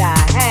wish I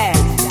had.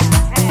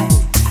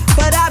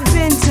 But I've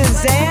been to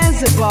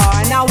Zanzibar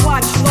and I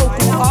watch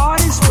local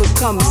artists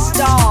become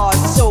stars,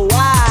 so I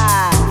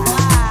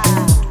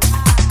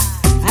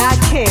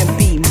can't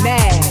be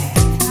mad.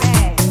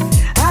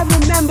 I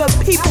remember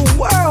people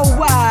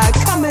worldwide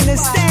coming to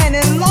stand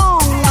in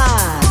long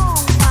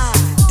lines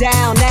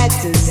down at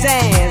the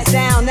Zans,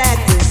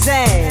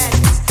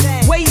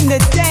 waiting to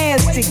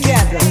dance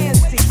together.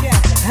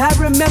 I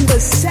remember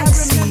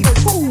sexy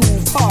pool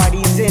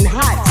parties in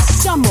hot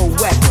summer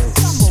weather,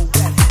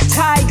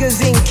 tigers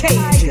in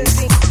cages.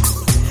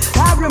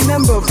 I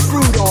remember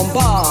fruit on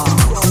bars.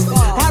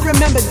 I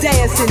remember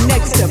dancing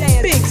next to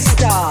big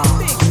stars.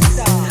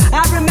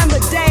 I remember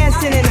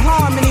dancing in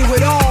harmony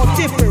with all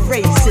different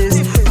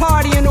races,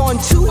 partying on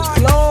 2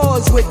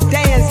 floors with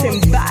dancing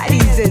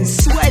bodies and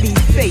sweaty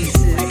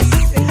faces.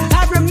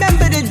 I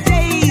remember the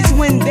days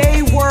when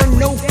they were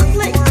no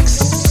cliques.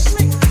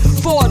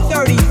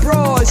 430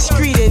 Broad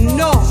Street in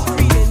North.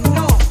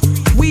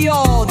 We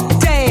all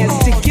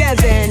danced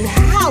together and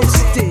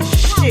housed this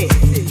shit.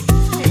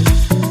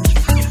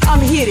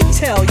 I'm here to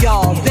tell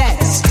y'all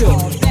that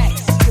story.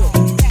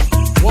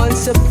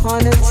 Once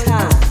upon a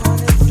time.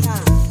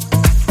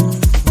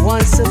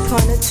 Once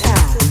upon a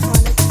time,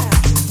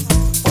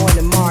 on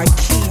the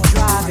marquee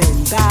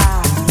driving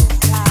by,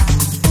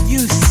 you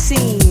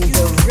seen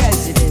the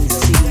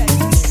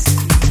residencies.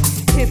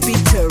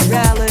 Hippie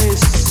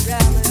Torellis,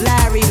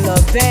 Larry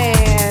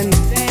Levan,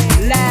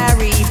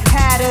 Larry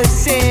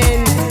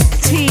Patterson,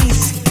 T.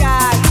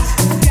 Scott,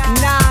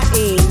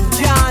 Naeem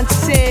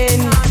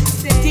Johnson,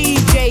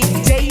 DJ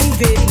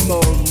David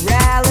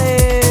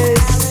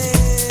Morales,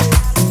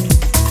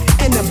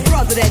 and the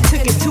brother that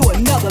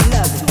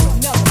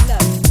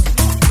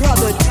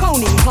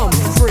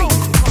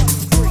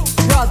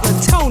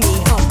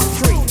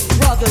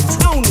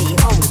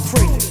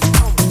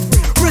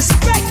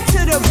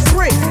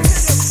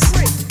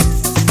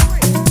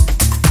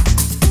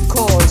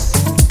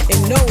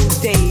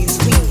those days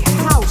we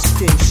housed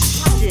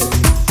this shit.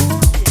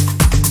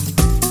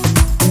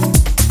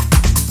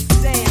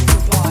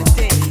 Zanzibar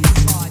days,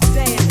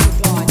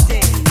 Zanzibar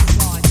days,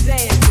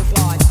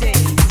 Zanzibar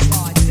days,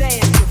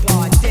 Zanzibar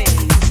days,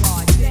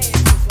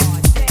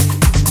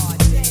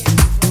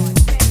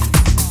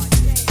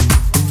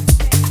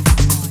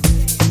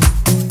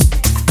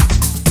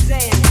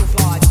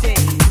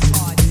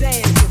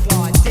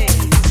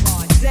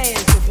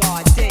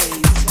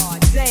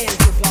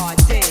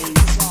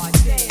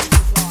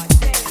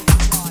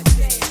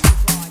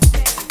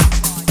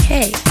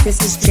 Hey, this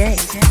is Jay,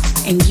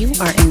 and you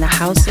are in the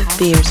House of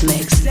Beers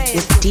mix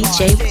with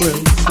DJ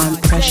Brew on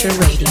Pressure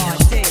Radio.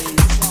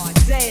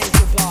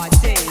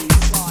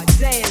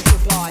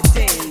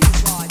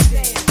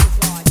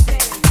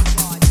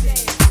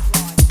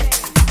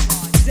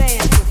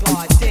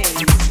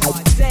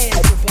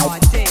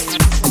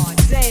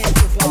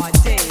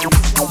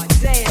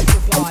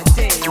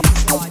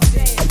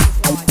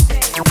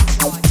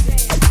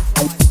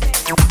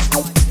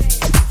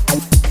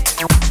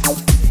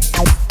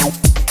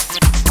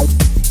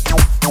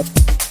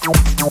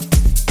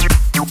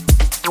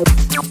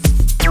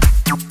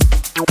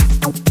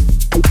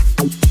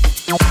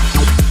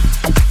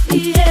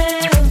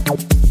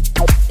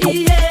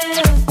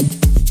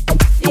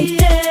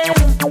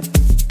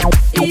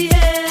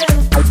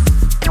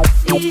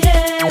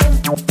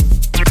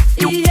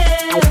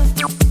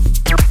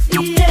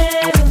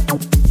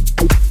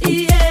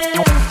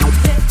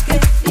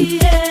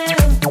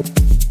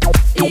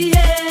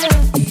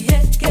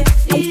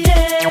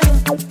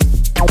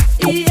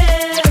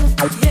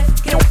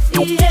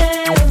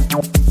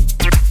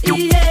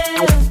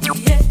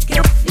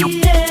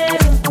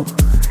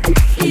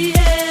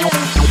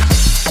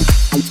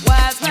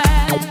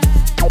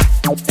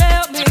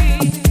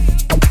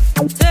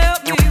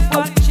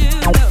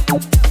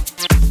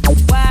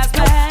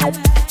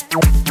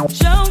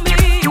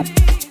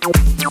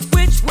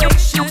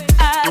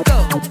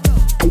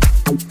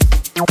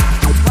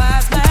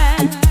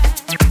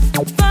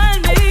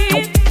 Find me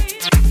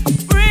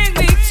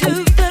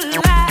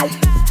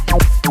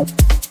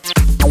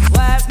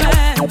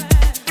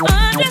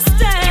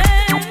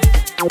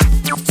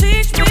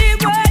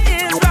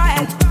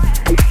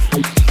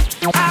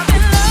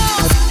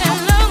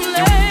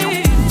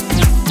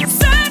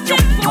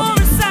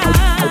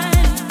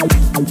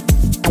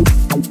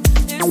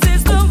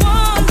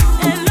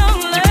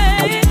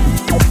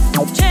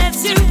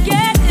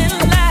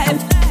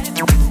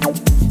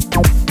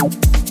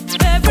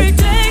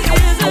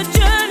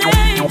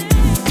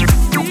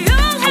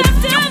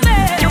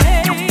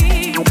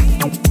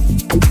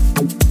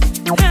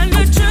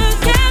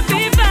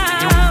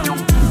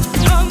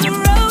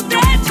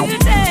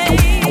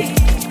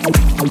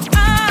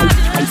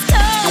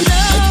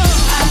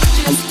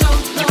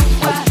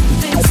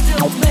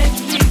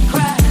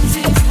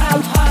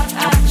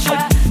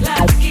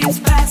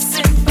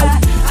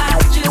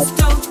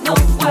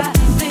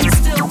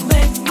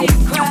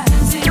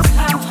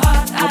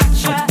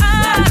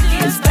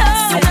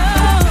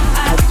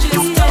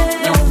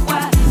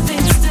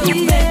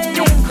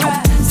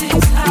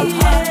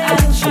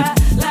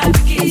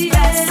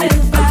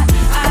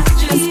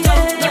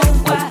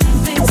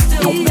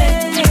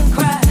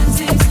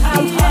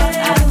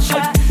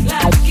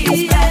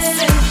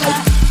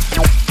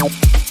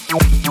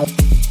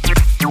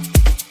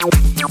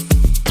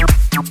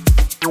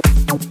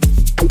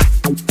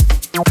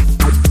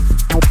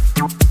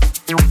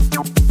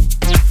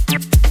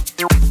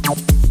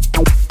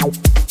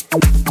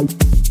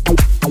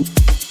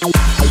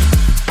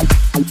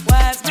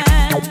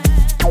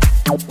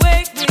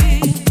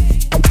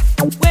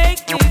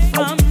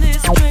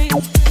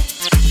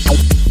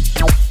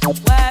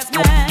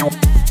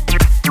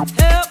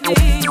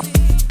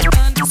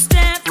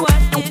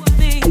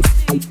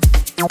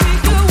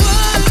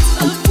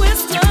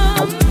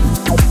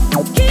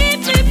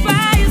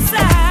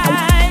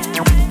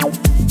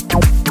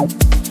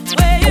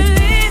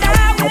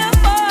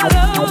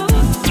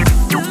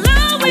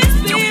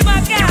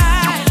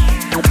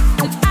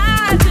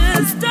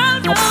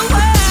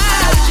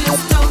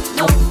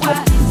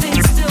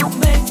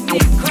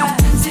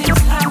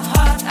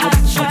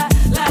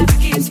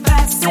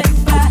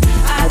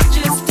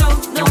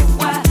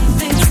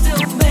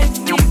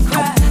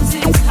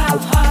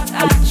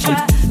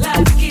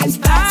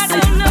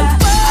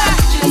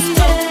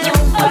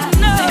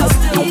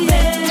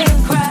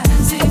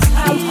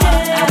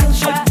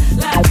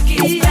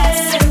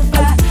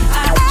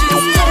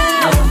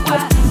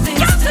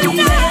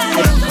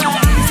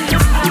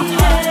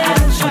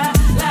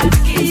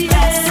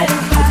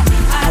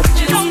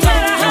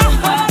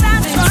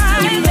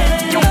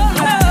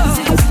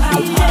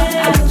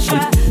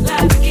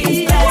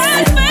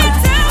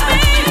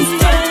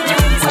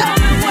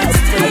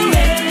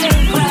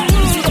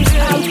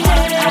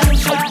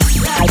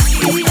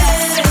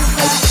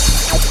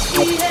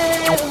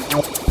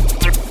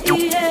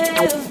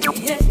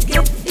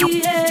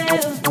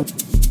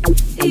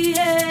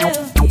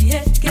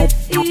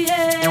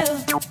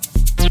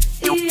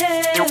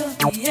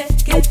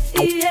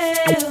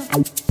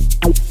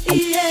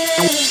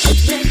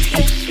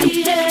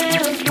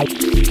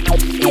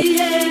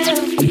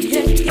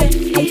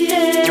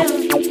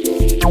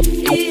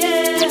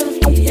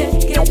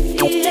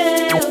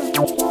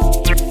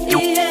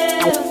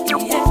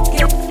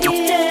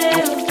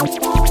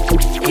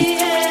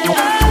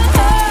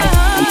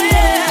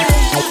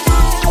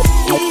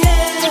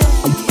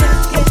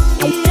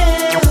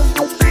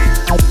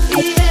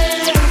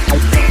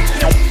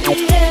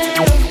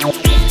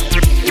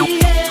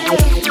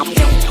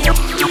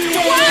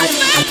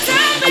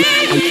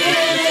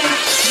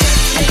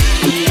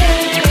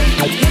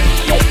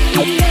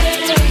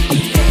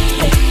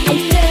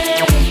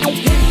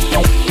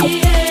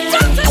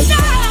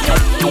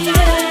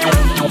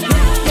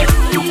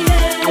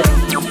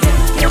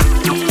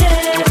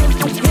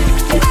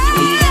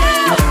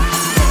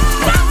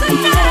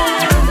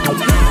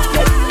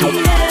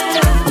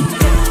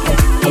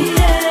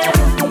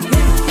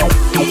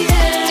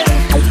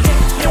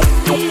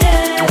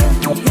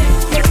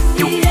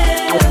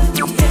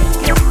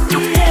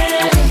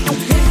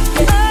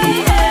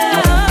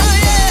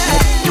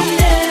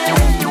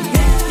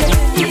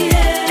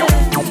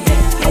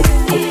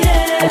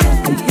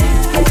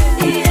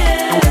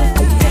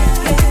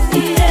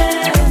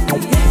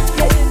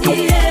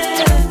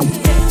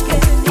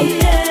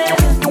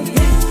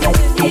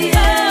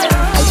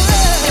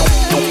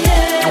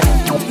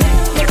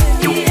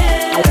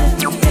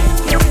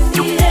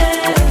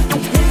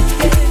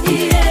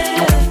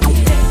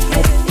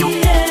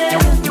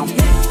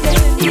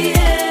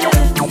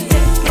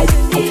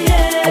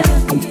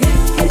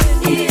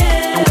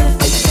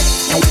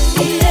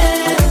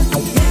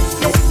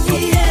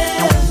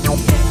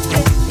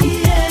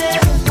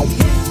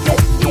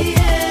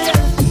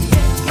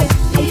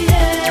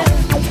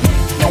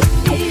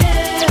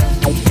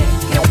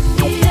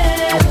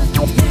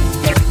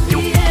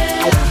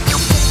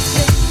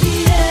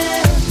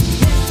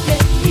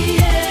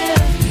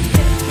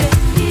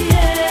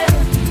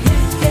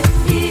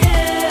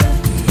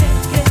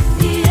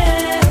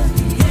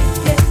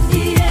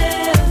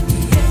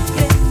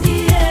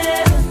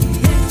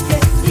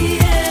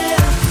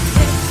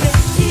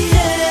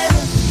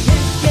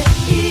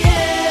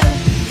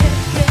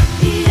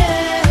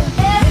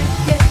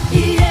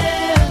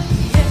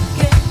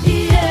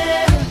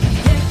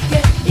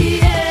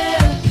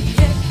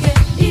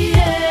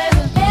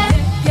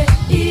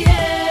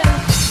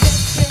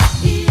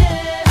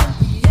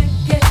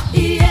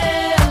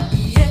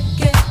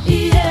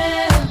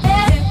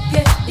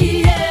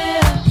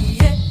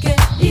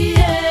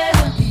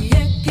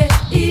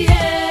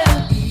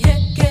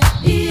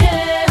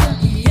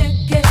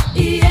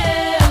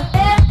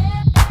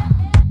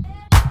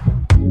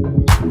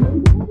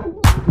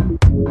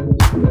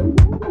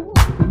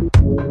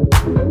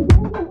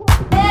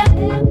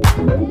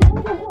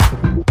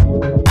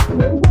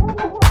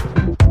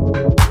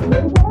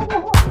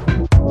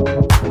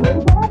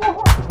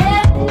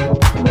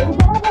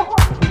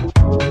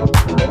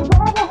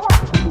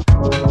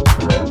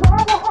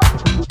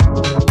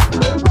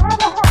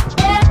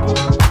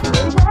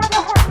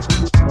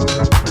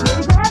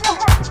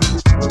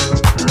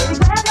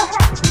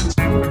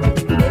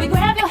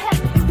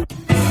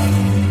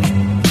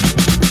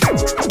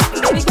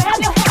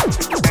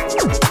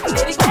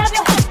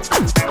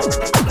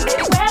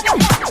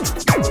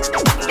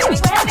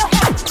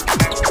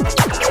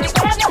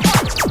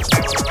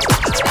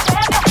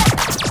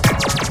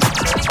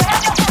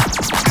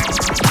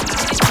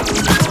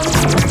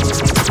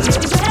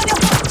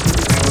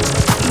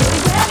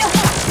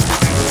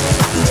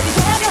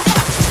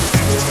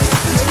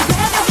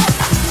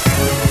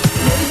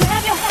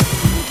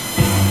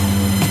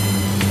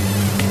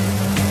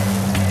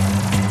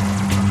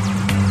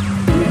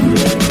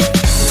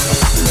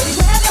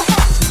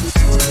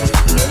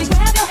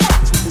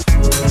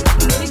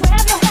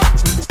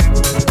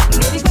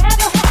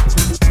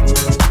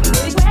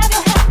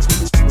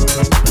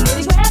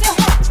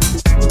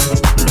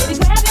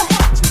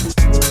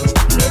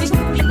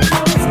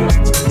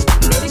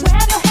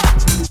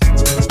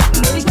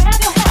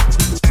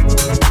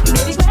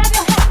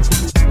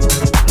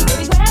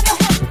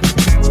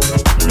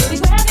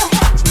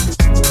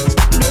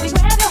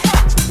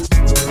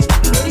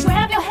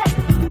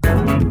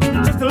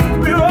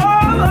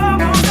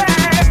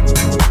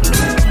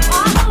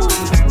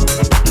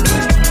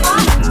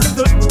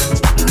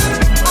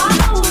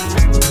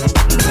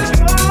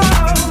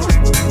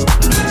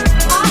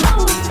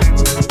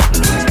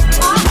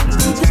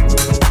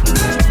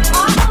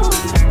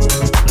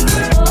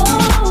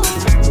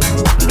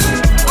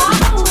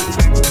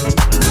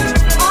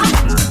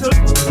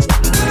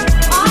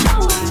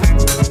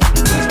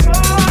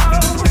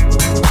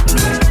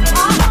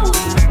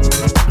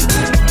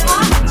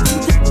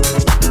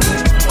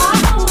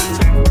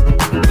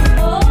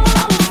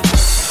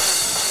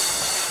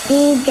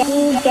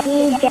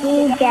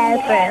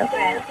It's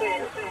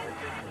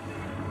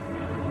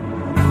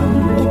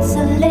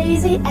a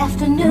lazy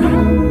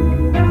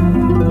afternoon,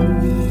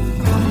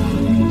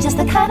 just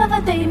the kind of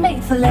a day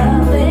made for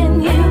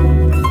loving you.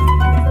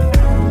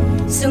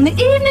 Soon the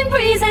evening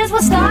breezes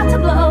will start to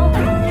blow.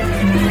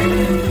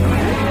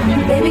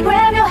 Baby,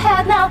 grab your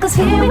hat now, 'cause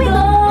here we go.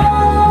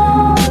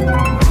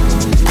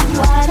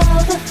 What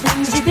are the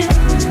things you do,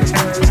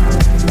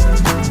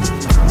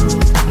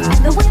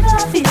 and the way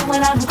that I feel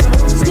when I'm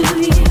close to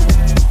you.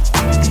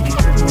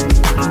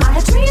 I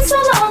have dreamed so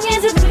long,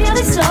 is it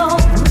really so?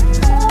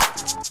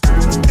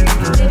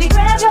 Baby,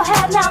 grab your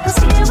hat now, 'cause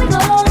here we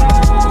go.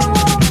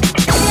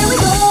 Here we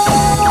go.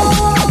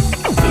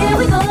 Here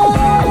we go.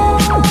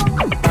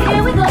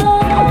 Here we go.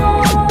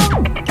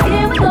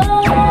 Here we go.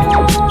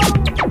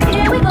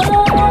 Here we go.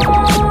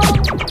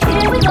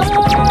 Here we go.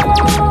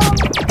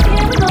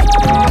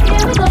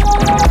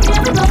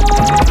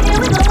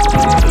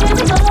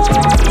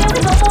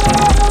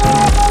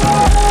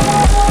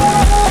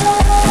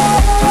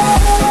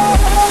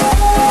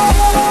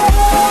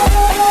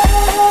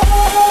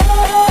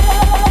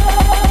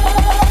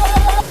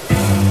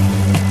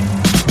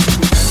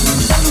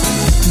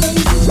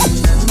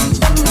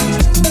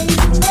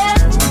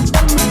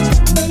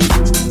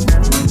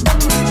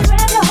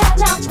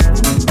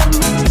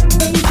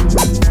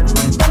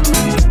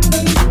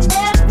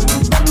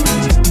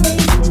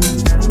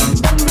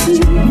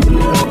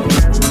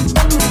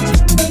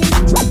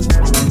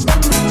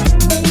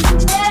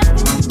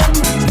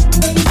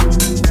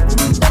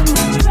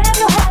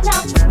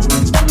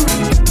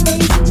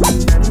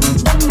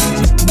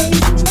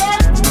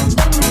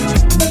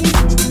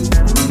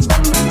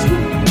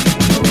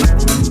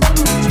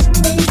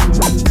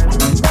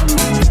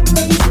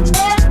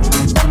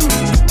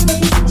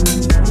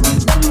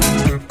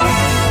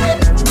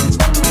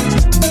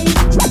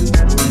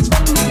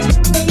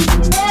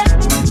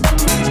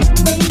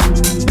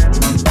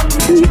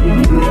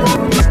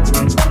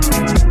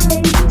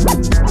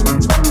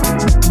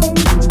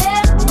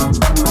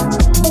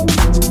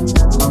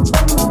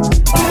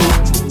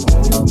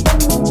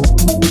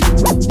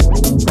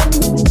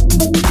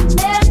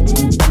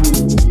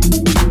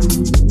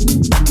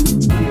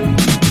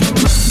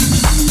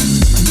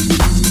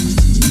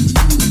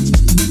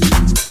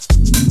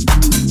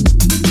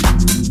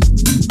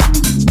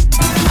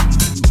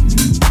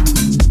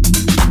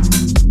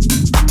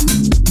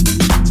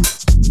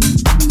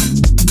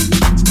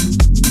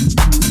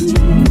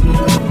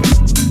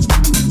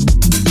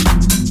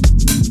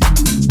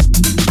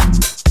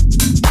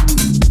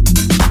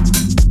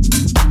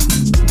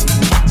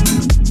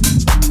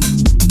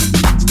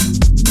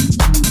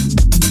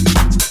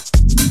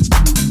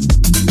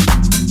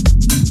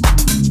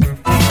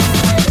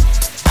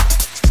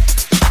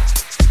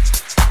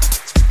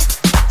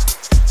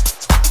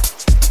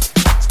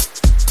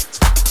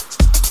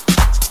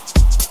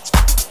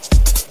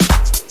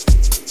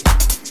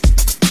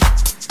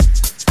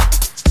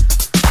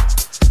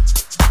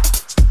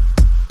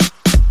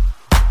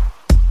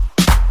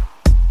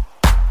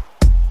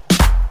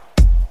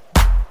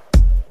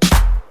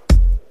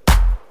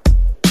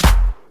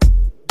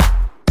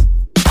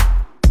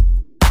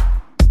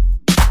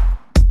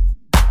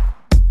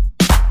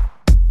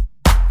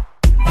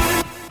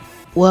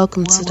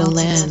 Welcome to the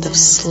land of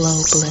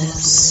slow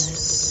bliss.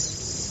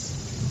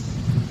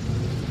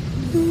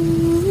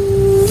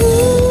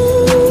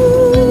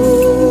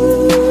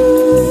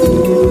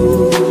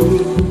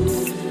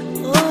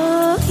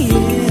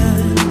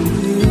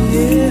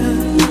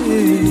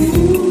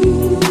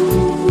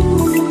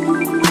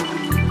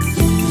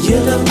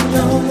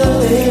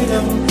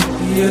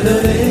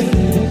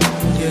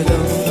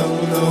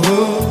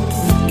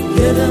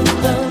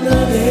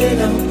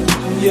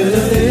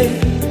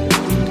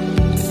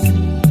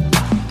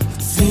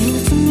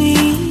 Seems to me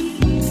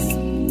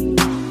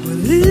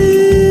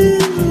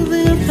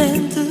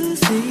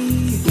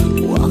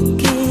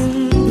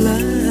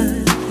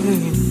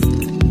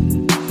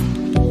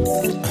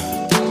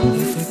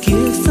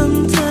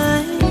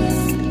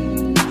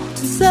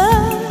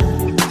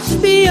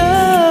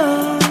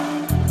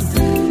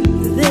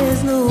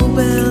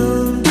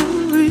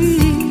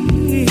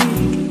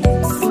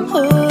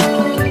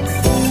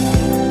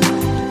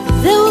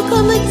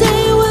come a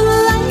day when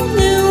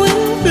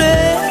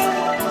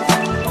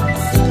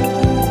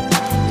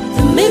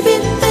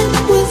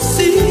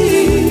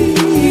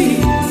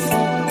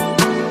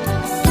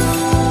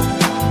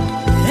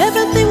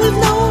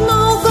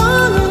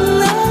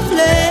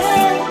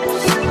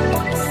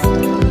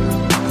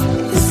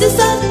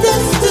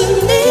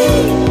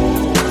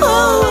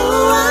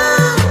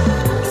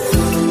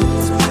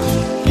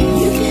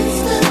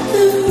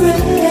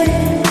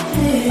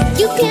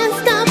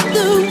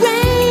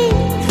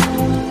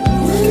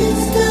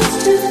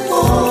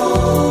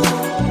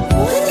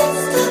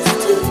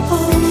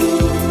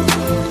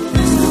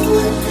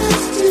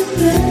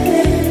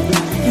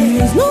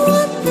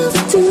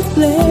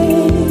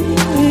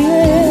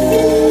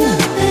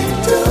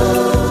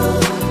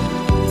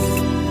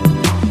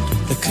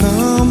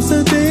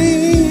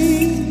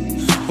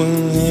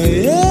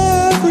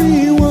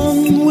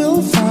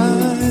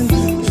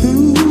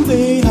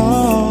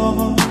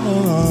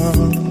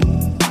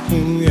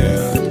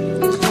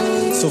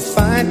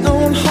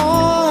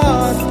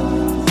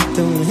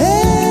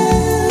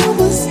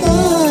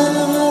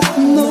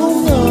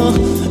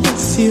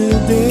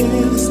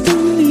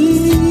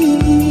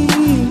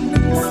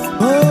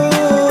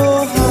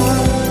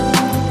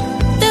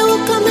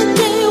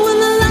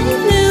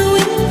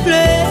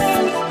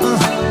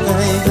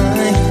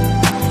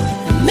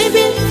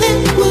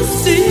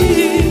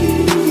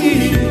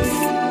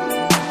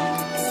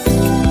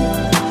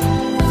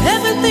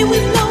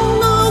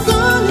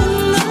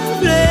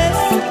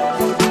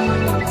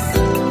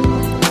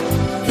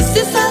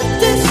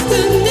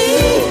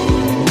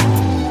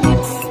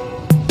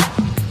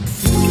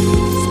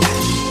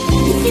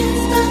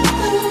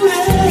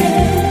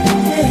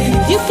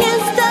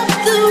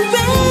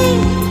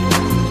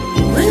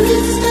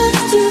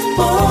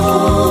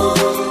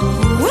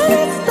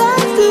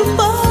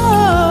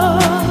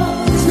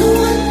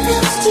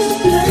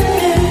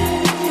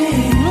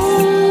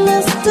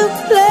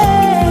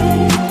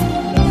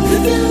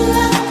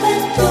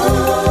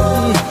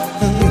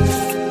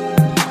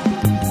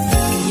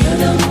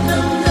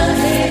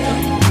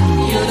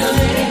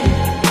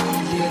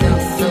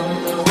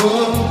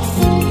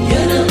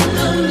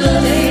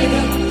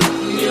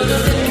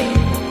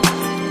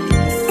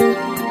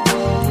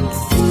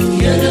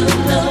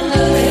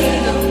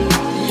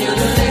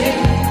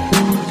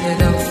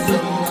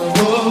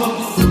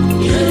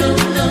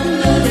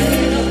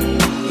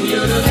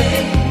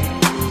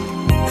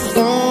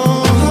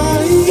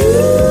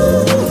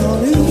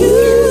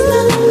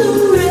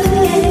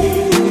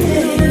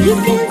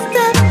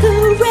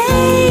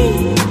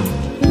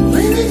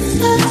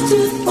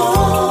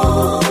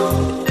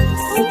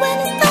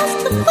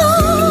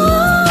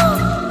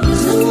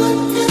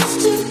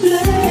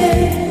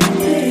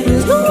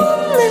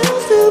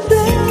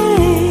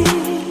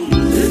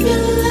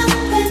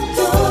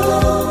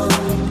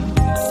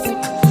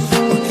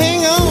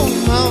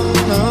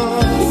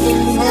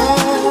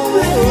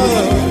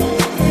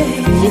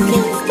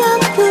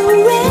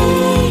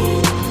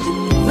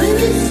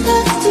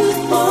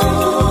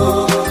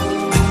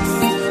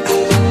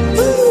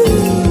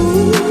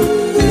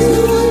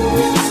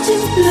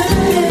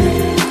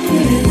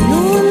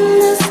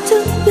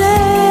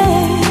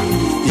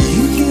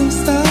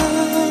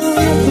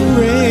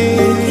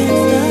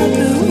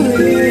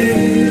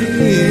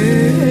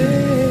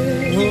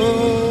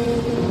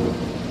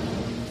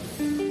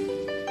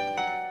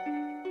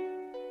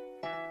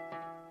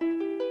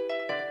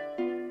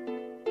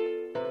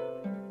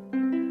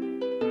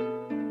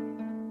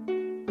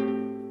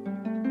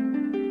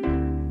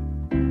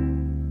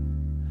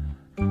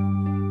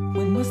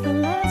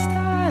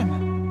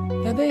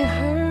they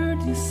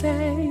heard you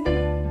say,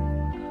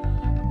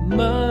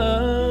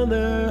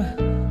 Mother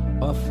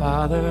or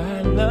Father,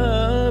 I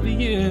love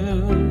you?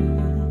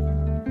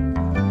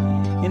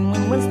 And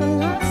when was the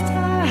last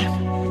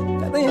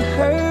time that they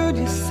heard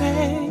you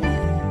say,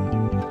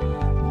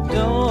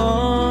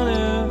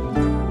 Daughter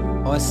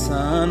or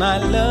son, I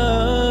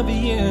love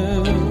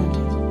you?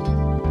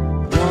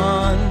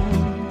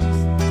 Once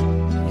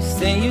you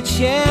say you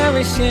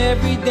cherish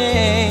every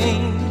day,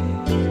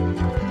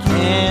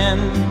 can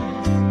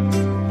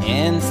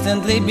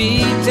instantly be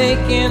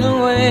taken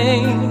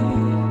away.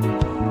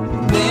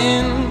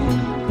 Then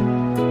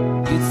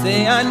you'd say,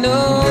 I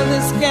know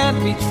this can't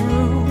be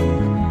true,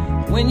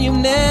 when you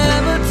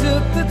never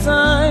took the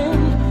time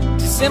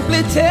to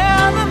simply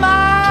tell them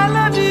I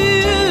love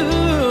you.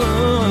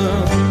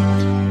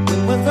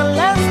 When was the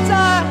last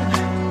time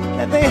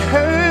that they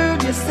heard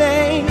you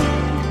say,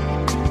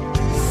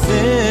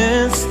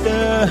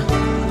 Sister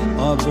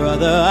or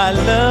brother, I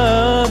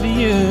love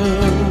you?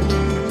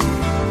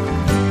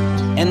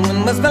 And when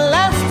was the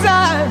last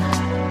time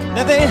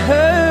that they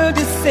heard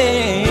you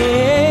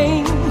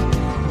say,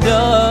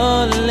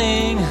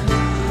 Darling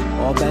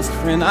or best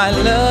friend, I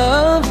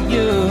love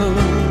you?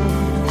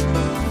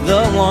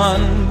 The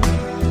one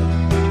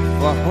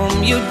for whom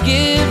you'd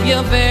give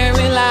your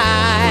very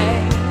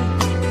life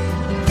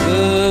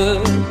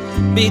could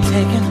be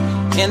taken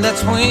in the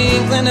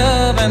twinkling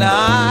of an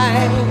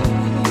eye.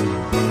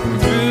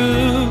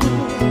 Through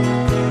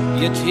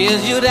your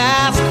tears you'd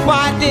ask,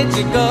 why did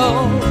you go?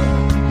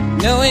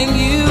 Knowing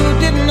you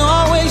didn't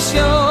always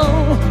show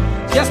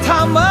just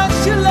how much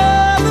you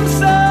love them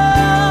so.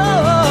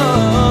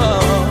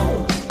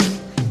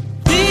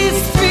 These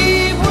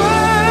three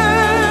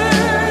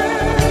words,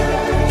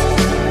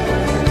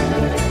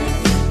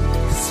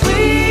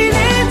 sweet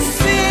and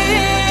simple.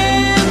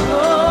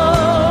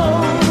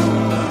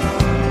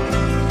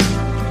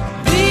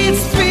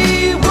 These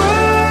three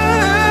words,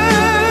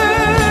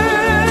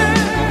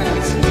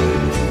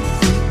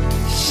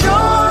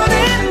 short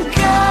and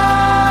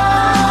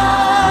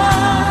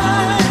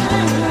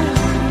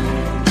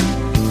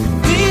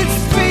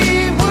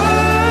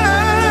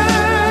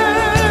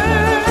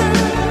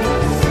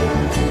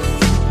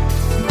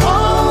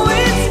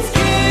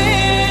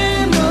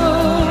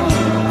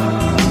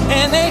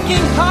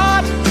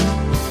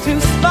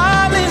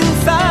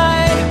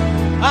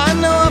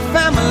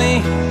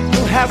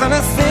hasn't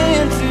a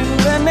sin to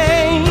their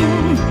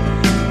name,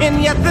 and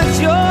yet the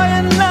joy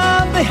and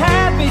love they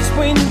had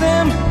between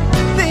them,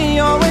 they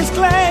always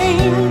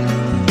claim.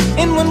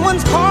 And when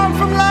one's torn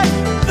from life,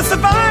 the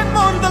survive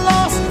mourn the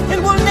loss,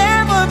 and will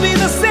never be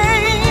the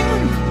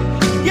same.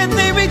 Yet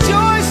they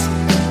rejoice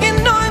in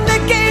knowing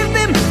they gave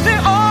them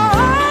their all.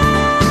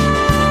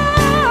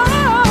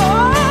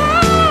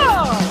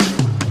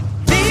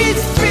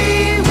 These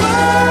three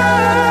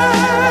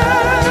words,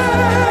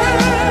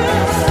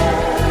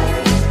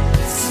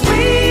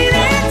 sweet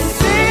and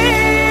simple.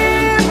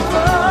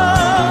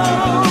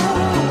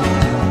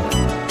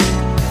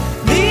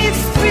 These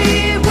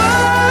three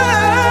words,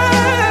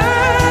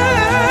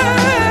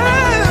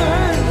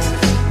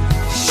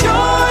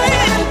 short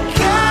and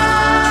kind.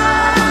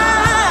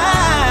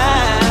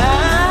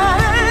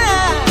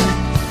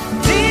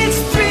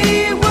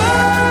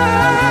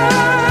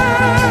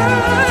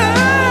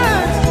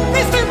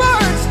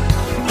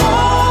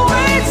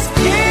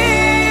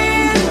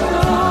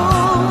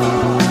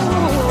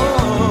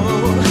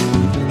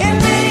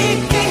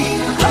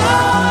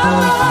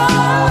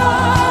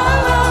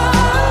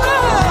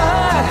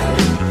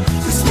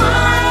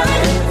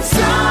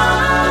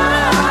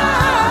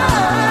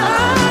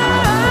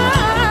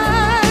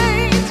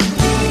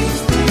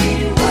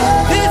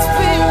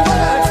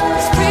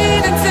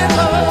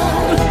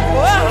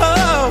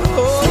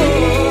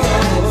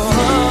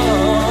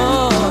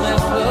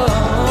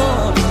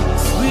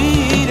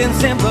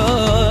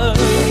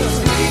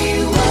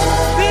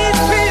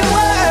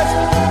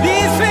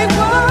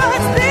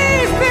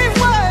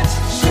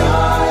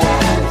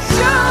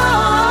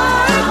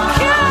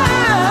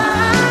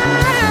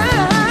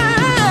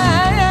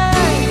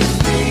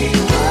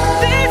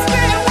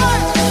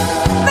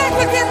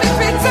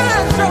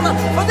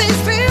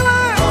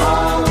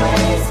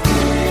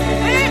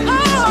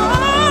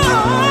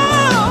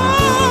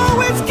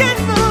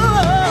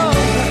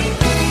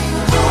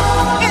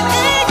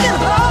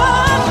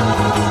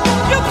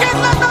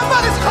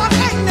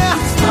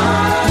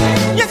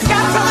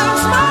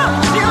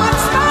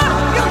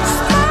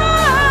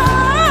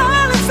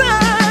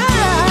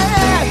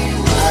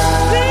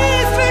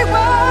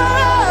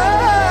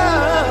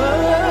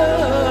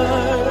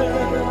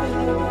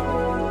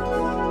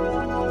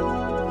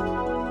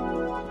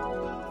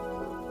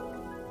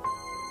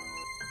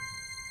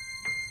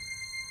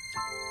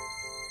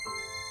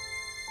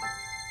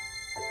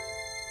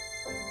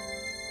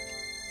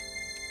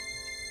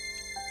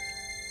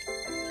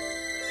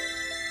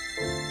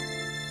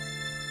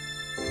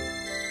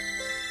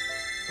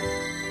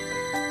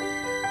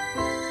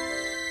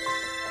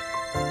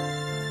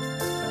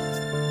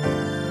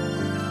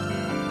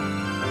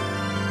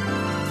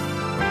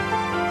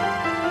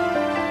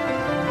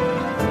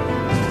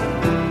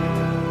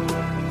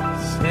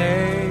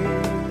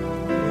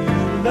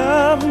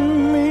 love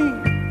me.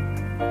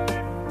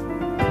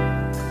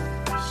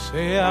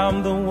 Say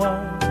I'm the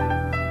one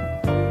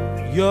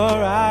your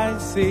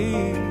eyes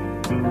see.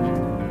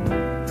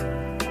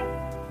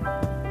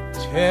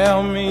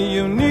 Tell me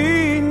you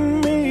need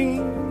me,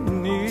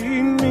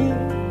 need me.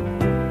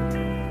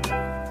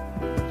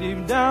 Deep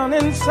down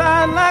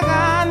inside like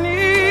I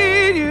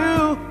need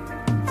you.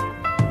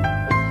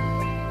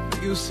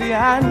 You see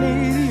I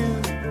need you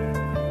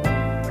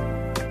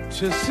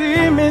to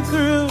see me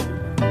through.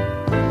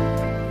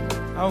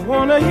 I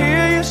wanna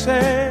hear you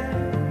say,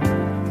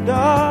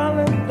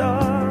 darling,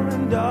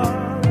 darling,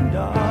 darling,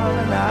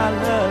 darling, I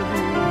love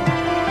you.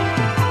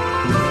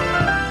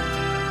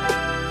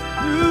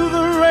 Through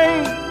the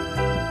rain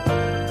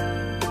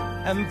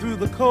and through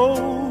the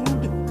cold,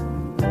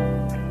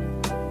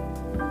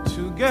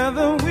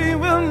 together we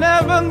will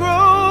never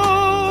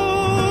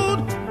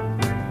grow.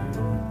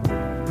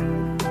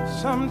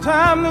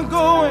 Sometime the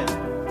going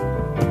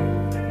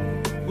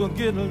will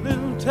get a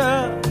little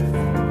tough,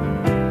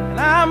 and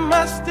I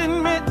must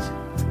admit,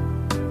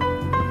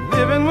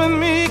 living with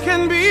me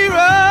can be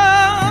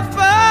rough,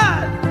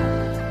 but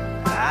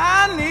I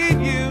need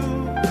you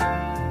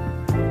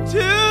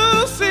to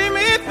see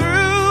me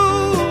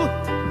through.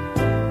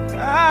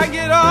 I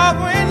get off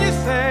when you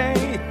say,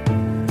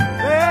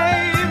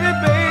 baby,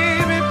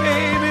 baby,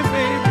 baby,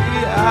 baby,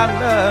 I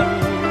love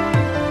you.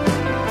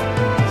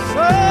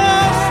 So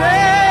say,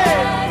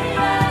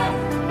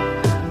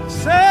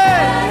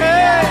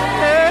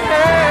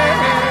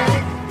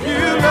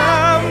 you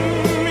love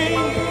me,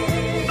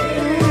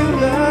 you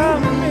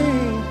love me.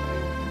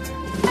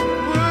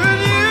 Would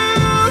you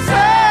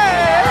say,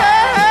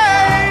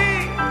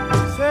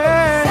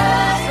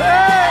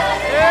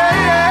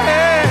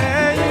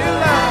 you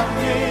love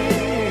me?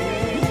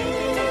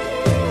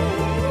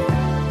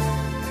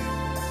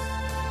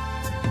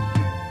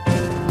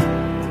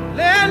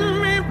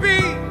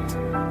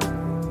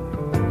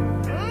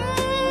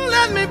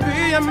 Let me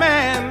be a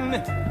man.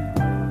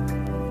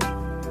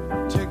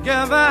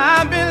 Together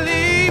I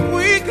believe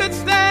we could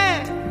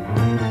stand.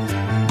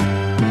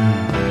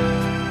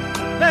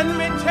 Let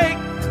me take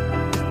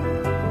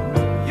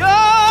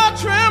your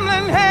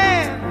trembling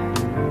hand.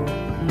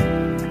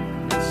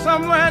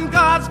 Somewhere in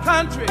God's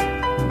country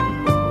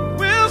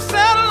we'll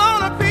settle on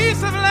a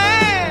piece of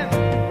land.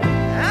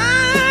 I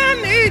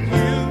need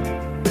you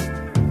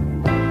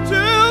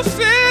to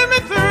see me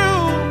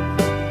through.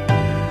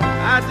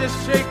 I just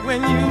shake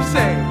when you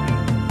say,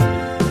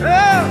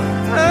 oh,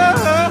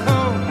 oh, oh,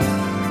 oh.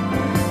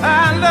 I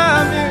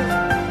love you.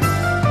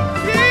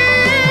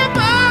 Keep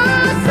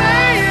on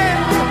saying, you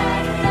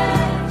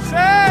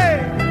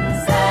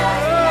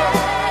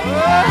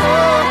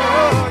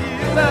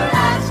love,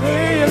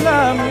 say you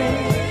love me.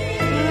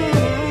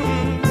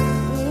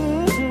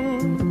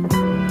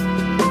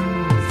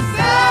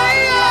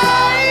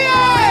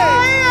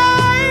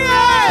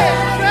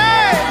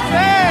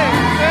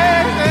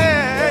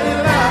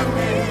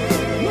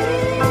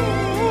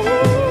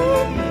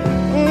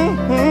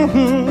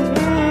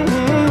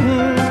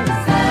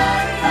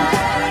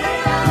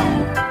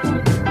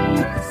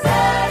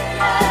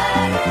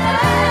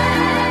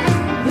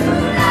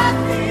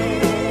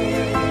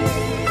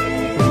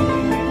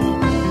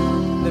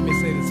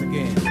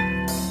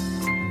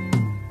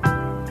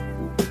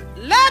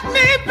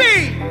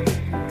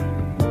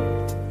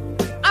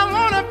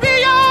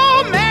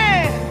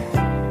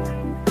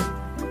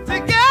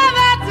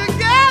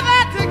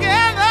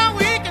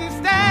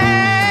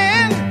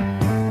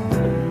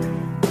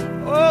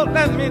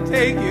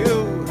 Take you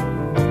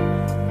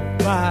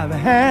by the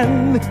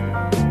hand.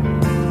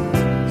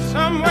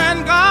 Somewhere in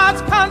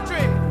God's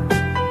country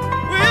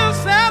we'll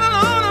settle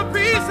on a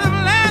piece of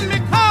land,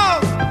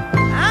 because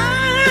I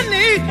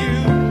need you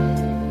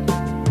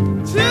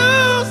to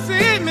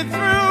see me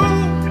through.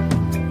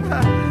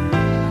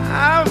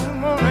 I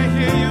wanna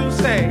hear you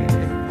say,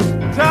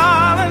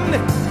 darling,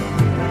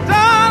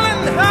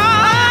 darling, I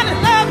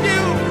love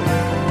you.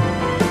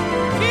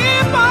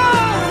 Keep on.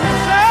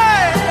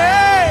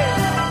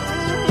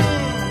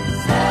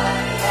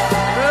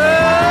 Oh,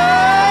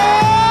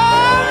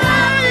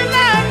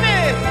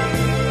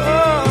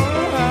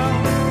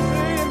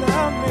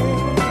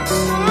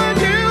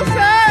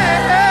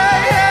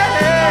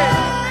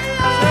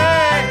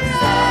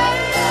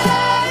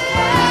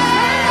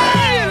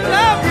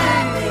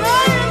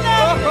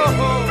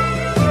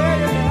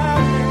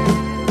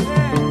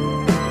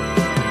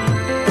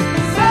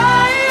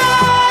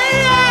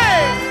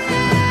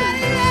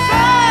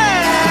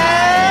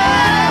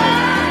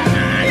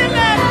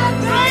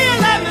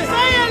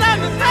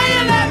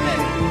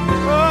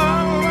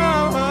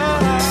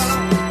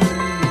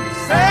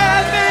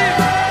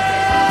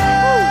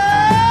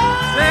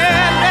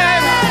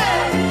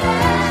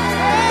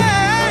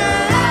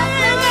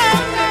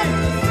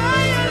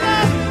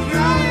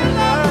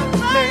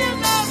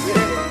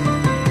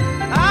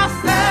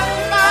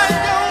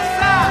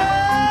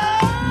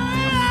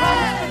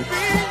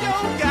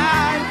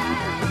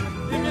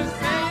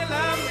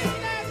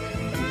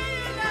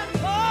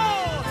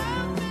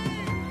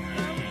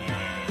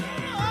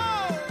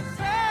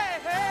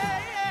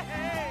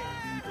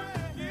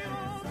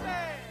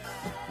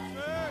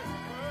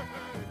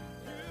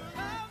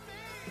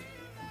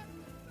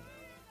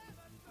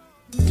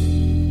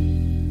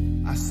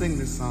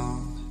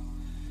 song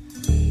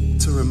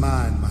to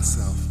remind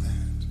myself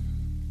that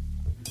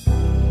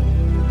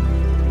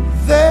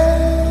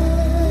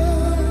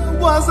there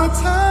was a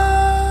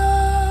time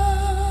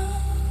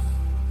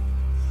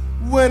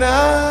when I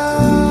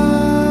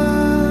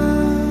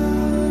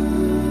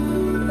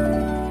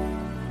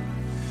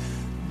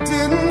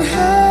didn't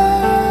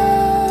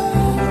have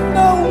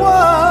no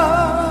one,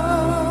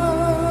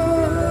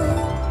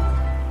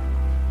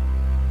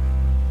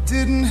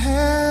 didn't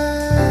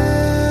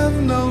have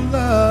no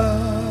love.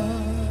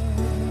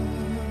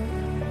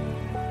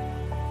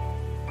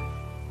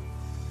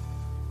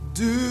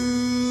 Do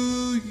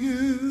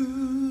you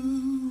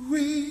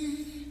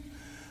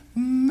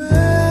remember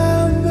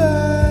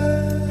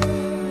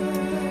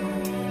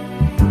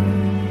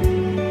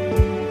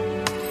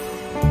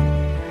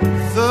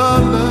the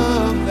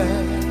love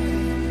that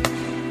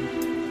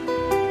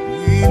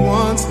we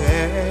once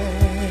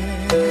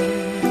had?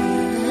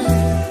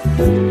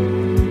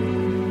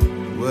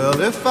 Well,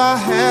 if I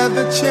had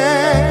the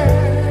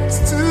chance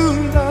to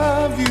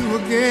love you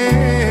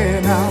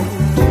again, I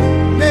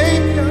would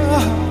make your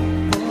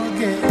heart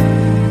forget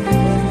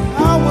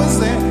I was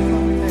there.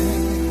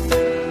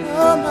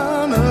 No, no,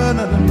 no,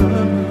 no, no,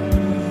 no.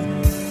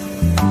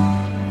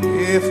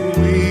 If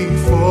we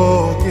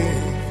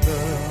forget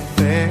the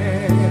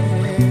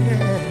past,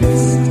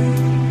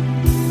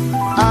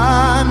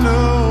 I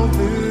know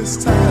this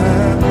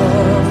time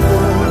love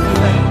will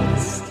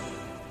last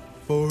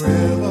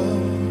forever,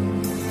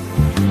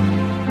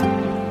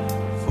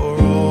 for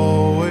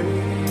always,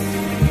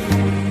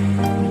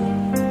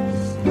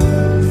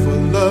 for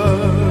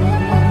love.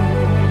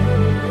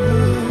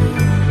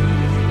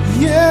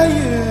 Yeah,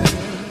 yeah.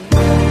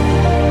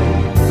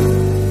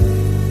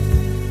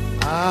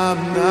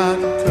 I'm not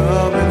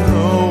coming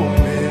home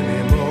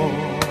anymore.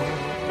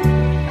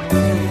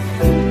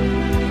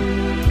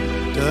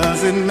 Does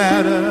it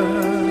matter?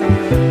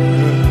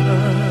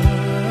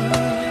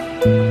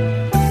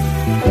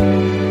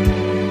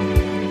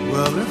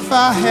 Well, if I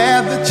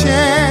had the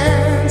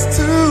chance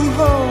to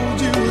hold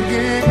you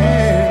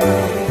again,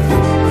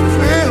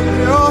 fill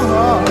your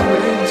heart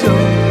with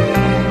joy,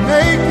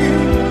 make you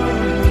know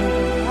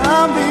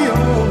I'm the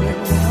only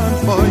one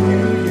for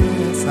you.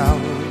 Yes, I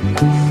will.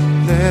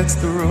 Let's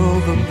throw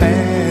the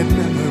bad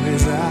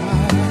memories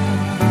out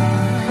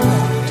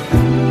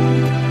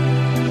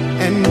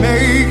and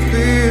make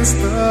this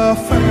the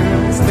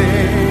first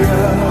day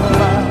of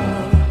our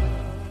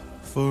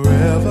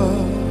forever,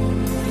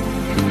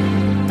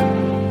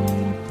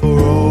 for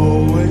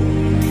always,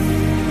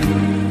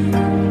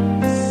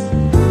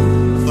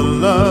 for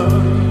love.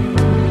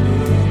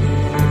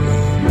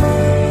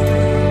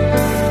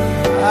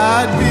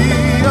 I'd be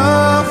a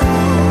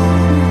fool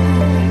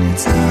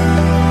to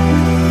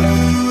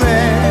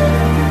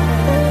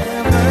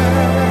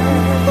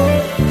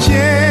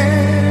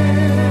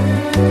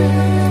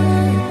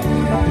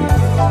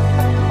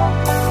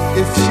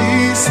if she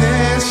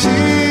says she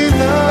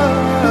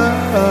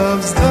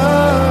loves the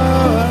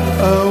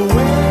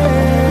way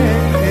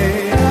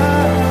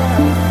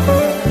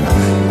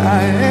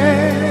I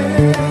am,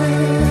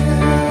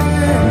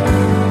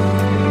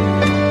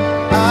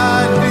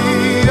 I'd be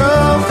a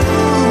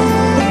fool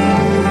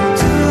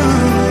to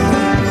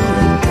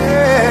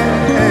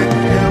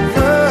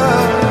ever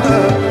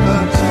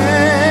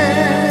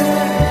change.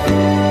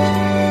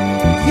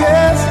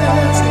 Yes,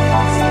 yes,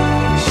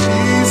 she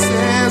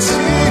says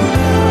she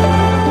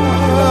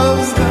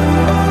loves the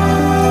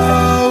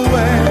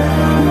way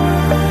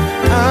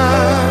I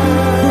am.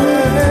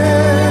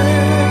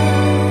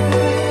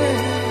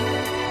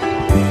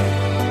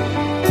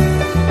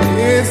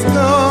 It's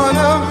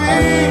gonna be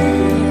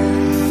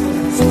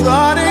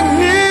starting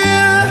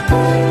here,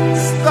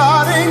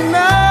 starting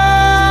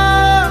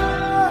now.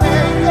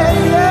 Yeah, yeah,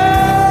 yeah.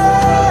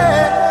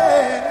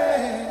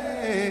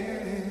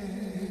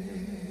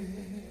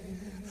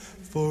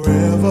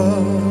 Forever,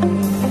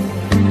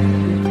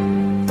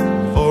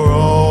 for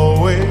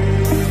always,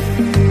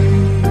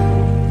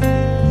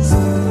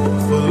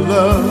 for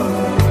love.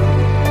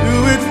 Do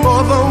it for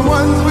the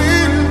ones we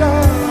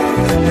love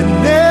and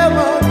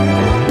never,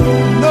 no,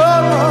 no,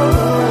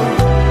 no,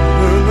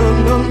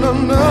 no, no,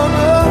 no,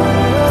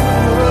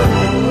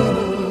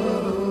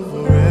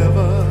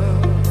 forever,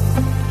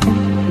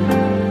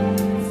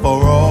 for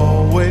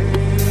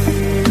always,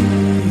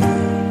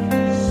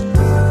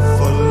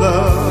 for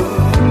love.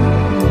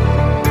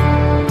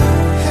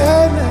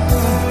 Hey,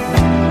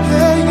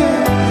 hey,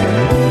 yeah.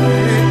 Oh,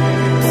 hey.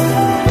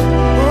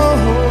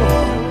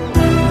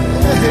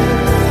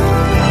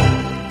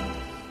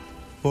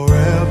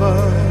 Forever,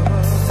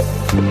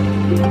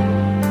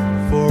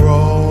 for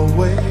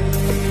always,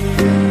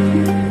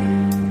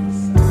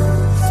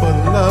 for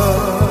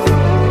love.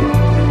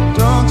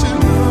 Don't you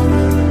know?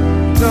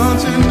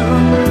 Don't you know?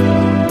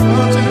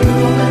 Don't you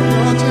know?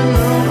 Don't you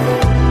know?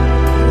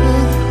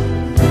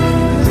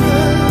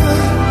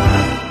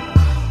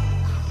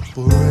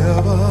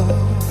 Forever,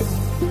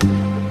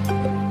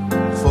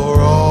 for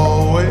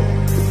always,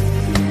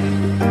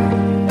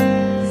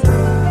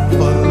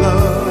 for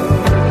love.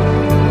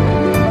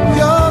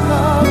 Your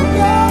love,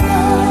 yeah.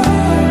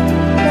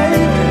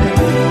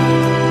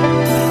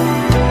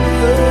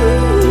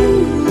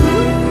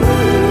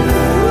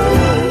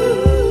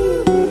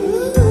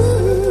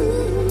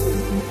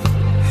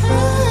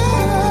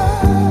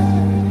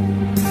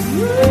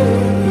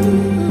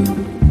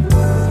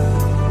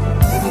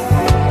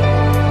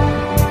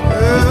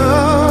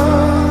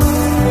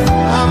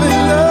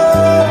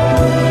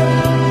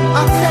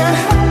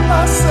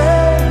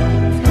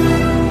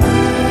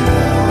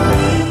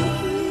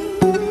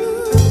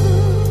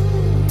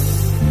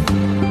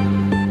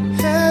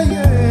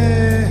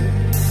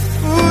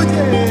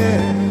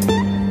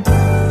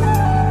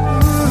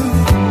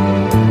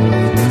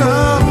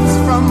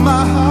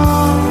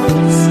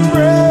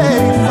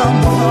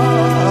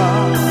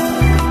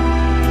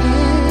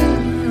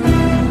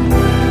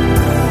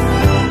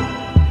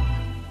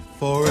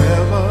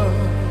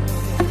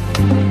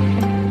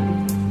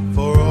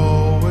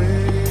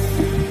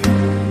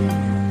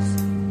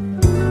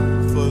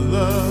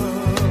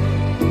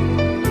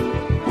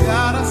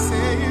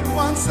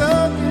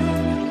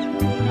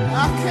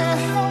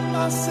 on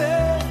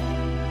myself.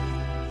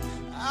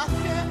 I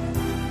can't.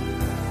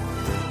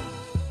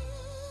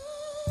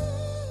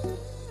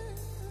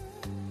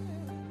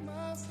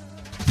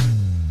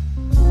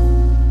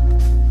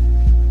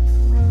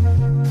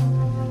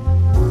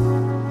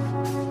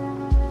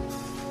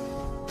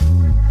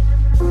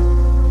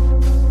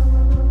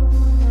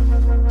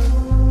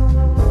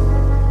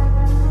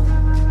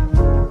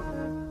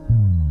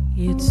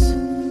 It's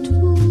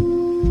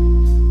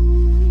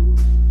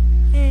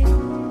and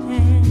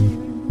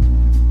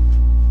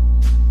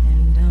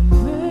I'm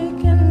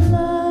making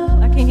love.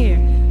 I can't hear.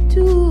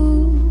 To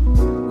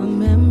a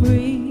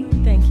memory.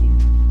 Thank you.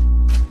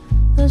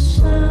 The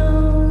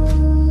sound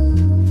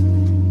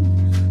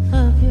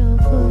of your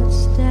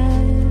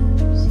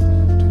footsteps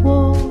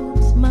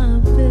towards my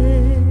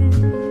bed,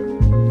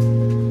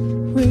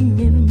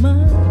 ringing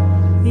my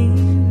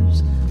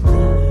ears.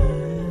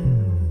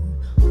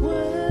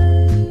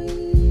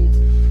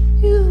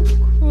 You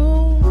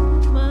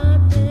croon my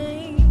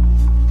name.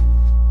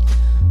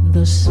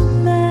 The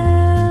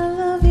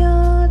smell of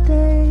your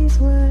day's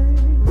work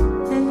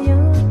and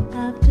your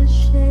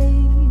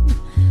aftershave.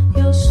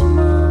 Your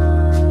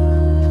smile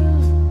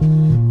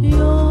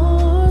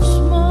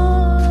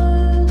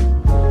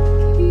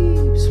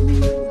keeps me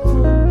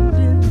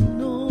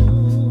holding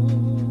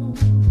on.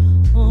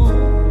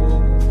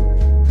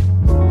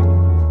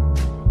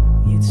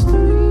 It's 3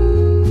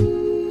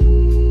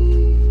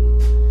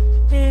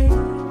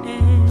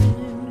 a.m.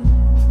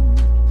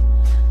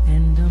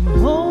 and I'm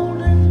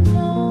holding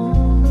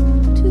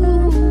on to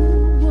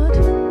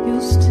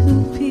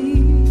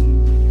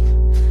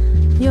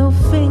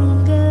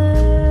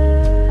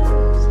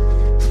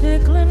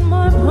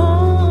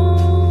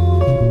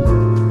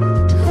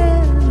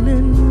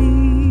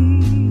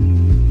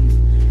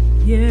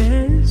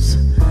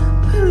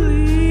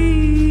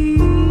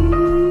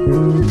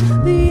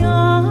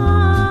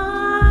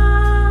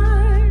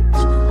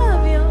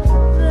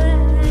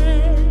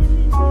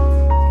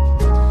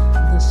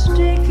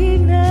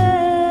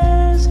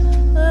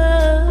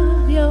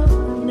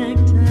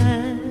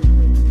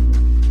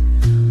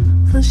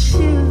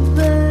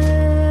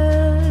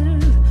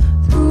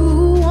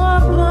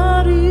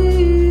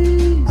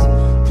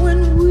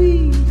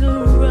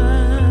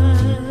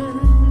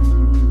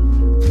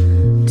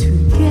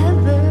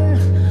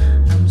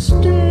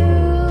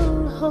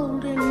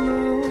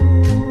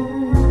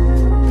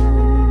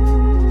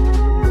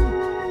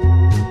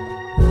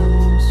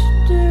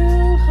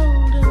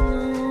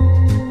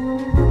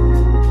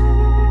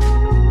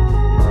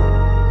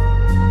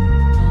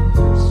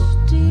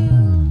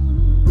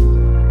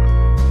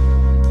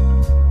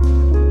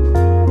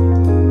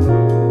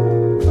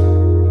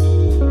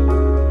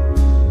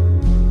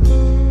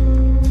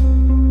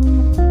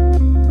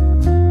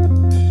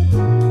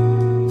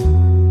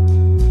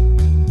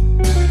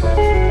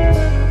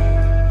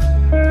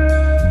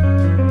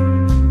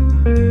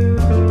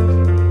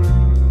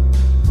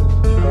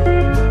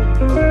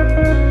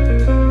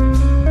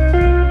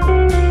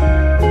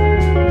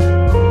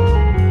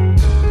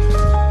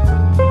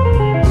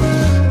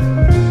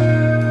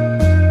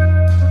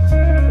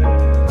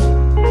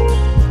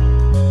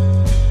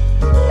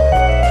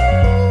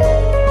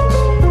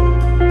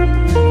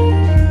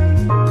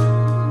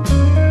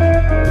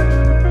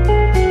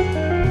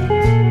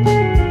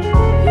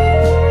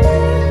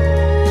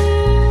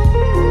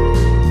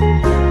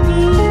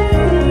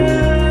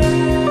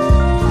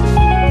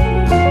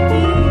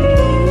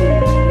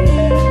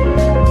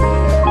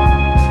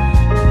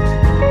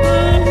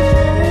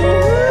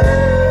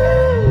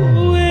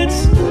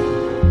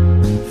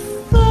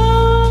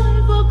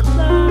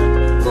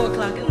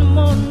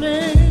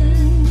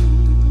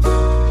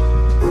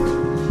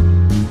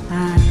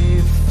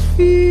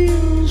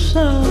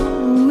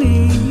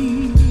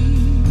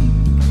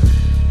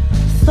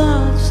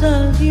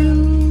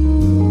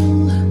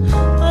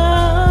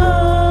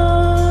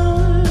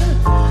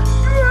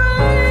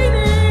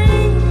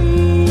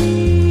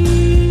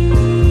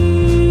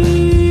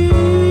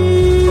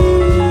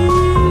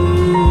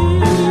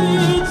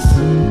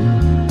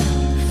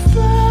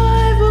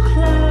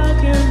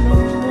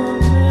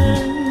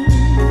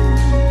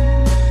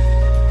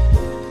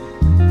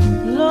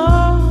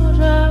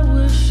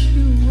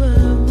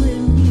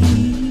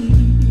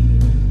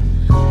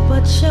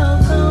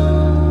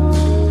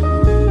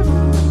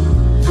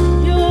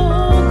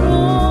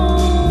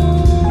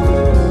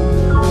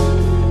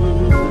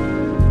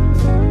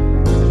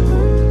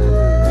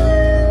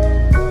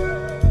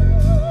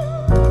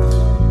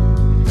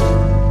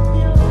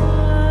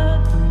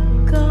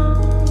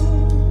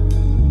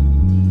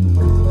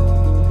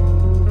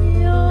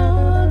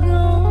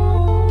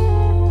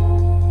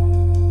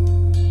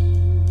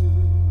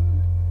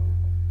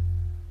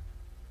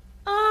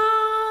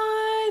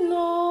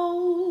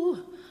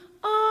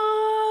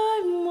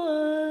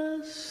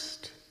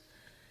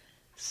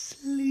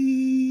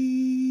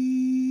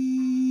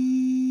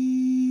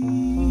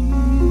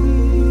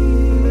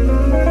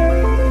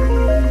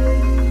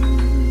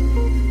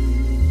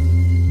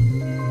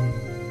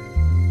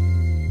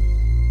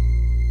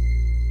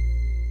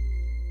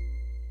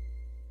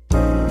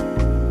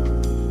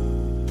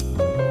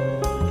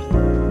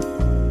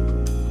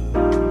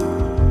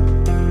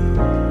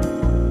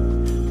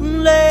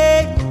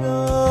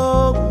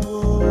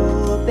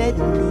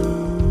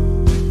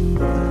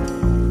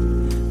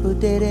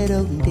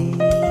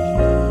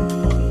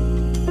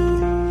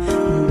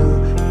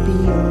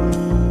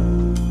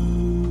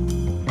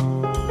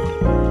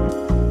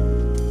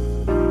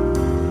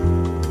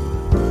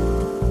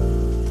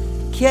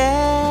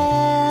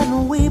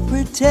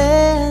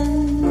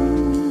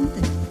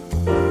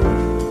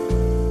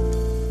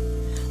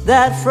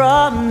that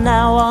from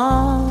now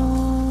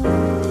on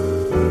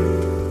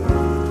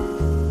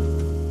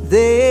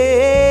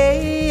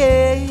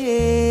there's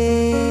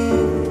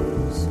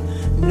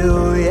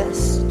no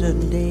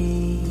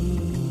yesterday.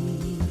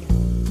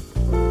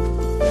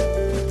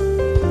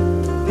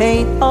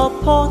 Paint a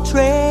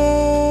portrait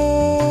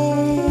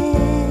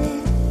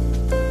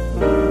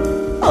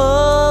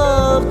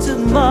of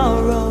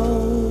tomorrow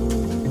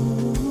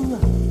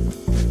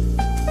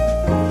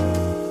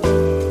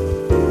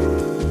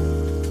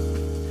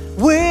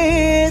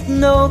with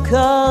no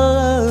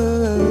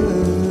colors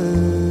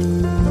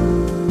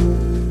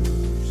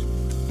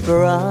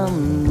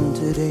from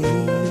today.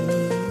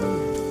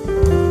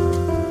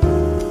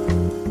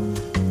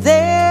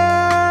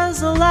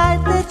 There's a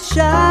light that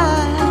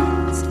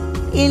shines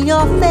in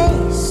your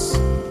face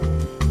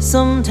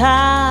sometimes,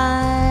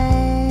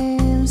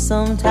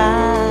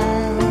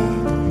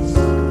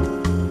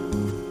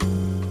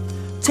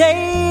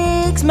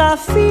 takes my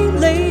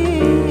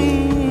feelings,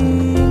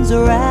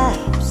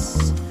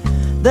 wraps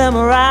them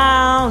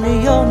around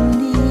your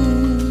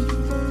knee.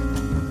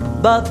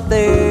 But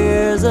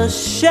there's a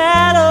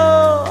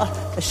shadow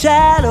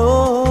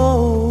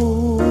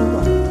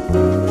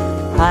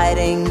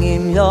hiding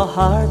in your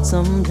heart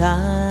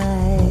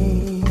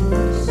sometimes,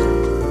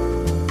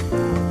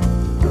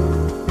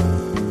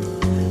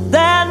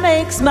 that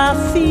makes my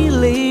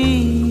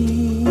feelings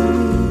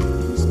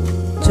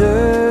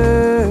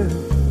turn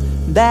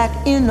back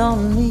in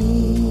on me.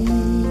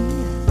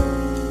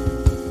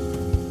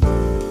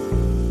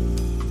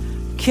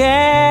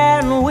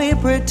 Can we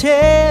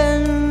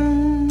pretend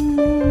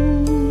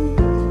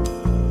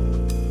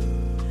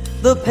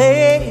the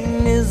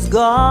pain is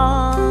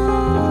gone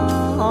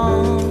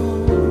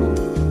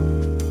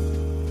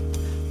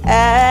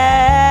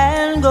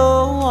and go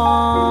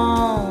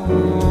on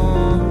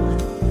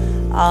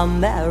our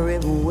merry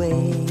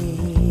way?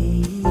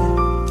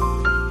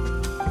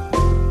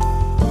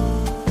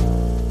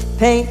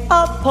 Paint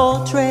a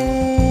portrait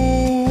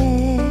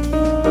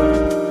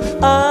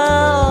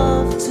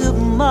of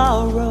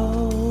tomorrow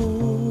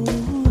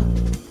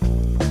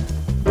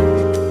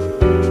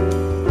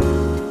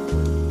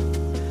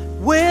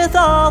with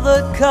all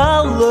the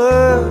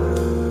colors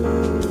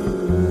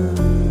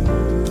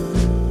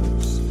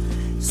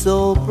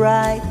so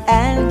bright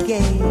and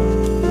gay.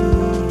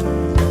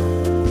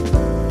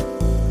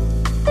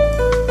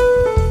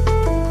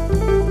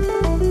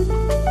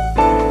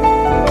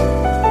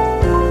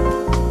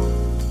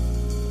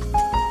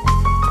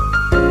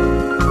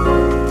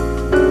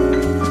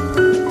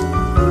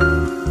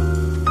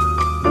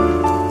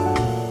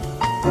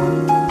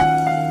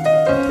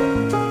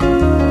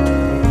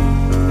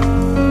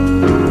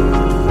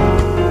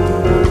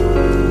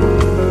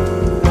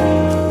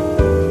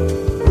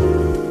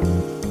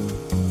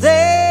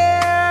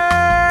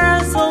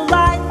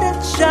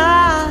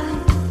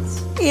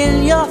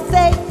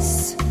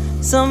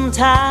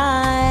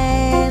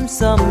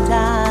 Sometimes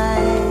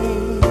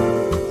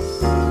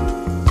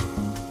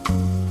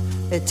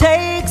it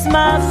takes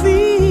my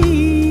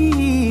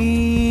feelings,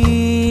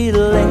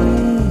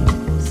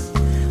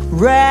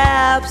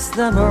 wraps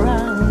them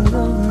around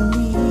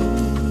me.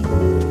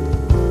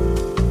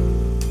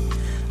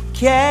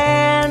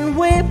 Can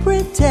we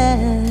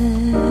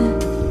pretend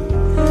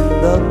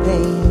the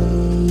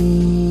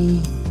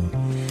pain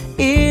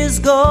is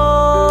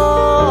gone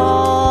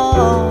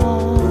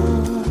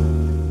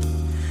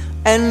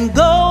and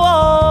go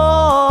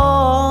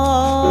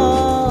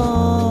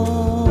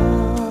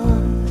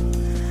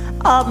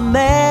a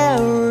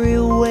merry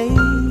way?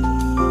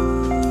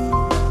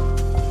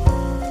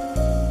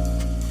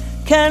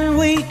 Can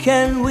we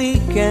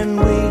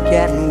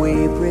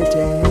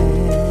pretend?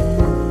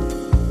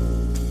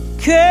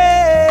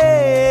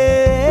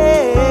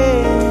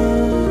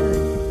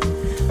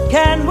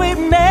 Can we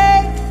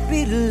make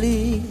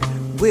believe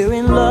we're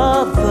in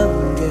love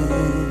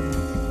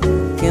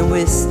again? Can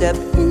we step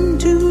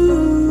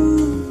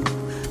into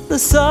the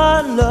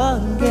sun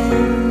again?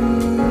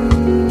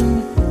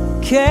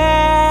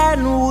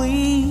 Can we?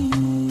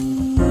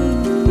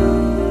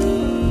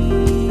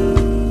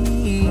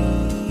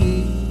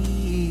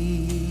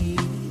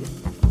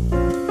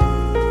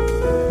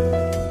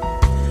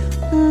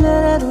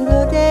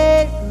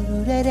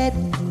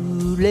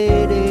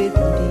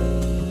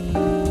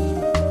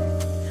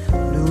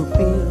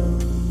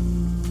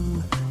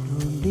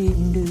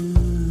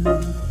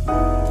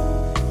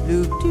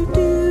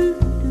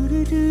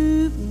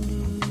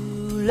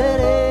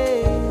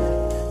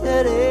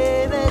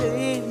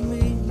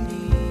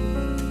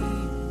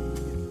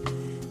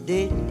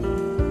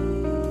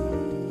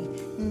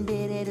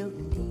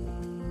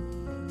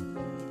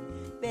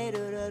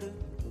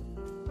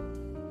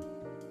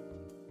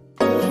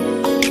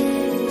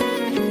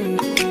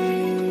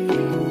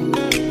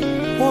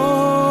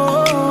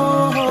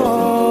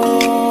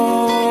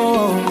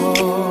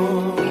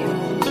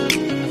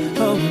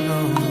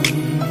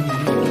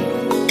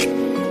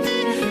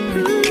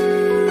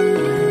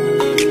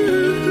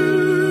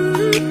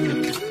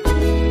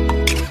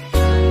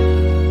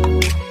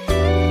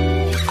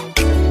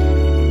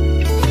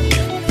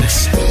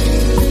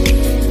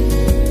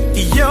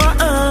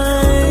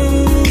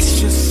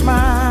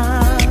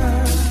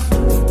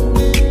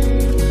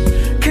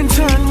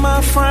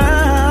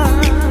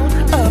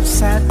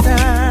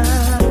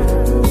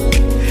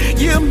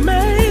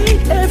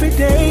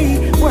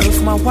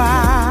 my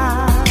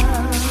wife.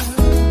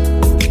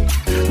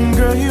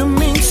 Girl, you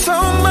mean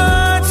so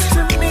much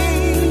to me.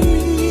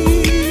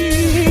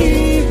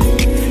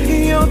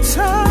 Your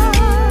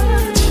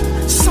touch,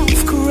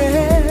 soft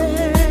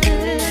caress,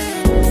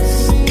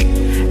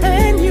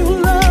 and you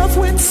love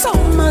with so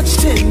much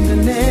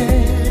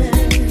tenderness.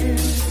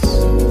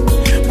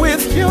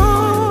 With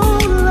your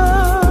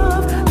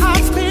love,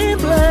 I've been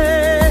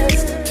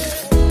blessed.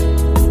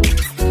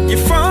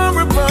 You're far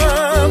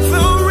above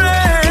the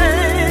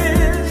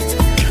rest.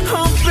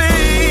 Oh,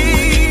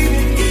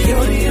 baby,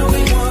 you're the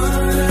only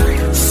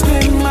one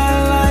spend my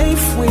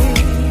life with.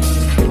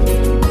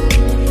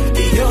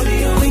 You're the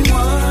only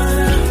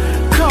one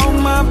call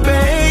my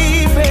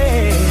baby.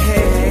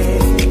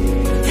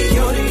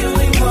 You're the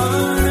only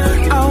one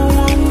I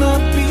wanna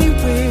be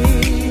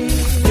with.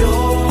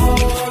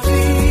 You're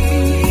the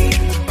only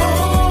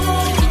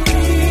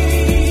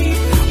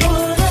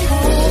one.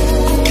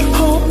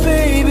 Oh,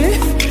 baby,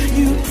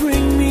 you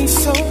bring me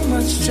so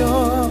much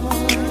joy.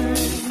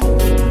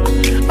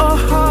 Oh,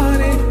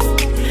 honey,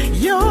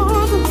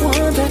 you're the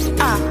one that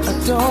I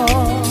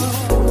adore.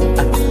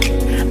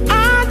 I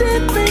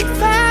didn't think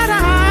that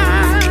I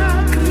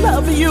could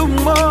love you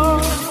more,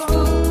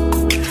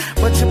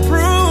 but you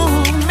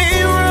proved me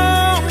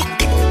wrong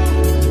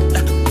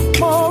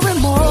more and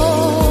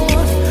more.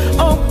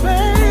 Oh,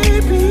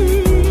 baby,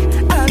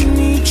 I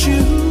need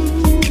you.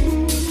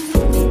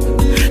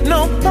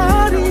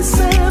 Nobody's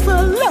ever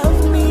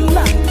loved me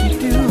like you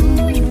do.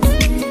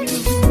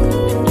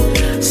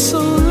 So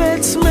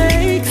let's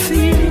make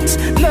this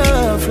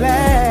love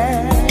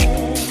last.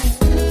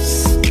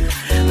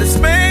 Let's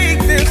make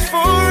this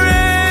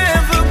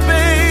forever,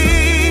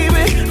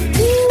 baby.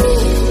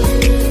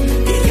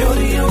 You're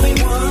the only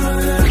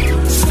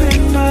one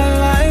spend my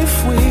life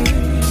with.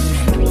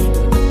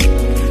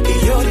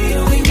 You're the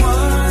only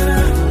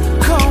one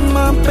call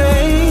my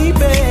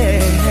baby.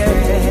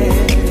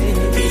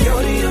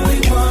 You're the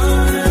only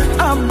one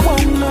I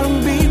wanna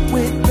be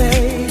with,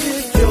 baby.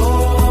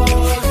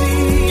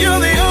 You're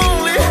the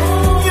only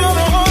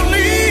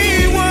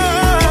one,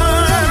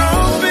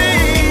 oh,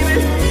 baby.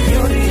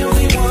 You're the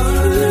only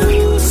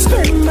one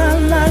spend my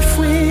life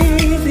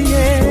with,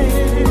 yeah.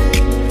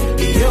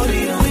 You're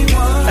the only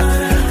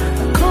one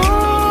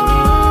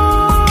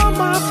call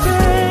my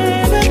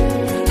baby.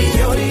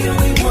 You're the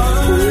only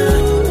one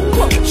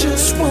I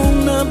just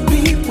wanna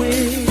be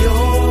with.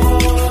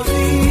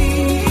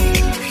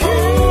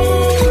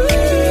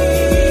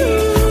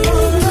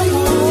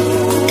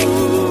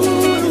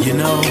 You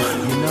know,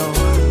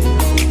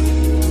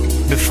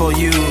 before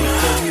you,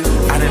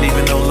 I didn't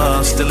even know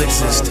love still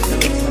existed.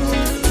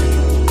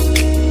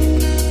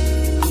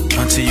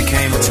 Until you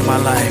came into my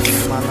life.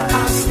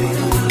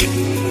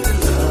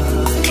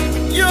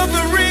 You're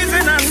the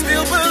reason I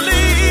still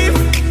believe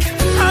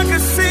I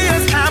could see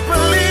us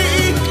happily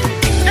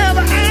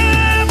ever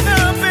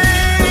after,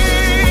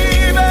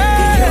 baby.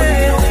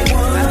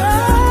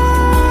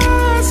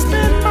 I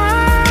spend my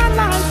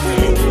life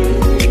with you.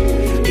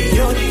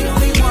 You're the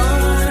only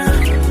one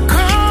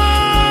call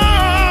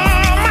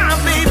my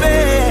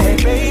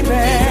baby,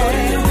 baby. You're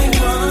the only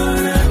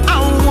one I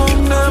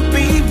wanna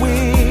be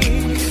with.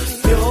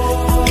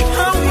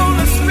 I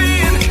wanna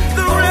spend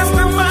the rest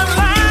of my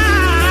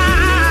life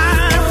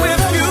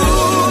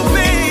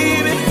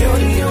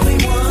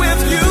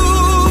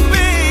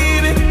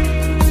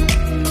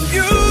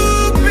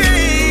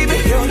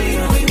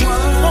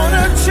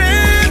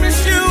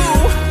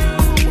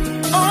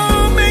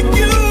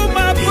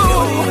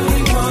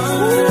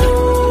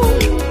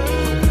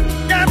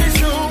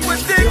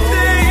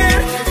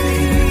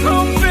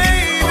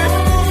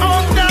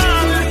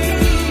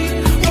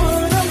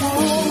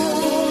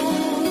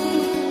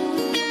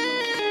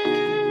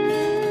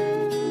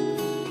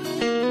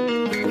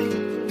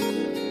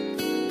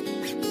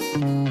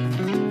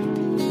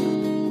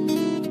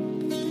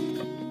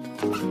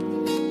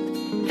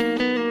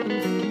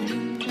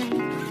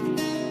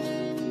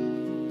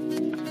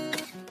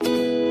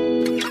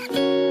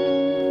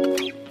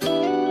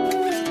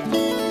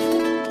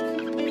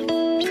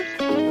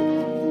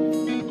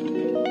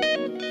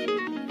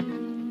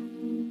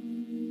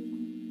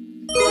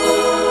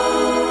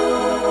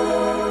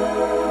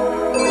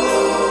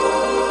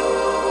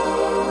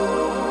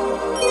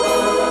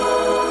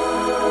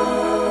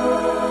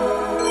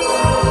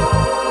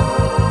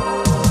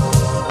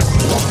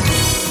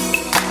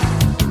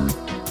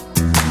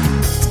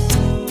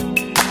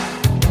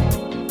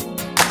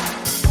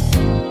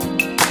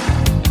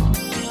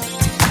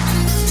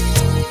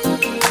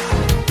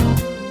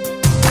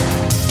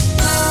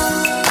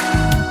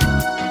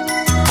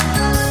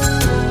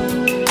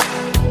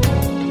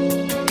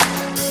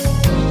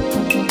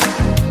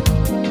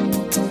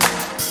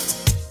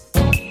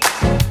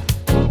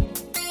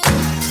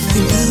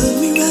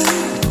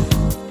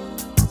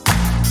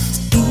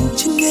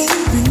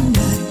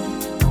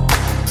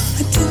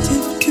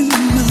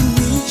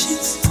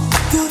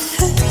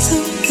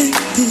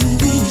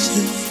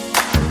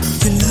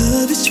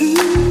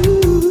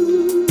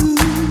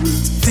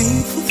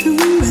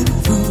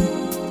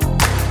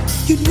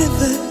You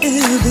never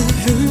ever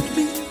hurt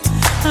me.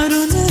 I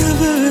don't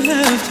ever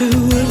have to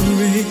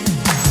worry.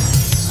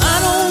 I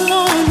don't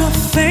wanna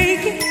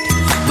fake it,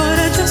 but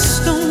I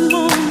just don't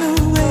wanna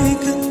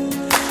wake up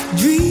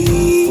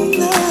dream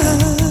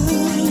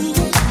love.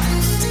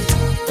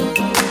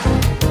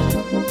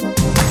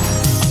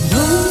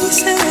 Know you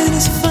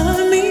satisfy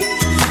me.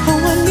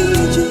 Oh, I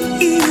need you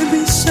here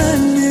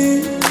beside me.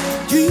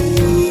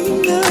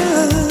 Dream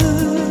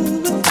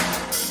love.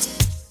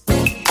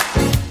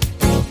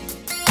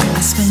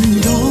 I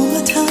spend all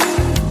my time.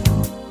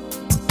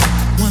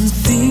 One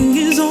thing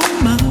is on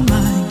my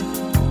mind.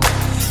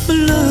 My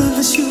love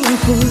is your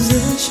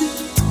possession.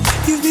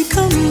 You've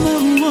become my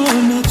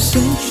one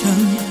obsession.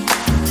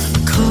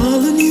 I'm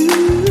calling you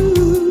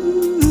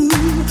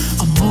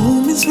a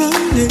moment's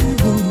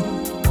rendezvous.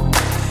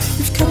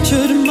 You've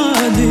captured my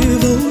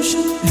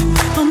devotion.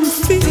 I'm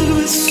filled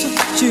with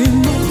such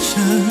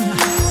emotion.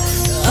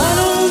 I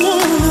don't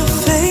wanna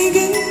fake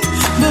it,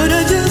 but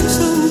I just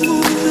don't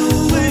wanna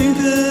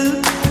wake up.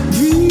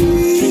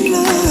 Dream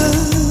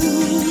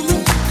love.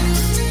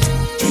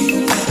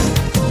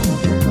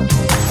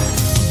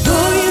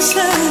 Oh, you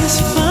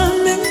satisfy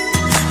me.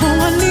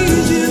 Oh, I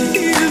need you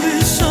here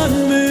beside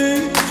me.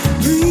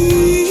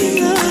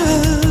 Dream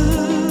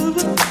love.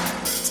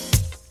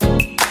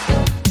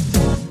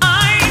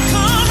 I'd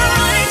come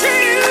right to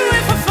you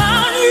if I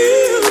found you.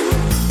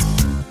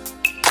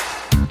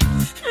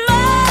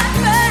 My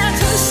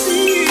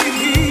fantasy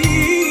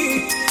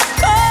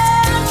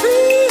come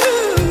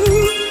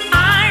true.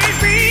 I'd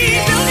be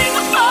building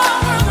a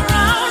world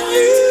around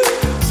you.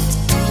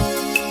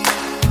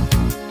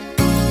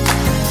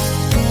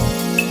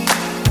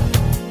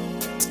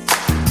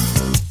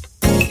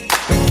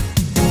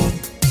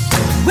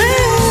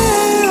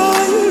 Where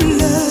are you,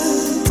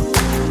 love?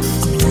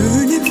 I'm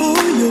yearning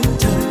for your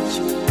touch.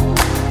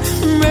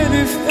 I'm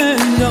ready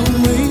and I'm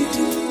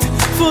waiting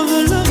for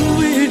the love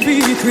we'd be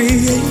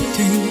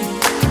creating.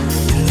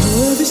 Your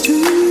love is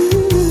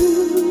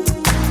true,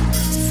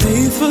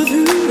 faithful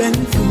through and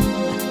through.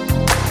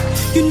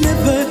 You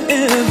never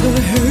ever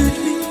hurt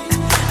me.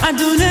 I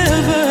don't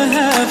ever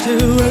have to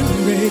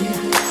worry.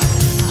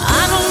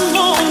 I don't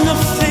wanna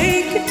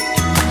fake it,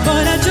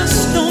 but I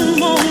just don't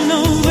wanna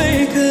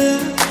wake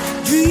up.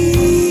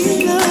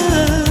 Dream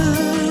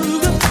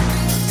love.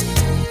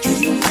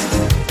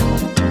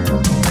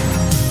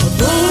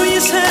 Although you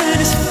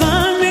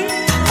satisfy me,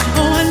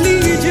 oh, I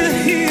need you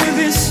here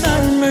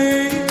beside me.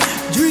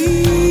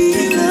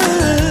 Dream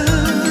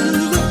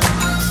love.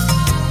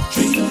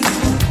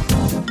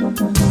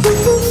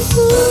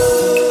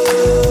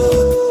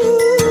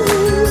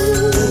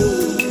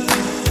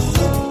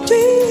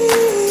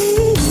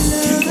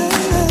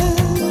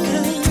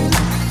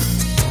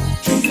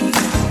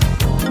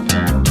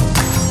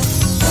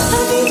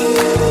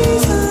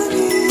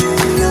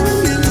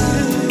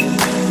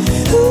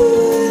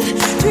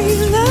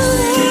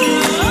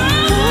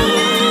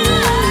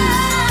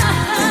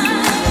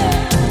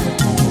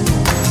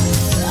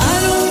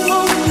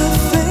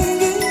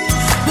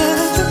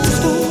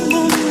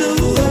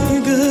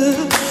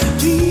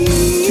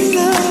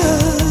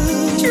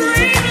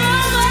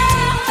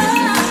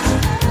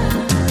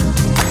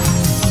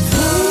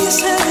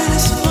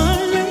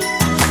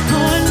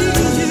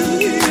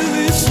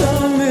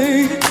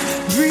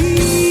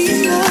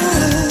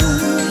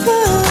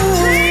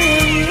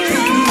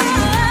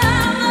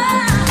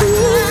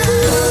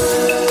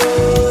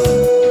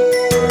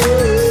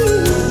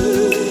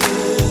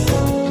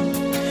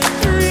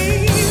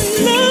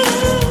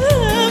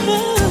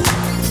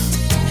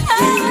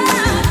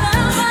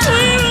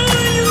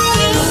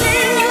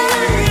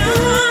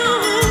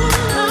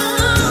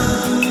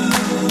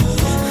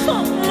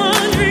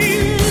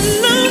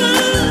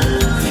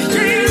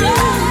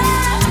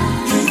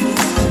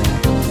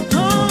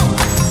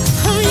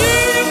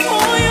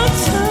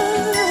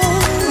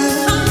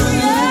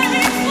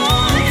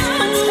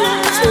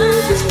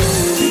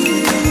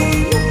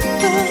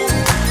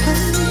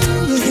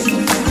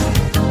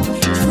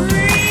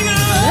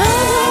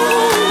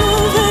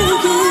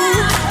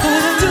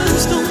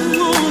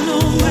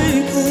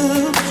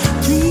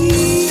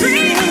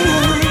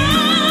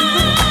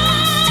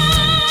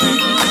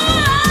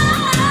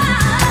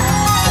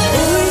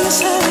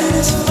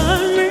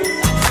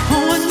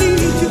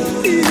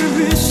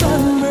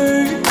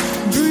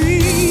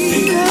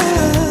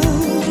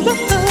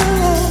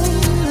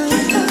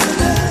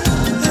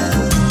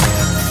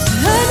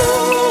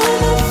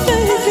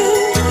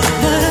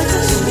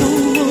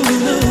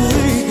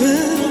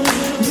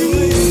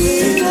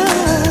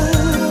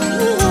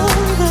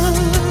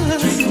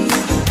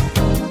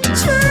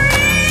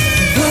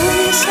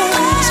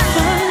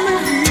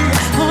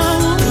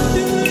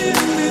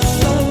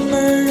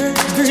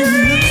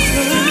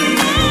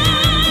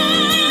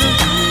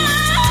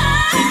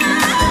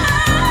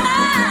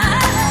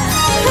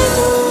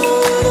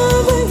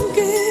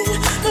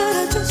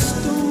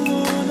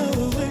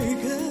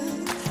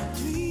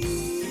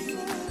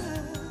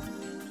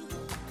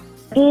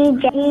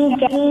 DJ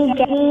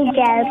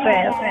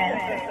Brew.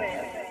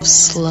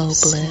 Slow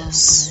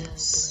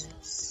Bliss.